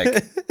 I'm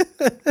like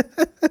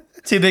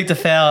too big to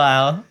fail,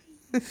 Al.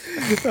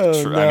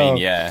 No. I mean,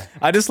 yeah.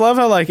 I just love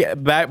how like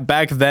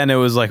back then it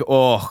was like,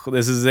 oh,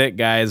 this is it,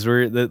 guys.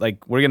 We're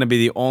gonna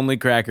be the only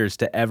crackers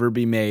to ever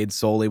be made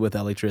solely with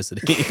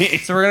electricity.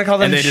 So we're gonna call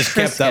them. And they just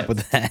Triscuits. kept up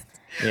with that.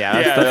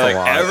 That's a like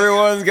lot.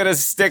 everyone's gonna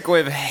stick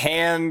with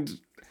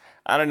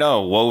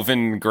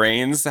woven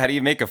grains. How do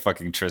you make a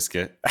fucking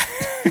Triscuit?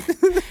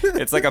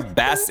 It's like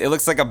it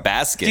looks like a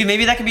basket. Dude,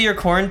 maybe that could be your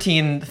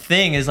quarantine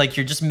thing, is like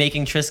you're just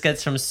making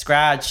Triscuits from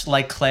scratch,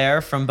 like Claire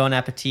from Bon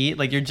Appetit.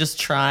 Like you're just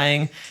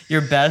trying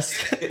your best.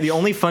 The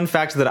only fun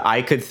fact that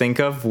I could think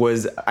of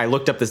was I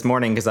looked up this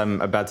morning because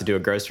I'm about to do a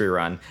grocery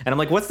run, and I'm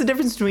like, what's the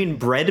difference between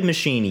bread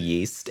machine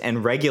yeast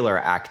and regular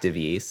active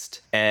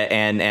yeast?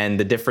 And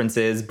the difference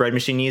is bread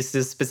machine yeast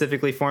is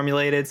specifically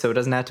formulated, so it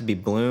doesn't have to be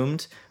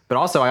bloomed. But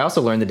also, I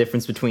also learned the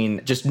difference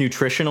between just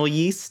nutritional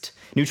yeast.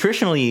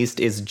 Nutritional yeast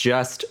is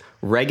just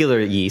regular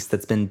yeast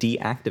that's been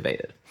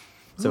deactivated.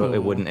 So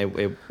it won't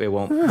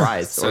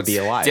rise or it's be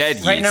alive. dead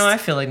yeast. Right now, I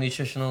feel like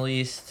nutritional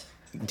yeast.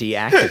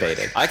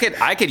 Deactivated.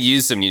 I could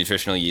use some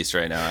nutritional yeast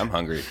right now. I'm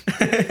hungry.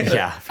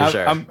 Yeah, for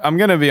sure. I'm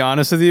gonna be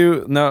honest with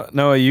you,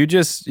 Noah. You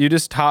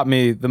just taught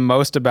me the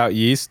most about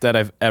yeast that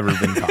I've ever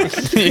been taught.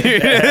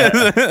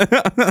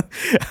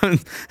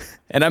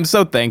 And I'm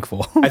so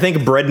thankful. I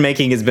think bread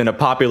making has been a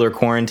popular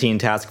quarantine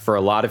task for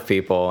a lot of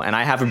people, and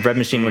I have a bread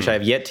machine which I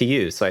have yet to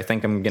use. So I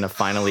think I'm gonna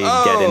finally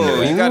get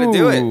into it. You got to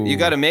do it. You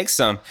got to make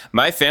some.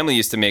 My family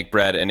used to make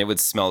bread, and it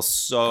would smell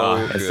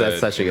so good. That's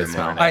such a in good the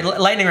smell. morning. All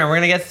right, lightning round. We're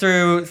gonna get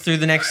through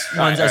the next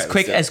ones all as right,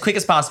 quick let's do it.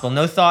 as possible.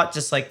 No thought,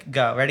 just like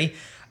go. Ready?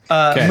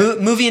 Okay.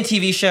 Movie and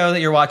TV show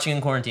that you're watching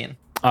in quarantine.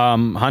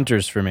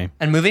 Hunters for me.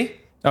 And movie?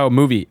 Oh,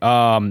 movie.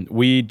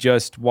 We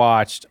just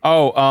watched.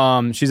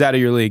 She's Out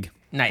of Your League.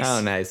 Nice.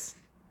 Oh, nice.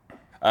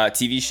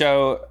 TV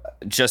show,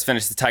 just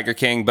finished The Tiger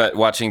King, but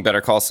watching Better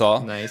Call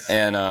Saul. Nice.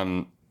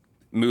 And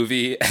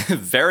movie,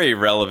 very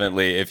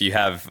relevantly, if you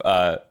have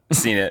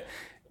seen it,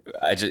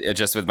 I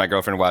just with my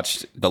girlfriend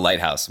watched The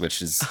Lighthouse,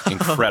 which is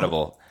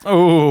incredible,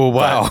 Oh,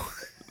 wow.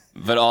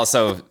 but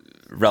also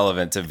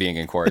relevant to being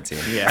in quarantine.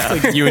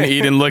 Yeah. You and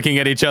Eden looking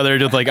at each other,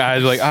 just like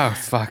eyes, like, oh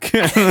fuck.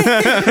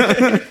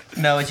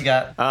 No, what you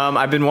got?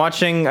 I've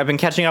been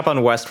catching up on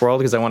Westworld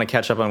because I want to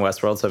catch up on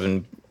Westworld. So I've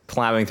been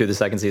plowing through the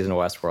second season of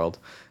Westworld.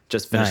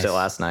 Just finished Nice. it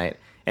last night.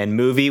 And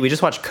movie, we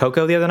just watched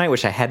Coco the other night,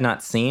 which I had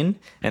not seen.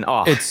 And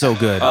It's so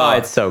good.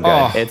 it's so good.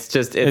 Oh, it's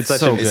it's such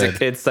so a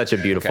good. it's such a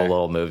beautiful Okay.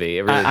 little movie.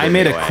 It really I blew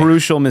made me a away.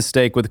 crucial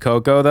mistake with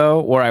Coco though,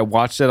 where I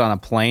watched it on a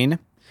plane.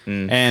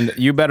 And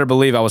you better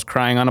believe I was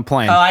crying on a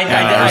plane. Oh, I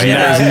There's did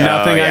that.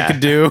 nothing Oh, yeah. I could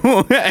do.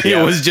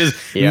 It was just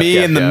me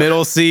in the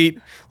middle seat,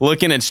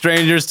 looking at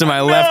strangers to my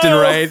left and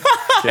right,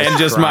 and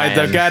just the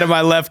crying. guy to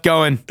my left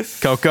going,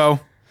 Coco.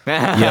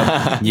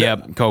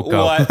 Yep,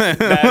 Coco. What?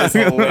 That is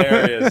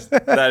hilarious.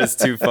 That is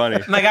too funny.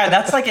 My God,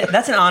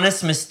 that's an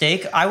honest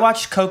mistake. I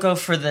watched Coco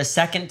for the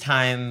second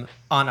time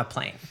on a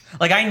plane.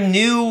 Like I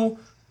knew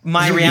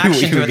my You knew reaction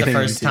what you to were it the getting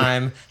first into.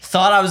 time.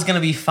 Thought I was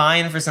gonna be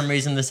fine for some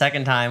reason the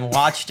second time.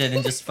 Watched it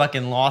and just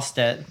fucking lost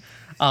it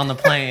on the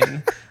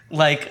plane.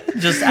 Like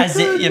just as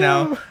it, you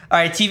know. All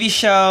right, TV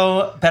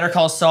show, Better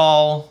Call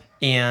Saul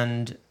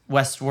and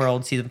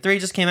Westworld season 3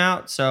 just came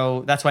out,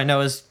 so that's why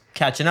Noah's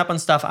catching up on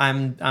stuff.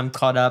 I'm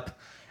caught up,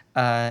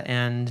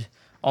 and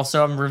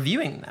also I'm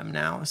reviewing them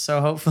now.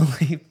 So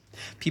hopefully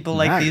people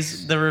like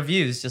Nice. the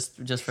reviews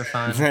just for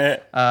fun.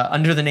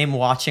 Under the name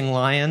Watching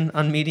Lion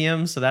on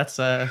Medium, so that's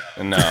No,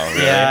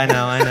 really? yeah, I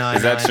know.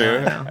 Is that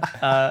true?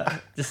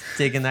 Just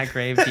digging that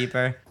grave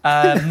deeper.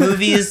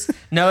 Movies.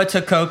 Noah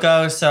took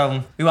Coco,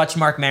 so we watched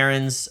Mark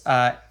Maron's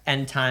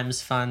End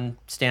Times fun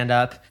stand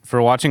up.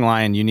 For watching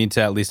Lion, you need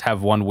to at least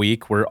have 1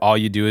 week where all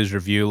you do is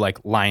review like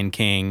Lion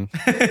King,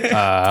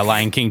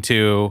 Lion King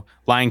 2,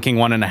 Lion King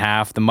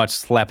 1.5, the much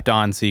slept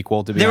on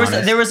sequel, to be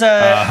honest. There was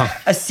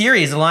a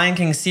series, a Lion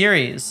King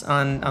series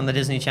on the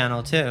Disney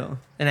Channel too,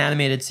 an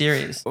animated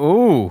series.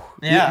 Ooh,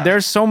 Yeah.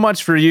 There's so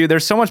much for you.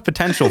 There's so much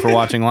potential for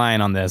watching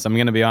Lion on this. I'm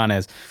gonna be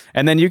honest.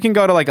 And then you can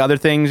go to like other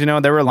things. You know,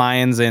 there were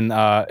lions in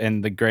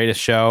The Greatest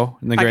Show,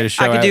 I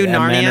could do at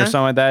Men Narnia. or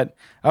something like that.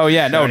 Oh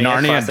yeah, no,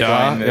 Narnia, Narnia, classic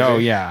lion duh. movie. Oh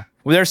yeah.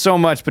 Well, there's so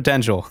much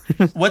potential.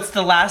 What's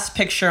the last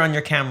picture on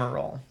your camera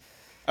roll?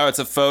 Oh, it's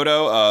a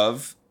photo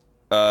of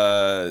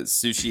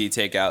sushi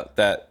takeout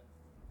that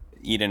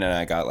Eden and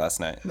I got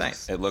last night.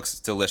 Nice. It looks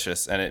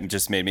delicious, and it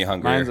just made me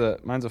hungry.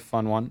 Mine's a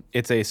fun one.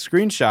 It's a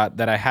screenshot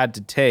that I had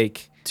to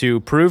take to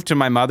prove to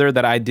my mother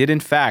that I did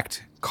in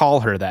fact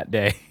call her that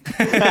day.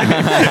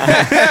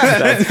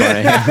 That's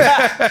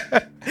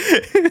funny.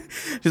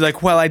 She's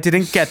like, "Well, I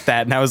didn't get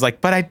that," and I was like,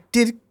 "But I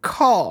did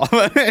call."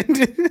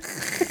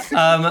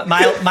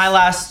 My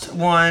last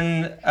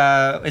one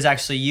is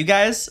actually you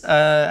guys.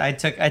 I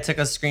took a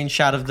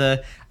screenshot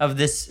of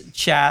this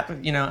chat,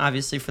 you know,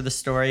 obviously for the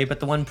story, but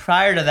the one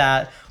prior to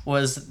that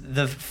was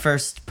the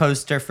first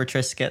poster for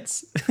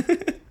Triscuits.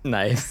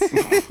 Nice.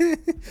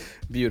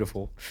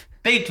 Beautiful.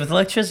 Baked with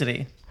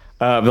electricity.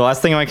 The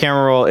last thing on my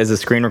camera roll is a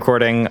screen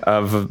recording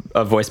of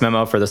a voice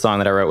memo for the song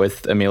that I wrote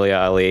with Amelia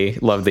Ali,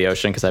 Love the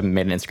Ocean, because I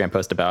made an Instagram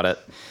post about it.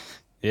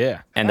 Yeah.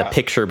 And the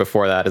picture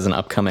before that is an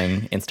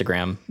upcoming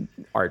Instagram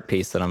art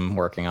piece that I'm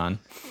working on.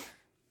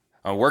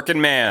 A working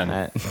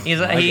man.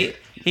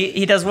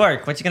 He does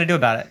work. What you gonna do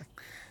about it?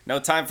 No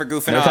time for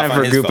goofing No off. time on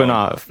for his goofing phone.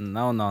 off.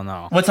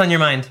 No. What's on your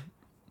mind?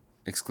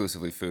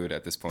 Exclusively food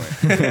at this point.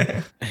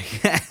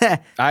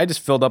 I just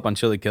filled up on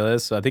chili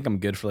killers, so I think I'm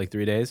good for like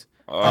 3 days.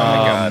 Oh my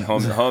god,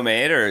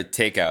 homemade or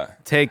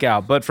takeout?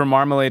 Takeout, but from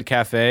Marmalade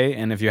Cafe,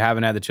 and if you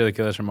haven't had the chili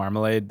killers from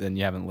Marmalade, then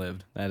you haven't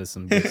lived. That is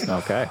some good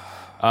stuff. Okay.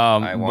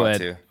 I want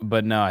to.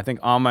 But no, I think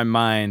on my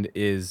mind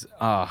is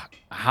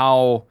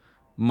how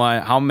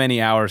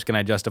many hours can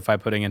I justify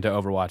putting into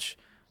Overwatch?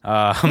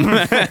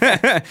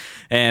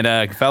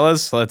 And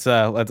fellas, let's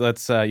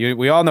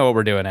we all know what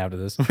we're doing after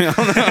this.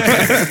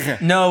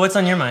 No, what's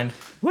on your mind?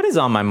 What is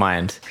on my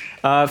mind?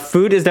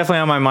 Food is definitely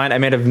on my mind. I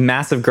made a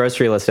massive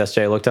grocery list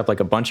yesterday. I looked up like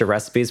a bunch of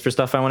recipes for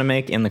stuff I want to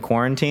make in the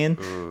quarantine.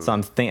 So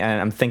I'm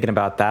thinking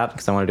about that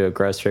because I want to do a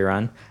grocery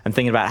run. I'm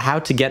thinking about how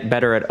to get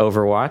better at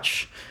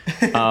Overwatch.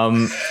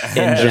 In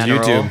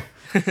general. YouTube.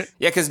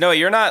 Yeah, because Noah,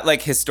 you're not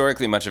like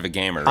historically much of a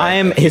gamer. Right? I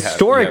am Like, you have-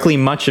 historically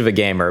much of a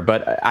gamer,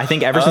 but I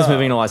think ever since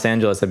moving to Los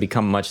Angeles, I've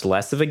become much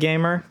less of a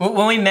gamer.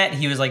 When we met,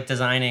 he was like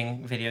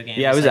designing video games.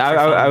 Yeah, like, for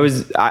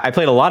fun. I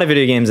played a lot of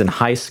video games in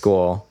high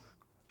school.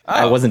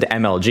 I wasn't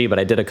MLG, but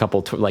I did a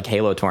couple like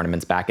Halo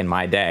tournaments back in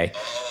my day.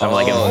 I'm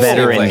like a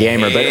veteran like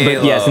gamer, but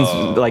yeah, Halo.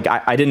 since like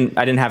I didn't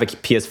have a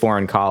PS4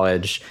 in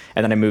college,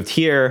 and then I moved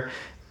here.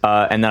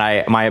 And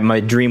then my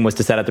dream was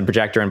to set up the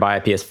projector and buy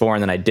a PS4,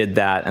 and then I did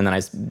that, and then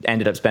I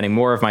ended up spending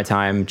more of my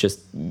time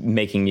just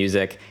making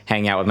music,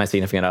 hanging out with my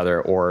significant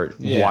other, or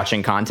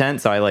watching content.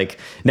 So I like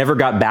never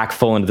got back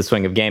full into the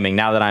swing of gaming.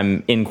 Now that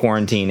I'm in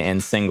quarantine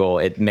and single,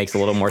 it makes a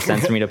little more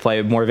sense for me to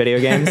play more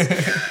video games.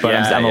 But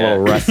I'm a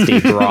little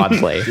rusty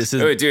broadly.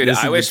 Oh, dude,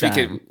 I wish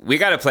we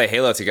got to play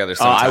Halo together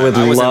sometime. I would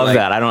wasn't, love like,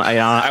 that.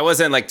 I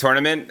wasn't like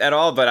tournament at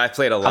all, but I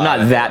played a lot.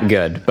 I'm not that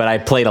good, but I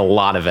played a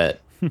lot of it.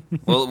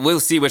 Well, we'll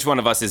see which one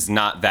of us is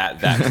not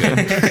that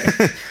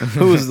good.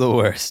 Who's the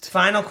worst?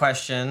 Final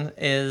question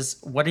is,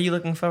 what are you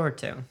looking forward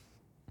to?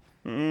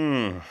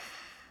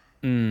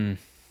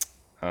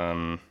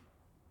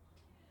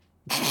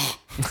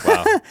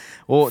 Wow.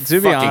 Well, to be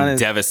Fucking honest,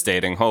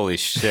 devastating. Holy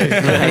shit.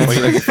 What are you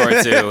looking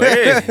forward to?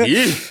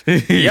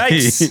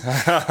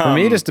 Yikes. for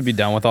me, just to be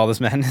done with all this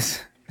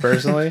madness.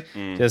 Personally,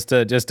 just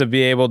to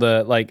be able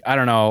to, like, I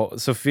don't know,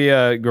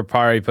 Sophia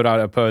Grappari put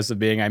out a post of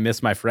being I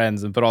miss my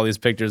friends and put all these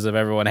pictures of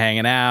everyone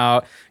hanging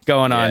out,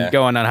 going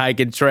on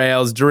hiking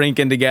trails,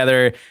 drinking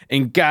together,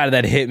 and God,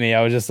 that hit me.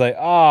 I was just like,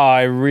 oh,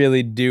 I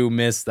really do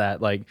miss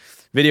that. Like,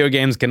 video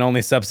games can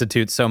only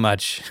substitute so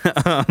much.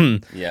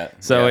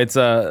 So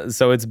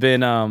it's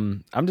been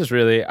I'm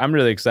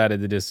really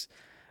excited to just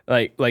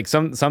like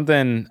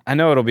something. I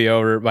know it'll be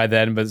over by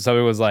then, but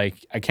somebody was like,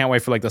 I can't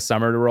wait for like the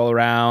summer to roll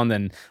around,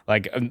 and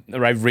like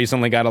I've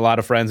recently got a lot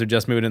of friends who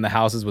just moved into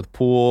houses with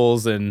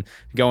pools and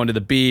going to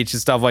the beach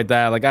and stuff like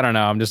that. Like, I don't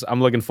know,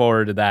 I'm looking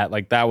forward to that.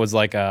 Like, that was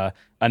like a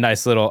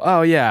nice little,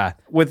 oh yeah,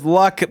 with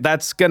luck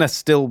that's gonna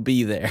still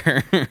be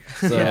there.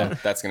 So Yeah,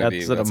 that's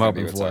what I'm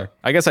hoping for.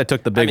 I guess I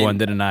took the big one,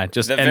 didn't I?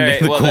 Just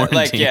ending the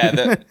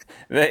quarantine.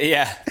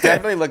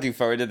 Definitely looking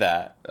forward to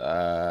that.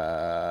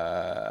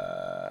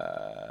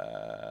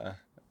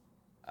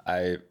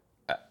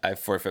 I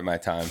forfeit my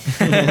time.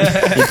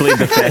 You plead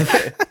the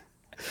fifth.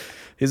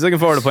 He's looking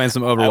forward to playing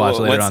some Overwatch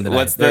later on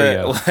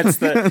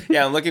today.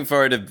 Yeah, I'm looking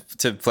forward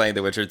to playing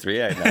The Witcher 3.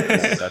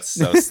 That's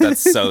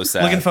so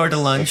sad. Looking forward to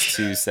That's lunch.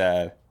 too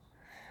sad.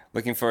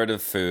 Looking forward to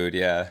food.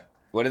 Yeah.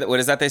 What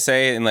is that they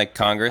say in like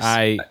Congress?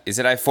 Is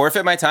it I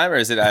forfeit my time, or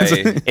is it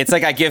it's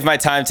like I give my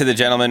time to the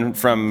gentleman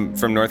from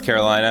North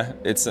Carolina.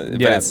 But it's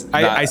not,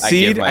 I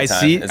cede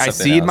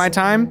my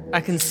time.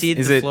 I concede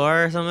Is the it-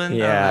 floor or something.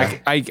 Yeah.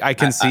 I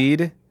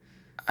concede.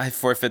 I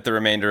forfeit the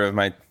remainder of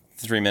my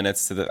 3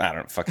 minutes to the. I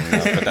don't fucking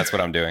know, but that's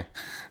what I'm doing.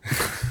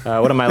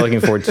 What am I looking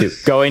forward to?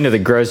 Going to the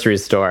grocery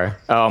store.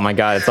 Oh my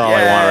God, it's all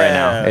I want right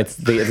now. It's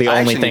the I only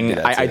actually thing. need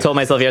to do that I too. told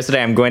myself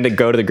yesterday I'm going to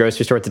go to the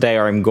grocery store today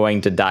or I'm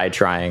going to die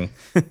trying.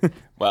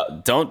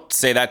 Well, don't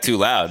say that too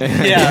loud.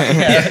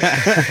 Yeah.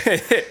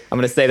 I'm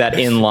going to say that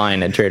in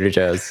line at Trader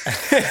Joe's.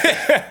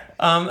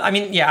 I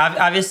mean, yeah,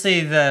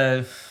 obviously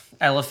the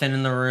elephant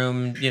in the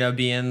room,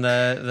 being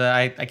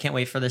the I can't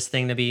wait for this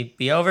thing to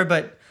be over.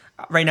 But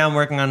right now I'm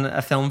working on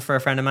a film for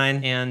a friend of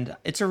mine, and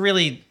it's a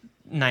really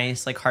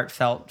nice, like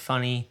heartfelt,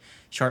 funny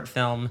short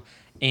film.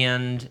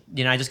 And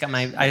I just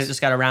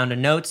got a round of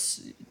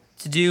notes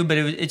to do, but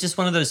it's just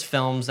one of those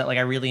films that like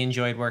I really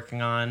enjoyed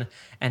working on,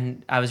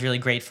 and I was really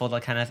grateful to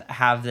kind of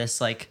have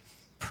this like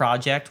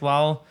project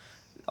while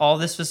all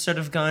this was sort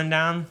of going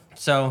down.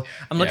 So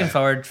I'm looking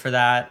forward for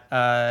that,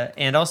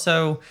 and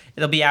also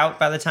it'll be out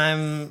by the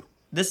time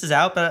this is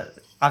out, but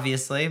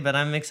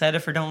I'm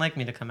excited for Don't Like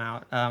Me to come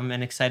out,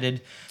 and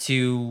excited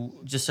to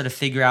just sort of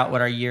figure out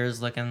what our year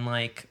is looking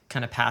like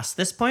kind of past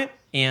this point,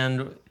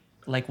 and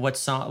like what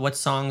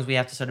songs we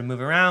have to sort of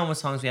move around, what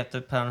songs we have to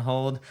put on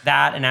hold,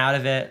 that and Out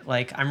of It.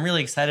 Like, I'm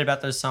really excited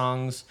about those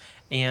songs,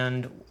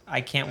 and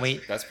I can't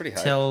wait That's pretty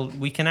hype. till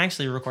we can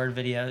actually record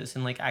videos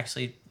and like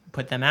actually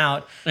put them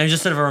out. And it's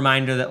just sort of a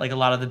reminder that like a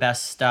lot of the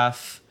best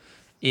stuff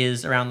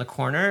is around the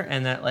corner,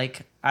 and that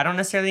like I don't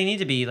necessarily need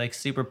to be like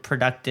super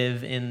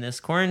productive in this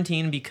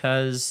quarantine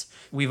because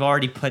we've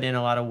already put in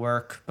a lot of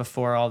work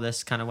before all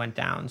this kind of went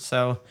down.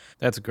 So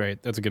That's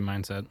great. That's a good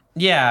mindset.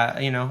 yeah,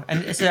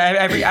 and so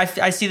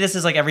I see this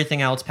as like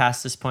everything else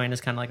past this point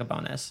is kind of like a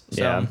bonus.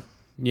 So. Yeah.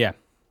 Yeah.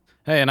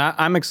 Hey, and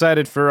I'm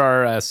excited for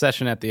our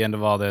session at the end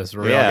of all this.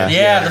 Where we all Yeah. get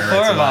Yeah, together the and write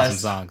four some of awesome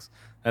us. songs.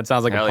 That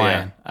sounds like Hell a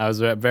plan. I was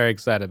very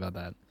excited about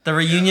that. The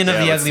reunion of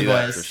the let's Ugly do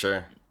that Boys. for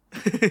sure.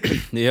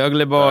 The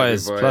Ugly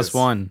Boys, Boys.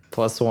 +1.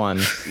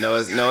 +1.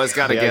 Noah's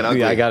got to get Yeah,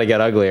 ugly. I got to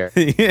get uglier.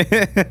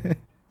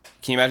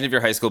 Can you imagine if your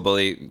high school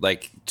bully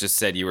like just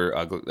said you were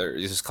ugly, or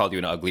just called you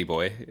an ugly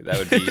boy? That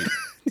would be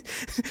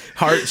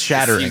Heart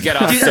shattering. you get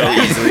off so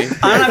easily.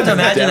 I don't have to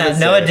imagine that.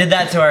 Noah did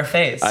that to our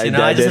face. You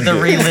know, I just did. had to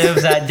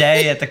relive that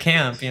day at the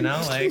camp. You know,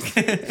 like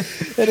But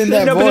there's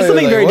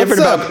something very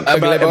different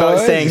about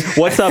saying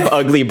 "What's up,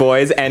 ugly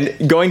boys?" and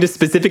going to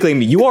specifically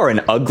 "You are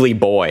an ugly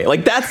boy."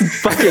 Like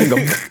that's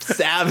fucking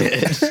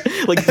savage.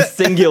 Like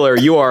singular,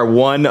 you are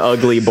one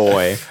ugly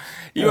boy.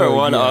 You are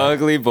one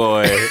ugly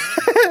boy.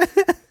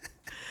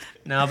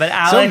 no, but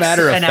Alex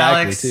matter-of-factly, and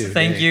Alex, too.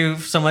 thank Dang. you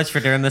so much for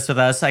doing this with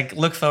us. I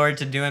look forward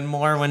to doing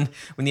more when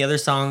the other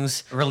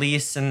songs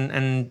release,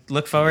 and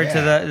look forward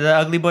to the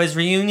Ugly Boys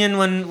reunion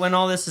when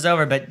all this is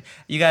over. But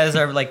you guys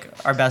are like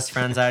our best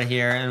friends out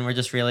here, and we're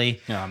just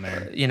really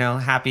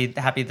happy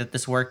that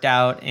this worked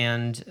out,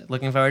 and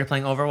looking forward to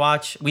playing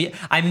Overwatch.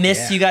 I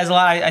miss you guys a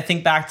lot. I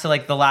think back to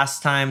like the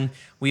last time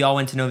we all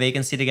went to No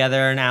Vacancy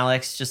together, and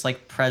Alex just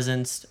like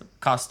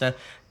Costa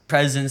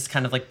presence,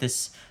 kind of like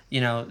this,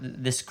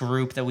 this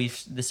group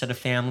this sort of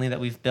family that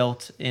we've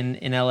built in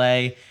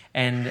LA.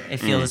 And it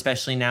feels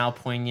especially now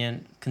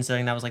poignant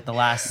considering that was like the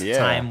last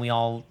time we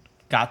all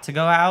got to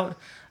go out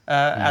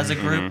as a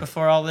group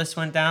before all this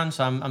went down.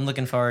 So I'm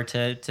looking forward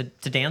to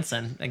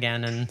dancing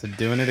again and To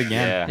doing it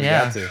again.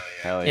 Yeah. Got to.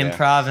 Hell yeah.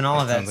 improv and all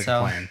of Sounds it. like So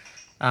a plan.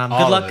 good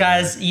All luck, of it,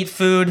 guys. Eat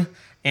food.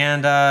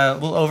 And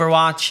we'll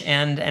Overwatch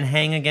and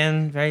hang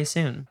again very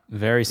soon.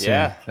 Very soon.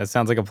 Yeah. That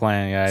sounds like a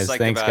plan, guys. Psyched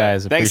Thanks, about it.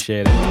 guys. Thanks.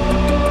 Appreciate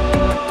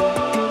it.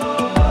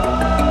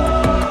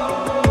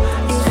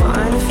 It's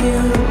fine if you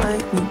don't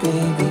like me,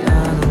 baby. I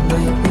don't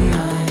like me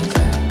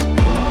either.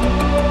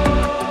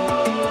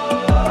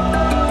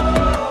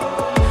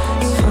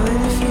 It's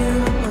fine if you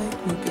don't like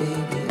me,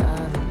 baby. I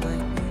don't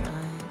like me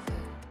either.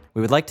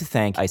 We would like to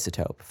thank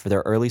Isotope for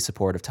their early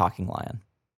support of Talking Lion.